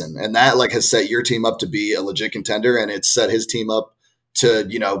season, and that has set your team up to be a legit contender, and it's set his team up to,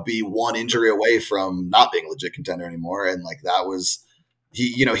 be one injury away from not being a legit contender anymore. And like, that was,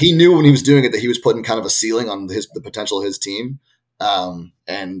 he knew when he was doing it that he was putting kind of a ceiling on the potential of his team.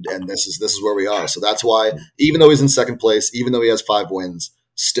 And this is where we are. So that's why, even though he's in second place, even though he has 5 wins,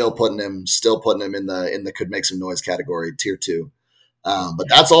 still putting him in the could make some noise category, tier 2. But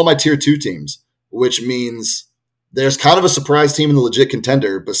that's all my tier 2 teams, which means there's kind of a surprise team in the legit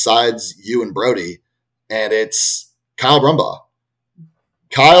contender besides you and Brody, and it's Kyle Brumbaugh.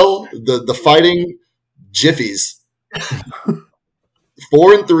 Kyle, the fighting Jiffies, 4-3,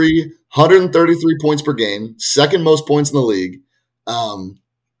 133 points per game, second most points in the league.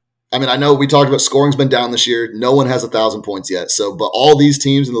 I know we talked about scoring's been down this year. No one has 1,000 points yet. But all these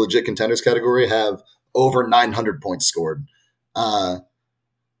teams in the legit contenders category have over 900 points scored.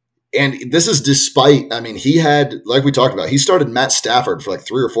 And this is despite, he had, like we talked about, he started Matt Stafford for like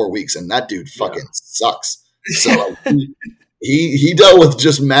 3 or 4 weeks, and that dude fucking sucks. So he dealt with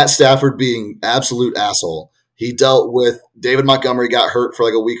just Matt Stafford being absolute asshole. He dealt with David Montgomery got hurt for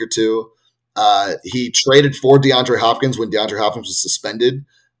like a week or 2. He traded for DeAndre Hopkins when DeAndre Hopkins was suspended.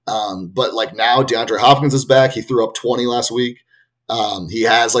 But like now DeAndre Hopkins is back. He threw up 20 last week. He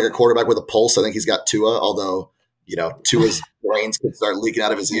has like a quarterback with a pulse. I think he's got Tua, although, Tua's brains could start leaking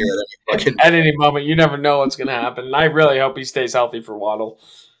out of his ear at any moment. You never know what's going to happen. And I really hope he stays healthy for Waddle.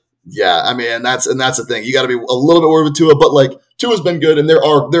 Yeah, and that's the thing. You got to be a little bit worried with Tua, but like Tua's been good, and there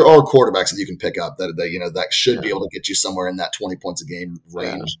are quarterbacks that you can pick up that should be able to get you somewhere in that 20 points a game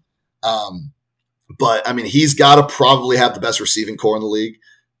range. Yeah. But he's got to probably have the best receiving core in the league.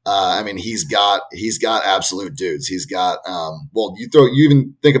 He's got absolute dudes. He's got you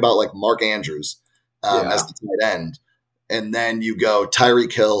even think about like Mark Andrews as the tight end, and then you go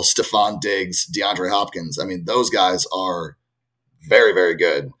Tyreek Hill, Stephon Diggs, DeAndre Hopkins. Those guys are very, very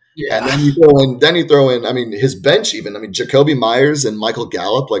good. Yeah. And then you throw in his bench even. Jacoby Myers and Michael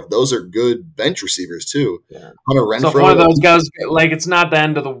Gallup, like those are good bench receivers too. Yeah. Hunter Renfrow. So if one of those guys, like it's not the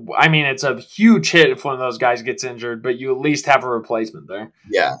end of the. It's a huge hit if one of those guys gets injured, but you at least have a replacement there.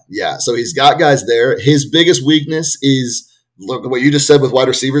 Yeah, yeah. So he's got guys there. His biggest weakness is look what you just said with wide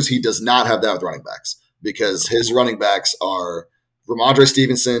receivers. He does not have that with running backs because his running backs are Ramondre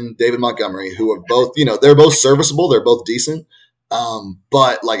Stevenson, David Montgomery, who are both they're both serviceable. They're both decent.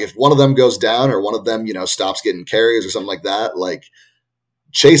 But like if one of them goes down or one of them, stops getting carries or something like that, like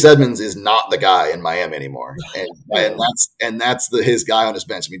Chase Edmonds is not the guy in Miami anymore. And that's his guy on his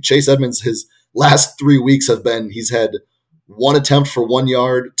bench. Chase Edmonds, his last 3 weeks he's had 1 attempt for 1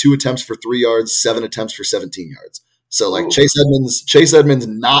 yard, 2 attempts for 3 yards, 7 attempts for 17 yards. So like Chase Edmonds,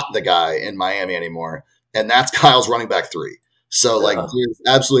 not the guy in Miami anymore. And that's Kyle's running back 3. So like there's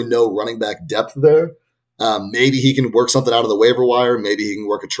absolutely no running back depth there. Maybe he can work something out of the waiver wire. Maybe he can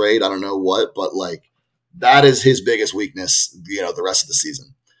work a trade. I don't know what, but like that is his biggest weakness, the rest of the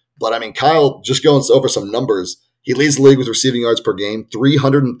season. But Kyle, just going over some numbers, he leads the league with receiving yards per game,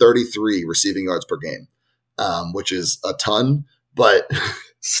 333 receiving yards per game, which is a ton, but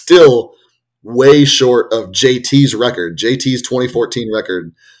still way short of JT's record. JT's 2014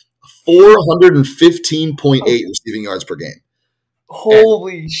 record, 415.8 receiving yards per game.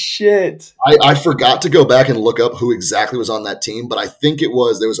 Holy shit. I forgot to go back and look up who exactly was on that team, but I think there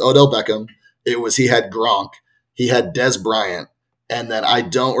was Odell Beckham. He had Gronk. He had Dez Bryant. And then I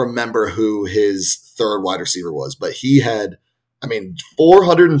don't remember who his third wide receiver was, but he had,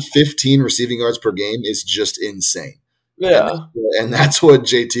 415 receiving yards per game is just insane. Yeah. And that's what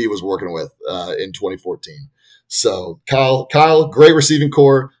JT was working with in 2014. So Kyle, great receiving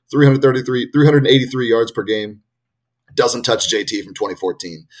core, 383 yards per game. Doesn't touch JT from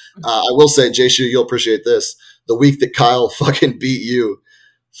 2014. I will say, Jay Shu, you'll appreciate this. The week that Kyle fucking beat you,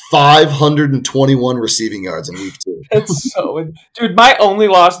 521 receiving yards in week 2. That's dude, my only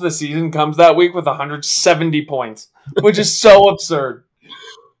loss of the season comes that week with 170 points, which is so absurd.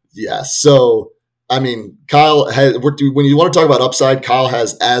 Yeah. So, Kyle has, when you want to talk about upside, Kyle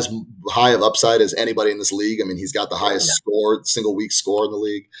has as high of upside as anybody in this league. He's got the highest single week score in the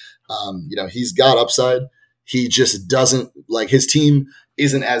league. He's got upside. He just doesn't his team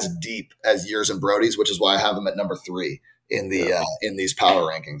isn't as deep as yours and Brody's, which is why I have him at number 3 in these power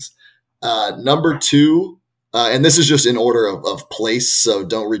rankings. Number 2, and this is just in order of place, so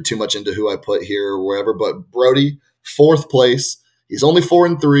don't read too much into who I put here or wherever. But Brody, 4th place. He's only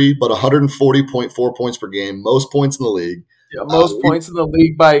 4-3, but 140.4 points per game, most points in the league. Yeah, most points in the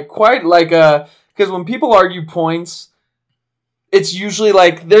league by quite because when people argue points, it's usually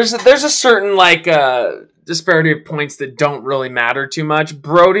like there's a certain disparity of points that don't really matter too much.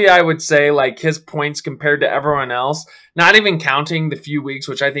 Brody, I would say, his points compared to everyone else, not even counting the few weeks,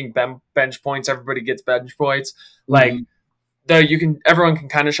 which I think bench points, everybody gets bench points. though everyone can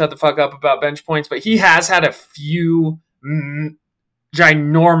kind of shut the fuck up about bench points, but he has had a few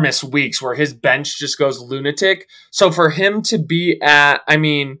ginormous weeks where his bench just goes lunatic. So for him to be at, I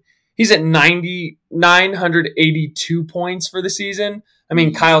mean, he's at 982 points for the season. I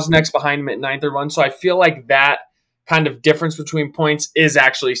mean, Kyle's next behind him at 931. So I feel like that kind of difference between points is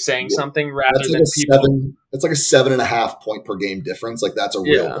actually saying something rather than people. It's like a 7.5 point per game difference. Like that's a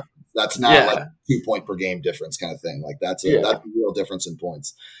real difference. That's not like 2 point per game difference kind of thing. Like that's a real difference in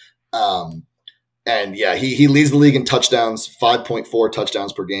points. And yeah, he leads the league in touchdowns, 5.4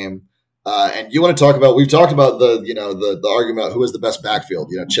 touchdowns per game. And you want to talk about, we've talked about the argument about who is the best backfield.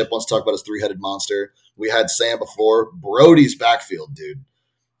 You know, Chip wants to talk about his 3-headed monster. We had Sam before. Brody's backfield, dude.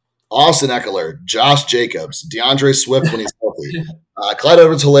 Austin Eckler, Josh Jacobs, DeAndre Swift when he's healthy. Clyde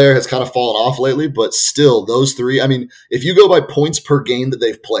Edwards-Helaire has kind of fallen off lately, but still, those three, I mean, if you go by points per game that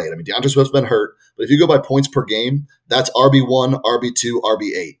they've played, I mean, DeAndre Swift's been hurt, but if you go by points per game, that's RB1, RB2,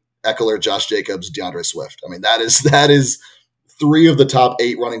 RB8. Eckler, Josh Jacobs, DeAndre Swift. I mean, that is 3 of the top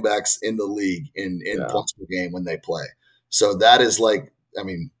 8 running backs in the league in points per game when they play. So that is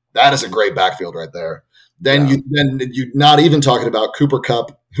that is a great backfield right there. Then you not even talking about Cooper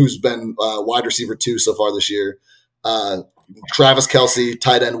Kupp, who's been wide receiver 2 so far this year. Travis Kelce,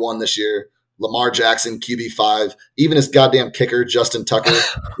 tight end 1 this year. Lamar Jackson, QB 5. Even his goddamn kicker, Justin Tucker,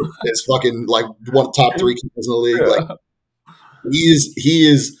 is fucking like one of the top 3 kickers in the league. Like he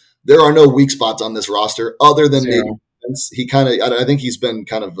is. There are no weak spots on this roster other than maybe defense. I think he's been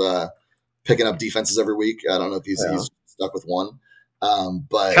kind of picking up defenses every week. I don't know if he's stuck with one.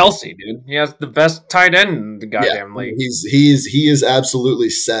 But Kelce, dude, he has the best tight end in the goddamn league. He is absolutely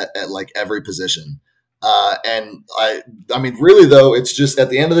set at like every position. And I mean, really though, it's just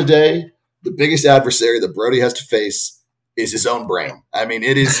at the end of the day, the biggest adversary that Brody has to face is his own brain. I mean,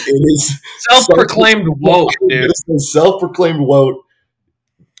 it is self-proclaimed woke, dude. It's self-proclaimed woke.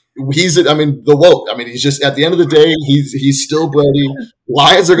 The woke. I mean, he's just at the end of the day, he's still Brody.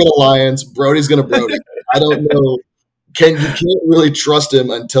 Lions are going to Lions. Brody's going to Brody. I don't know. You can't really trust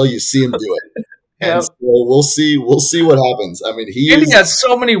him until you see him do it. And so we'll see what happens. I mean, he has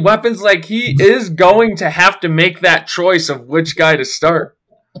so many weapons. Like he is going to have to make that choice of which guy to start.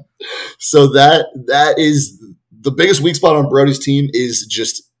 So that is the biggest weak spot on Brody's team is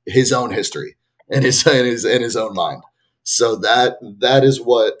just his own history and his own mind. So that's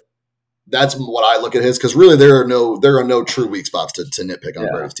what I look at his, because really there are no true weak spots to nitpick on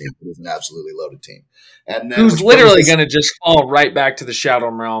Brody's team. It is an absolutely loaded team, and then who's literally going to just fall right back to the Shadow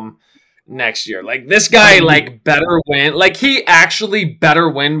Realm next year. Like this guy, better win. Like he actually better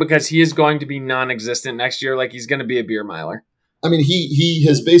win because he is going to be non-existent next year. Like he's going to be a beer miler. I mean, he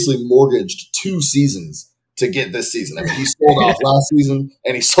has basically mortgaged 2 seasons to get this season. I mean, he sold off last season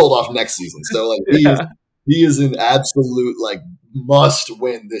and he sold off next season. So like he is an absolute like must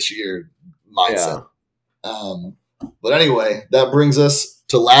win this year mindset. But anyway, that brings us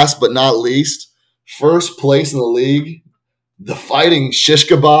to last but not least, first place in the league, the Fighting Shish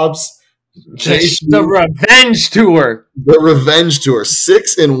Kebabs. The revenge tour. The revenge tour.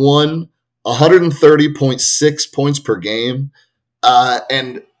 6-1, 130.6 points per game.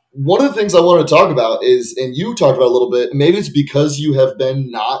 And one of the things I wanted to talk about is, and you talked about a little bit, maybe it's because you have been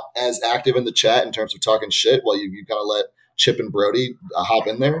not as active in the chat in terms of talking shit while you kind of let Chip and Brody hop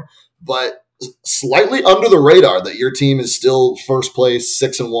in there, but slightly under the radar that your team is still first place,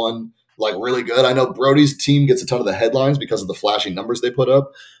 6-1, like really good. I know Brody's team gets a ton of the headlines because of the flashy numbers they put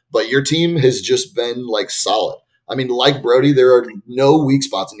up, but your team has just been like solid. I mean, like Brody, there are no weak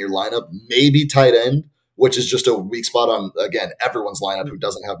spots in your lineup, maybe tight end, which is just a weak spot on, again, everyone's lineup who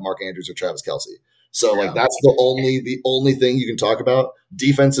doesn't have Mark Andrews or Travis Kelce. So like that's the only thing you can talk about.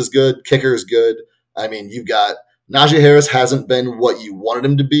 Defense is good, kicker is good. I mean, you've got Najee Harris hasn't been what you wanted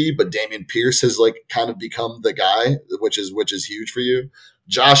him to be, but Dameon Pierce has like kind of become the guy, which is huge for you.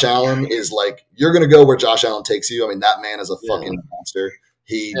 Josh Allen is like, you're going to go where Josh Allen takes you. I mean, that man is a fucking monster.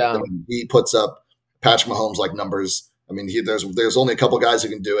 He puts up Patrick Mahomes like numbers. I mean, there's only a couple guys who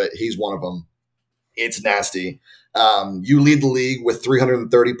can do it. He's one of them. It's nasty. You lead the league with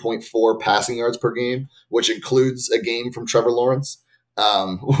 330.4 passing yards per game, which includes a game from Trevor Lawrence,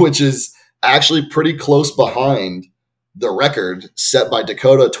 which is actually pretty close behind the record set by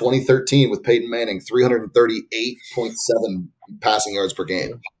Dakota 2013 with Peyton Manning, 338.7 passing yards per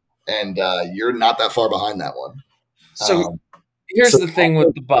game. And you're not that far behind that one. So here's the thing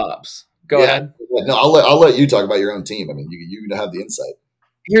with the Bobs. Go ahead. No, I'll let you talk about your own team. I mean, you have the insight.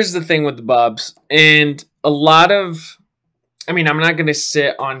 Here's the thing with the Bobs. And a lot of, I mean, I'm not going to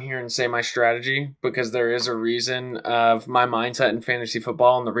sit on here and say my strategy because there is a reason of my mindset in fantasy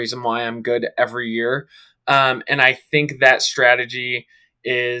football and the reason why I'm good every year. And I think that strategy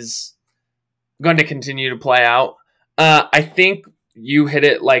is going to continue to play out. I think you hit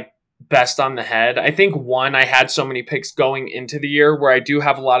it like best on the head. I think I had so many picks going into the year where I do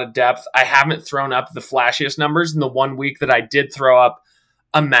have a lot of depth. I haven't thrown up the flashiest numbers. In the 1 week that I did throw up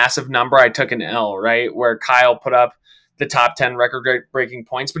a massive number, I took an L, right? Where Kyle put up the top 10 record breaking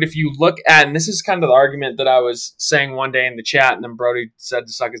points. But if you look at, and this is kind of the argument that I was saying one day in the chat, and then Brody said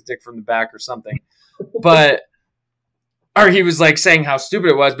to suck his dick from the back or something. But or he was like saying how stupid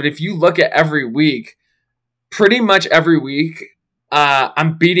it was. But if you look at every week, pretty much every week,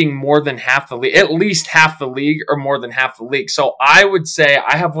 I'm beating more than half the league, at least half the league or more than half the league. So I would say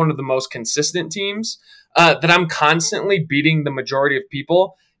I have one of the most consistent teams that I'm constantly beating the majority of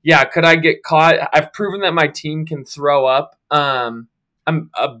people. Yeah, could I get caught? I've proven that my team can throw up a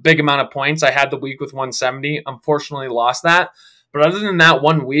big amount of points. I had the week with 170. Unfortunately, lost that. But other than that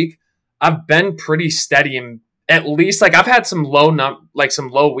 1 week, I've been pretty steady and at least like I've had some some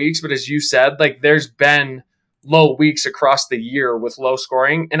low weeks, but as you said, like there's been low weeks across the year with low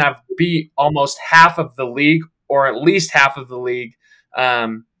scoring, and I've beat almost half of the league or at least half of the league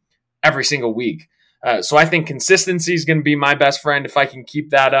every single week. So I think consistency is going to be my best friend if I can keep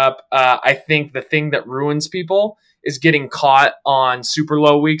that up. I think the thing that ruins people is getting caught on super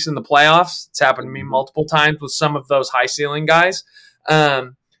low weeks in the playoffs. It's happened to me multiple times with some of those high ceiling guys.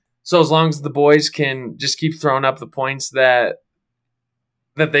 So as long as the boys can just keep throwing up the points that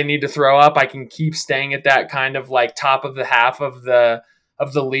they need to throw up, I can keep staying at that kind of like top of the half of the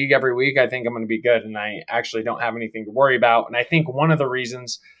league every week. I think I'm going to be good, and I actually don't have anything to worry about. And I think one of the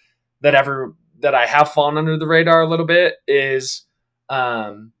reasons that I have fallen under the radar a little bit is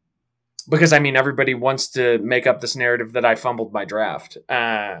because I mean everybody wants to make up this narrative that I fumbled my draft.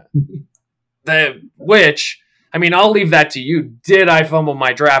 Which I mean, I'll leave that to you. Did I fumble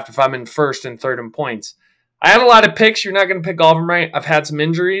my draft if I'm in first and third in points? I had a lot of picks. You're not going to pick all of them right. I've had some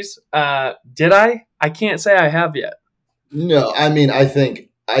injuries. Did I? I can't say I have yet. No, I mean, I think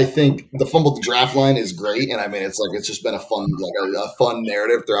the fumble the draft line is great, and I mean, it's just been a fun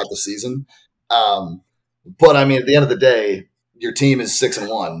narrative throughout the season. But I mean, at the end of the day, your team is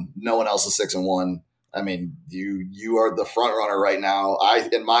 6-1. No one else is 6-1. I mean, you are the front runner right now.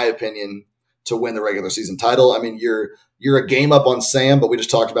 In my opinion, to win the regular season title. I mean, you're a game up on Sam, but we just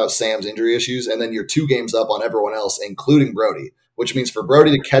talked about Sam's injury issues, and then you're 2 games up on everyone else, including Brody, which means for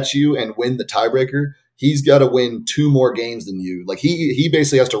Brody to catch you and win the tiebreaker, he's got to win 2 more games than you. Like he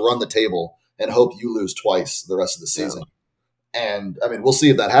basically has to run the table and hope you lose twice the rest of the season. Yeah. And I mean, we'll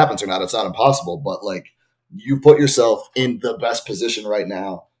see if that happens or not. It's not impossible, but like you put yourself in the best position right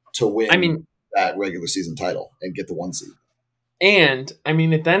now to win that regular season title and get the 1 seed. And, I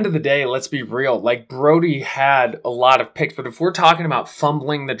mean, at the end of the day, let's be real. Like, Brody had a lot of picks, but if we're talking about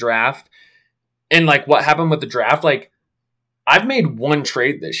fumbling the draft and, like, what happened with the draft, like, I've made 1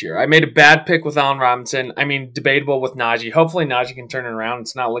 trade this year. I made a bad pick with Allen Robinson. I mean, debatable with Najee. Hopefully Najee can turn it around.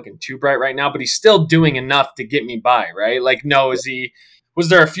 It's not looking too bright right now, but he's still doing enough to get me by, right? Like, no, was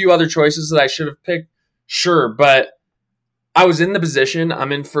there a few other choices that I should have picked? Sure, but I was in the position.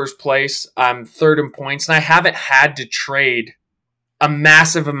 I'm in first place. I'm third in points, and I haven't had to trade a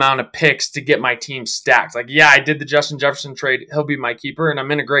massive amount of picks to get my team stacked. Like, yeah, I did the Justin Jefferson trade. He'll be my keeper, and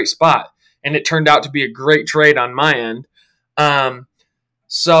I'm in a great spot. And it turned out to be a great trade on my end.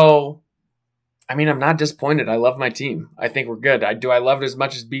 So, I mean, I'm not disappointed. I love my team. I think we're good. Do I love it as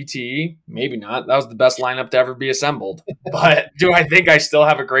much as BTE? Maybe not. That was the best lineup to ever be assembled. But do I think I still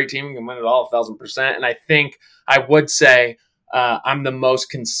have a great team and can win it all 1,000%? And I think I would say I'm the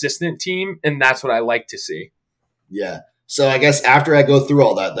most consistent team, and that's what I like to see. Yeah. So I guess after I go through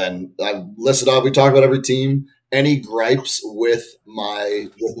all that, then I listed off. We talked about every team. Any gripes with my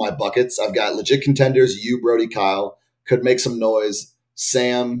buckets? I've got legit contenders. You, Brody, Kyle could make some noise.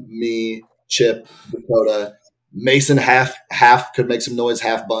 Sam, me, Chip, Dakota, Mason half could make some noise.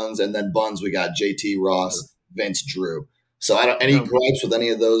 Half Buns, and then Buns we got JT, Ross, Vince, Drew. So any gripes with any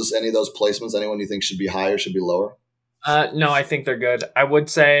of those placements? Anyone you think should be higher, should be lower? No, I think they're good. I would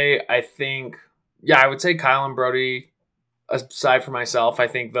say Kyle and Brody. Aside from myself, I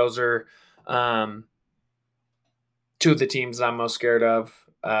think those are 2 of the teams that I'm most scared of.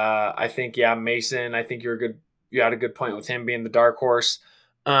 I think, Mason, I think you had a good point with him being the dark horse.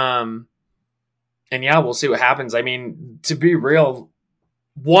 And we'll see what happens. I mean, to be real,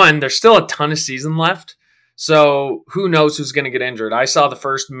 there's still a ton of season left. So who knows who's going to get injured? I saw the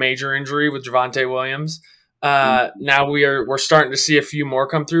first major injury with Javonte Williams. Now we're starting to see a few more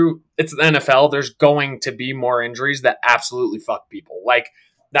come through. It's the NFL. There's going to be more injuries that absolutely fuck people. Like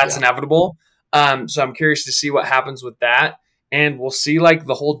that's inevitable. So I'm curious to see what happens with that. and we'll see like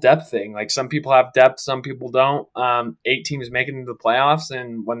the whole depth thing. Like some people have depth, some people don't. 8 teams making it into the playoffs,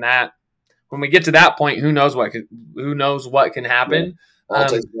 and when we get to that point, who knows what can happen. All it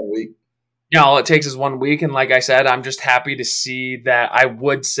takes 1 week. Yeah, all it takes is 1 week, and like I said, I'm just happy to see that. I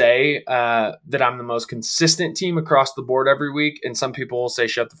would say that I'm the most consistent team across the board every week, and some people will say,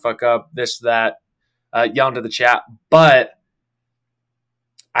 "Shut the fuck up," this, that, yell into the chat, but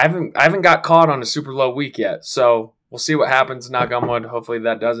I haven't got caught on a super low week yet, so we'll see what happens. Knock on wood. Hopefully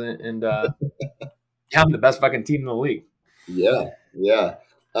that doesn't, and yeah, I'm the best fucking team in the league. Yeah.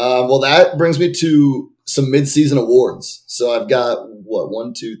 Well, that brings me to some mid-season awards. So I've got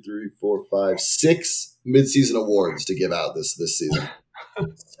 1, 2, 3, 4, 5, 6 mid-season awards to give out this season.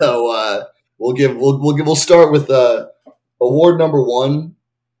 So we'll start with award number 1,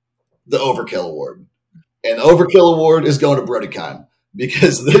 the Overkill Award, and the Overkill Award is going to Brody Kime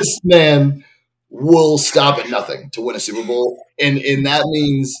because this man will stop at nothing to win a Super Bowl, and that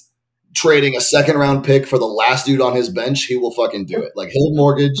means trading a 2nd-round pick for the last dude on his bench. He will fucking do it. Like he'll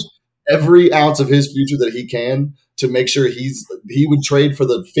mortgage every ounce of his future that he can to make sure he would trade for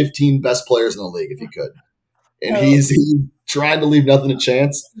the 15 best players in the league if he could. And he's trying to leave nothing to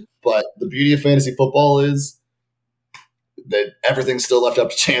chance. But the beauty of fantasy football is that everything's still left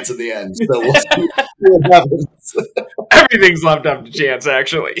up to chance in the end. So we'll see what happens. Everything's left up to chance,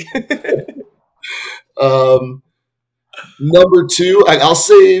 actually. Number 2, I'll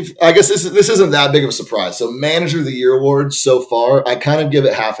save. I guess this isn't that big of a surprise. So, Manager of the Year award so far, I kind of give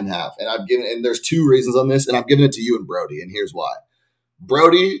it half and half, and there's 2 reasons on this, and I'm giving it to you and Brody, and here's why.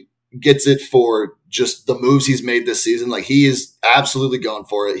 Brody gets it for just the moves he's made this season. Like he is absolutely going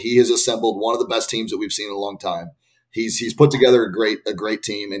for it. He has assembled one of the best teams that we've seen in a long time. He's put together a great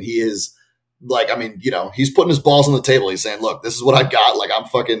team, and he is he's putting his balls on the table. He's saying, "Look, this is what I've got. Like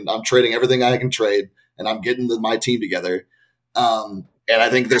I'm trading everything I can trade." And I'm getting my team together. And I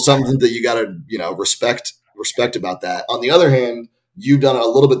think there's something that you got to, respect about that. On the other hand, you've done it a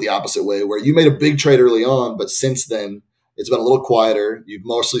little bit the opposite way where you made a big trade early on, but since then it's been a little quieter. You've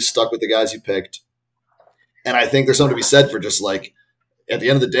mostly stuck with the guys you picked. And I think there's something to be said for just like, at the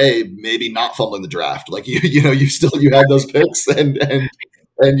end of the day, maybe not fumbling the draft. Like you have those picks and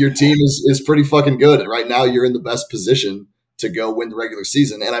your team is pretty fucking good. And right now you're in the best position to go win the regular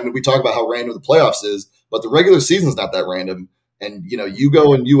season. And I mean, we talk about how random the playoffs is, but the regular season's not that random. And, you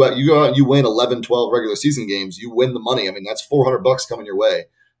go out and you win 11, 12 regular season games, you win the money. I mean, that's $400 coming your way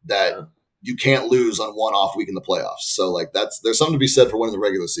that you can't lose on one off week in the playoffs. So like there's something to be said for winning the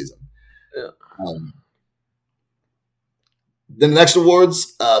regular season. Yeah. Then the next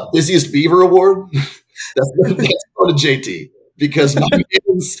awards, busiest Beaver award. that's going to JT because my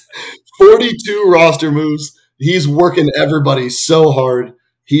man's 42 roster moves. He's working everybody so hard.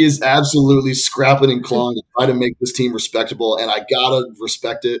 He is absolutely scrapping and clawing to try to make this team respectable, and I gotta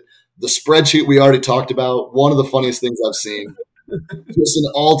respect it. The spreadsheet we already talked about, one of the funniest things I've seen. Just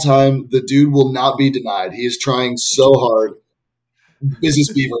an all-time, the dude will not be denied. He is trying so hard.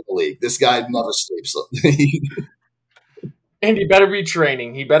 Busiest Beaver in the league. This guy never sleeps. And he better be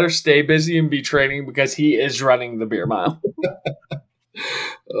training. He better stay busy and be training because he is running the beer mile.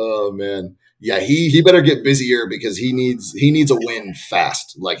 Oh, man. Yeah, he better get busier because he needs a win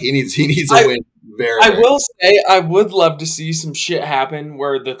fast. Like he needs a win very. I will say I would love to see some shit happen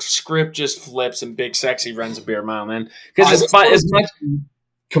where the script just flips and Big Sexy runs a beer mile, man. Because it's fun as much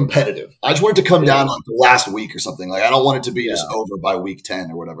competitive. I just want it to come down like the last week or something. Like I don't want it to be just over by week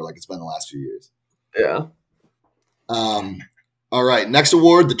 10 or whatever. Like it's been the last few years. Yeah. All right. Next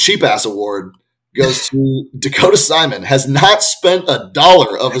award, the Cheap Ass Award, goes to Dakota Simon. Has not spent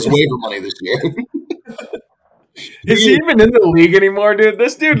 $1 of his waiver money this year. Is he even in the league anymore, dude?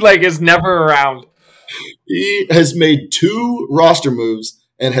 This dude is never around. He has made 2 roster moves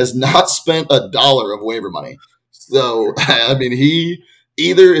and has not spent $1 of waiver money. So I mean, he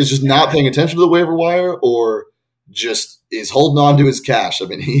either is just not paying attention to the waiver wire or just is holding on to his cash. I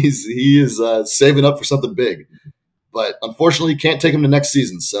mean, he is saving up for something big. But unfortunately, you can't take him to next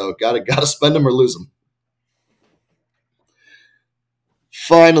season, so gotta spend him or lose him.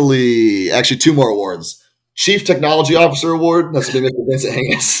 Finally, actually 2 more awards. Chief Technology Officer Award, that's going to be Mr. Vincent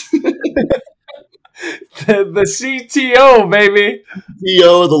Hangus. the CTO, baby.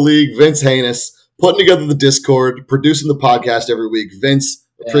 CEO of the league, Vince Hanus, putting together the Discord, producing the podcast every week. Vince,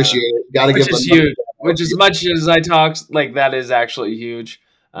 appreciate it. Gotta give him huge. Which, as much as I talk, that is actually huge.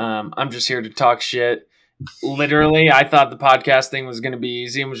 I'm just here to talk shit. Literally, I thought the podcast thing was going to be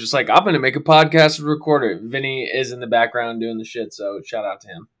easy and was just like, I'm going to make a podcast and record it. Vinny is in the background doing the shit, so shout out to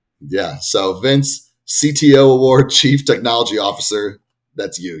him. Yeah, so Vince, CTO Award, Chief Technology Officer,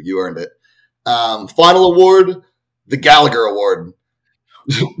 that's you. You earned it. Final award, the Gallagher Award.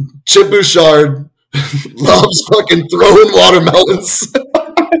 Chip Bouchard loves fucking throwing watermelons.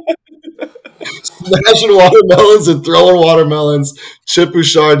 Smashing watermelons and throwing watermelons. Chip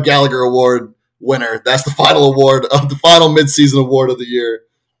Bouchard Gallagher Award winner. That's the final award of the final midseason award of the year.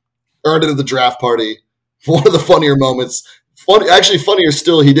 Earned it at the draft party. One of the funnier moments. Actually, funnier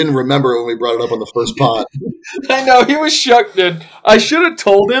still, he didn't remember when we brought it up on the first pod. I know, he was shook, dude. I should have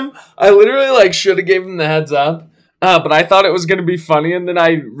told him. I literally should have gave him the heads up. But I thought it was gonna be funny, and then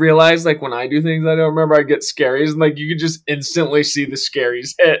I realized when I do things I don't remember, I get scaries, and you could just instantly see the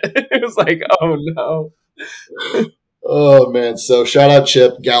scaries hit. It was oh no. Oh man! So shout out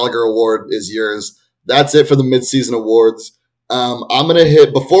Chip. Gallagher Award is yours. That's it for the midseason awards. I'm gonna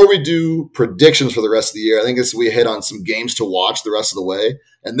hit before we do predictions for the rest of the year. I think we hit on some games to watch the rest of the way,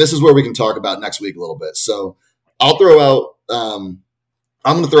 and this is where we can talk about next week a little bit. So I'll throw out.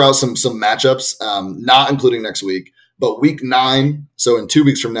 I'm going to throw out some matchups, not including next week, but week 9. So in 2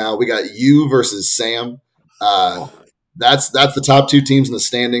 weeks from now, we got you versus Sam. That's the top 2 teams in the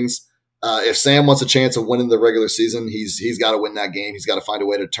standings. If Sam wants a chance of winning the regular season, he's got to win that game. He's got to find a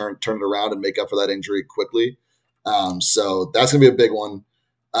way to turn it around and make up for that injury quickly. So that's going to be a big one.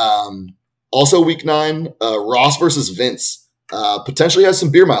 Also, week 9, Ross versus Vince. Potentially has some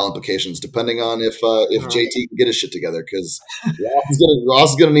beer mile implications depending on if JT can get his shit together, because Ross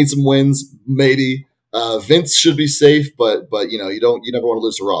is gonna need some wins. Maybe Vince should be safe, but you never want to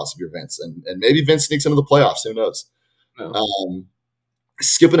lose to Ross if you're Vince, and maybe Vince sneaks into the playoffs. Who knows? No.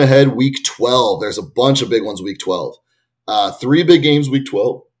 Skipping ahead, week 12. There's a bunch of big ones. Week 12, 3 big games. Week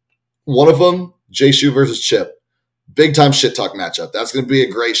 12. One of them, Jay Shu versus Chip. Big time shit talk matchup. That's going to be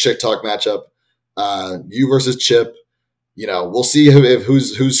a great shit talk matchup. You versus Chip. We'll see if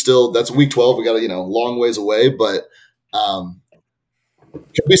who's still. That's week 12. We got a long ways away, but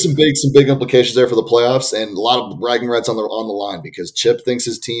could be some big implications there for the playoffs, and a lot of bragging rights on the line, because Chip thinks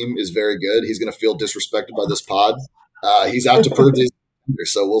his team is very good. He's going to feel disrespected by this pod. He's out to prove his.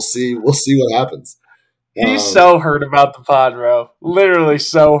 So we'll see what happens. He's so hurt about the pod, bro. Literally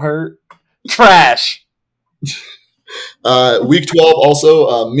so hurt. Trash. Week 12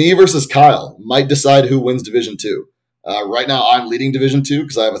 also, me versus Kyle might decide who wins Division 2. Right now, I'm leading Division 2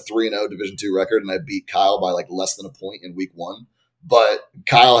 because I have a 3-0 Division 2 record, and I beat Kyle by less than a point in week 1. But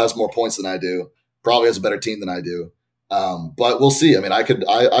Kyle has more points than I do. Probably has a better team than I do. But we'll see. I mean,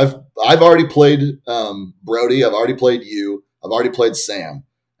 I've already played Brody. I've already played you. I've already played Sam,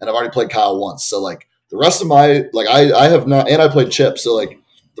 and I've already played Kyle once. So the rest of my I have not, and I played Chip. So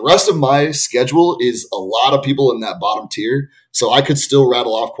the rest of my schedule is a lot of people in that bottom tier. So I could still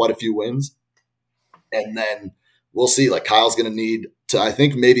rattle off quite a few wins, and then we'll see. Kyle's going to need to, I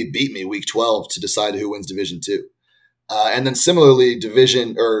think, maybe beat me week 12 to decide who wins Division 2. And then similarly,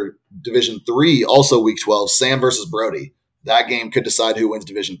 Division 3, also week 12, Sam versus Brody. That game could decide who wins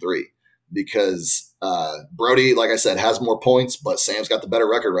Division 3, because Brody, like I said, has more points, but Sam's got the better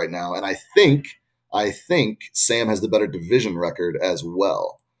record right now. And I think Sam has the better division record as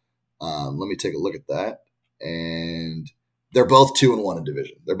well. Let me take a look at that. And they're both 2-1 in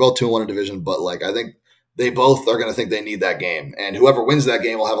division. They're both 2-1 in division, but I think they both are going to think they need that game, and whoever wins that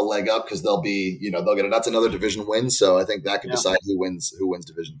game will have a leg up, because they'll get that's another division win. So I think that could decide who wins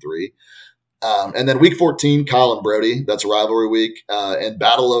Division 3. And then week 14, Kyle and Brody. That's rivalry week, and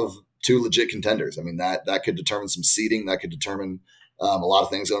battle of 2 legit contenders. I mean, that could determine some seeding. That could determine a lot of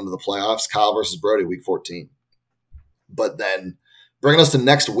things going into the playoffs. Kyle versus Brody, week 14. But then bringing us to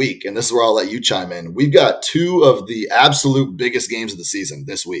next week, and this is where I'll let you chime in. We've got 2 of the absolute biggest games of the season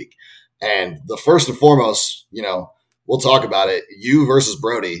this week. And the first and foremost, we'll talk about it. You versus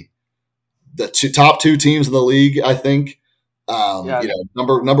Brody, the top 2 teams in the league, I think.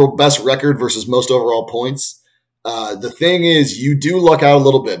 Number best record versus most overall points. The thing is, you do luck out a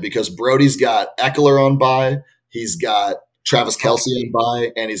little bit, because Brody's got Eckler on bye, he's got Travis Kelce on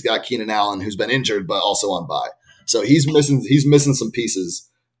bye, and he's got Keenan Allen, who's been injured but also on bye. So he's missing some pieces.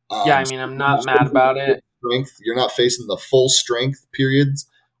 I'm not mad about it. You're not facing the full strength periods,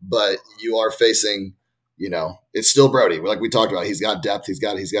 but you are facing, it's still Brody. Like we talked about, he's got depth. He's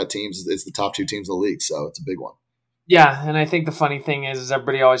got teams. It's the top 2 teams in the league. So it's a big one. Yeah. And I think the funny thing is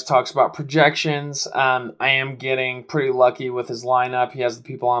everybody always talks about projections. I am getting pretty lucky with his lineup. He has the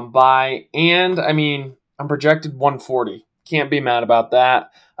people on bye, and I'm projected 140. Can't be mad about that.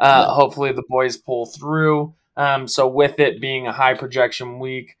 Hopefully the boys pull through. So with it being a high projection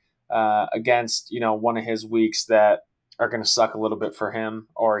week, against, one of his weeks that are going to suck a little bit for him,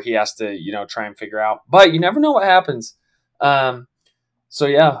 or he has to, try and figure out. But you never know what happens. So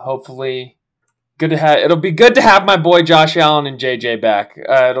yeah, hopefully It'll be good to have my boy Josh Allen and JJ back.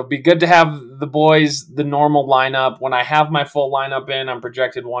 It'll be good to have the boys, the normal lineup. When I have my full lineup in, I'm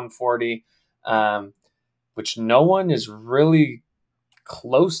projected 140, which no one is really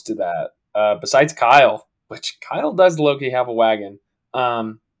close to that besides Kyle, which Kyle does low-key have a wagon.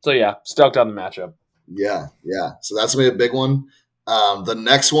 So yeah, stoked on the matchup. Yeah. So that's going to be a big one. The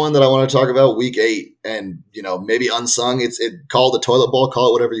next one that I want to talk about, week 8, and maybe unsung. Call it the toilet bowl, call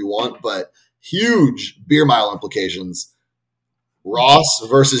it whatever you want, but huge beer mile implications. Ross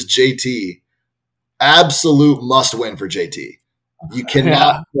versus JT, absolute must win for JT. You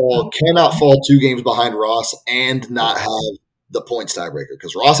cannot fall 2 games behind Ross and not have the points tiebreaker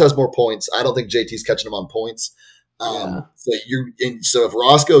because Ross has more points. I don't think JT's catching him on points. So if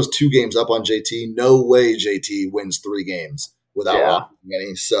Ross goes 2 games up on JT, no way JT wins 3 games without Ross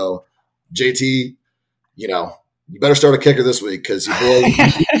winning. So JT, you better start a kicker this week because you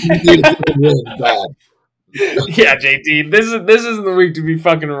need a win bad. Yeah, JT, this is the week to be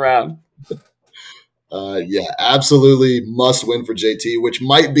fucking around. Absolutely must win for JT, which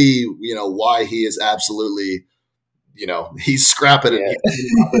might be why he is absolutely. He's scrapping it.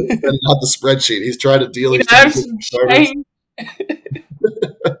 He's not the spreadsheet. He's trying to deal.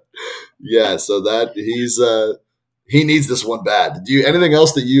 Yeah, so that he needs this one bad. Do you anything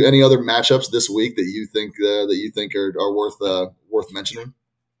else any other matchups this week that you think are worth mentioning?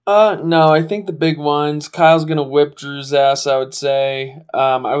 No, I think the big ones. Kyle's gonna whip Drew's ass. I would say.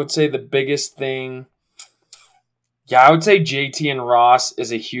 I would say the biggest thing. Yeah, I would say JT and Ross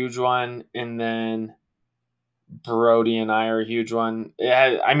is a huge one, and then Brody and I are a huge one.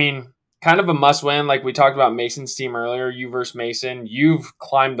 I mean, kind of a must win. Like we talked about Mason's team earlier, you versus Mason. You've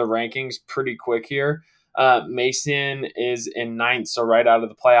climbed the rankings pretty quick here. Mason is in 9th, so right out of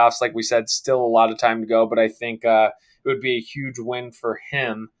the playoffs. Like we said, still a lot of time to go, but I think it would be a huge win for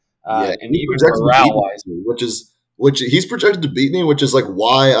him. And even morale-wise. Which he's projected to beat me, which is like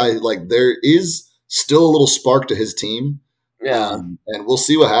why I like there is still a little spark to his team. Yeah, and we'll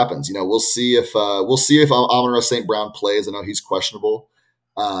see what happens. We'll see if Amon-Ra St. Brown plays. I know he's questionable,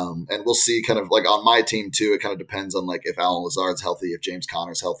 and we'll see. Kind of like on my team too. It kind of depends on like if Alan Lazard's healthy, if James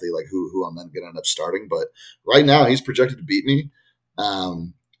Conner's healthy, like who I'm then going to end up starting. But right now he's projected to beat me,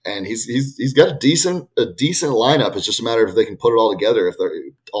 and he's got a decent lineup. It's just a matter of if they can put it all together. If they're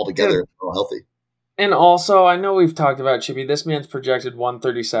all together, all healthy. And also, I know we've talked about Chippy. This man's projected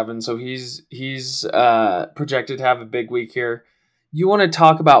 137, so he's projected to have a big week here. You want to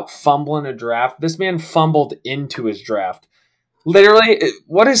talk about fumbling a draft? This man fumbled into his draft. Literally,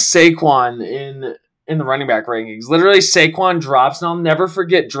 what is Saquon in the running back rankings? Literally, Saquon drops, and I'll never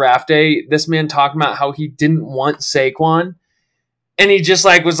forget draft day. This man talking about how he didn't want Saquon. And he just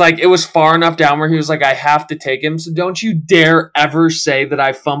it was far enough down where he was like, I have to take him. So don't you dare ever say that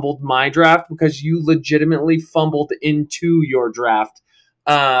I fumbled my draft because you legitimately fumbled into your draft.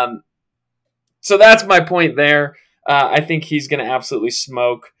 So that's my point there. I think he's going to absolutely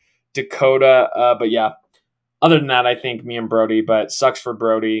smoke Dakota. But yeah, other than that, I think me and Brody, but sucks for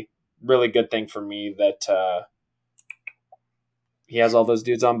Brody. Really good thing for me that he has all those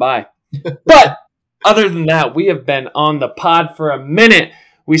dudes on bye. But other than that, we have been on the pod for a minute.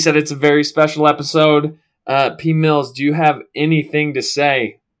 We said it's a very special episode. P. Mills, do you have anything to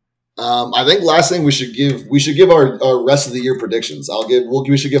say? I think last thing we should give our rest of the year predictions.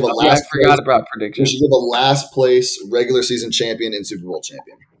 We should give a last. I forgot about predictions. We should give a last place regular season champion and Super Bowl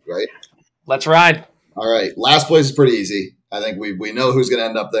champion. Right. Let's ride. All right. Last place is pretty easy. I think we know who's going to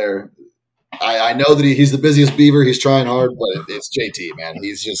end up there. I know that he's the busiest beaver. He's trying hard, but it's JT, man.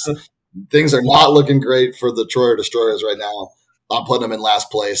 He's just. Things are not looking great for the Troyer Destroyers right now. I'm putting them in last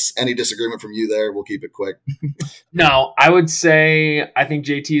place. Any disagreement from you there? We'll keep it quick. No, I would say I think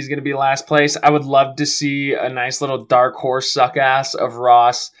JT is going to be last place. I would love to see a nice little dark horse suck ass of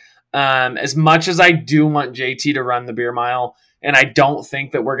Ross. As much as I do want JT to run the beer mile, and I don't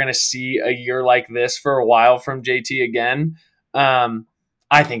think that we're going to see a year like this for a while from JT again.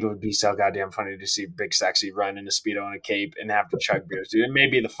 I think it would be so goddamn funny to see Big Sexy run in a Speedo and a cape and have to chug beers, dude. It may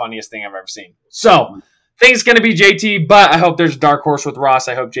be the funniest thing I've ever seen. So, I think it's going to be JT, but I hope there's a dark horse with Ross.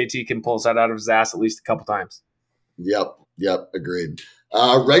 I hope JT can pull that out of his ass at least a couple times. Yep, agreed.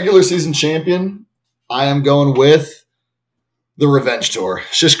 Regular season champion, I am going with the Revenge Tour.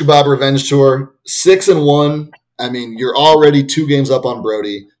 Shish Kebab Revenge Tour, 6-1. I mean, you're already 2 games up on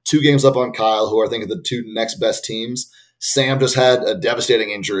Brody, 2 games up on Kyle, who I think are the 2 next best teams. Sam just had a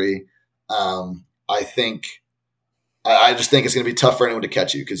devastating injury. I just think it's going to be tough for anyone to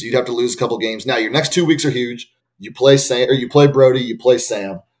catch you because you'd have to lose a couple games. Now, your next 2 weeks are huge. You play Sam, or you play Brody, you play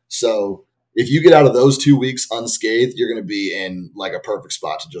Sam. So if you get out of those 2 weeks unscathed, you're going to be in like a perfect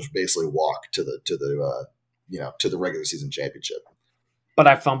spot to just basically walk to the regular season championship. But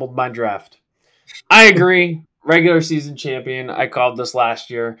I fumbled my draft. I agree. Regular season champion. I called this last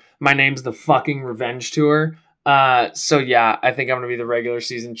year. My name's the fucking Revenge Tour. So yeah, I think I'm going to be the regular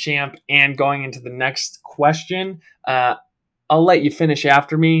season champ. And going into the next question, I'll let you finish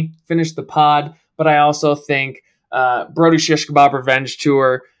after me, finish the pod. But I also think Brody Shish Kebab Revenge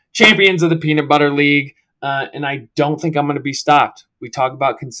Tour, champions of the Peanut Butter League. And I don't think I'm going to be stopped. We talk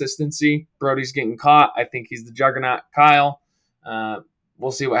about consistency. Brody's getting caught. I think he's the juggernaut. Kyle.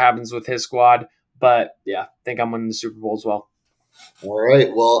 We'll see what happens with his squad. But yeah, I think I'm winning the Super Bowl as well. All right.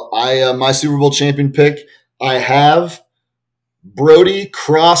 Well, my Super Bowl champion pick, I have Brody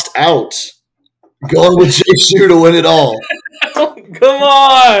crossed out, going with Jay Shue to win it all. Come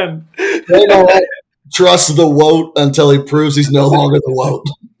on. Trust the Woat until he proves he's no longer the Woat.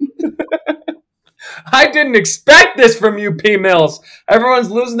 I didn't expect this from you, P. Mills. Everyone's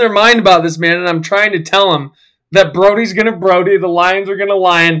losing their mind about this, man, and I'm trying to tell them that Brody's going to Brody, the Lions are going to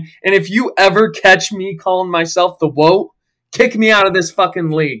Lion, and if you ever catch me calling myself the Woat, kick me out of this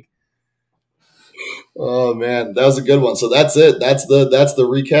fucking league. Oh, man, that was a good one. So that's it. That's the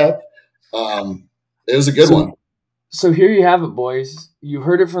recap. It was a good one. So here you have it, boys. You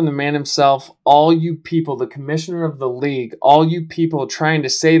heard it from the man himself. All you people, the commissioner of the league, all you people trying to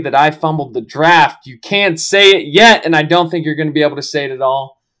say that I fumbled the draft, you can't say it yet, and I don't think you're going to be able to say it at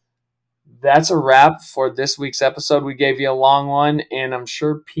all. That's a wrap for this week's episode. We gave you a long one, and I'm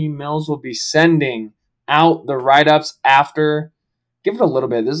sure P. Mills will be sending out the write-ups after. Give it a little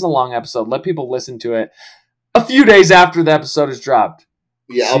bit. This is a long episode. Let people listen to it a few days after the episode is dropped.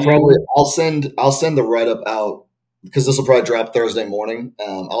 Yeah, I'll send the write-up out because this will probably drop Thursday morning.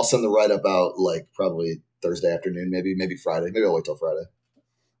 I'll send the write-up out like probably Thursday afternoon, maybe Friday. Maybe I'll wait till Friday.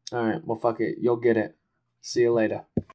 All right. Well, fuck it. You'll get it. See you later.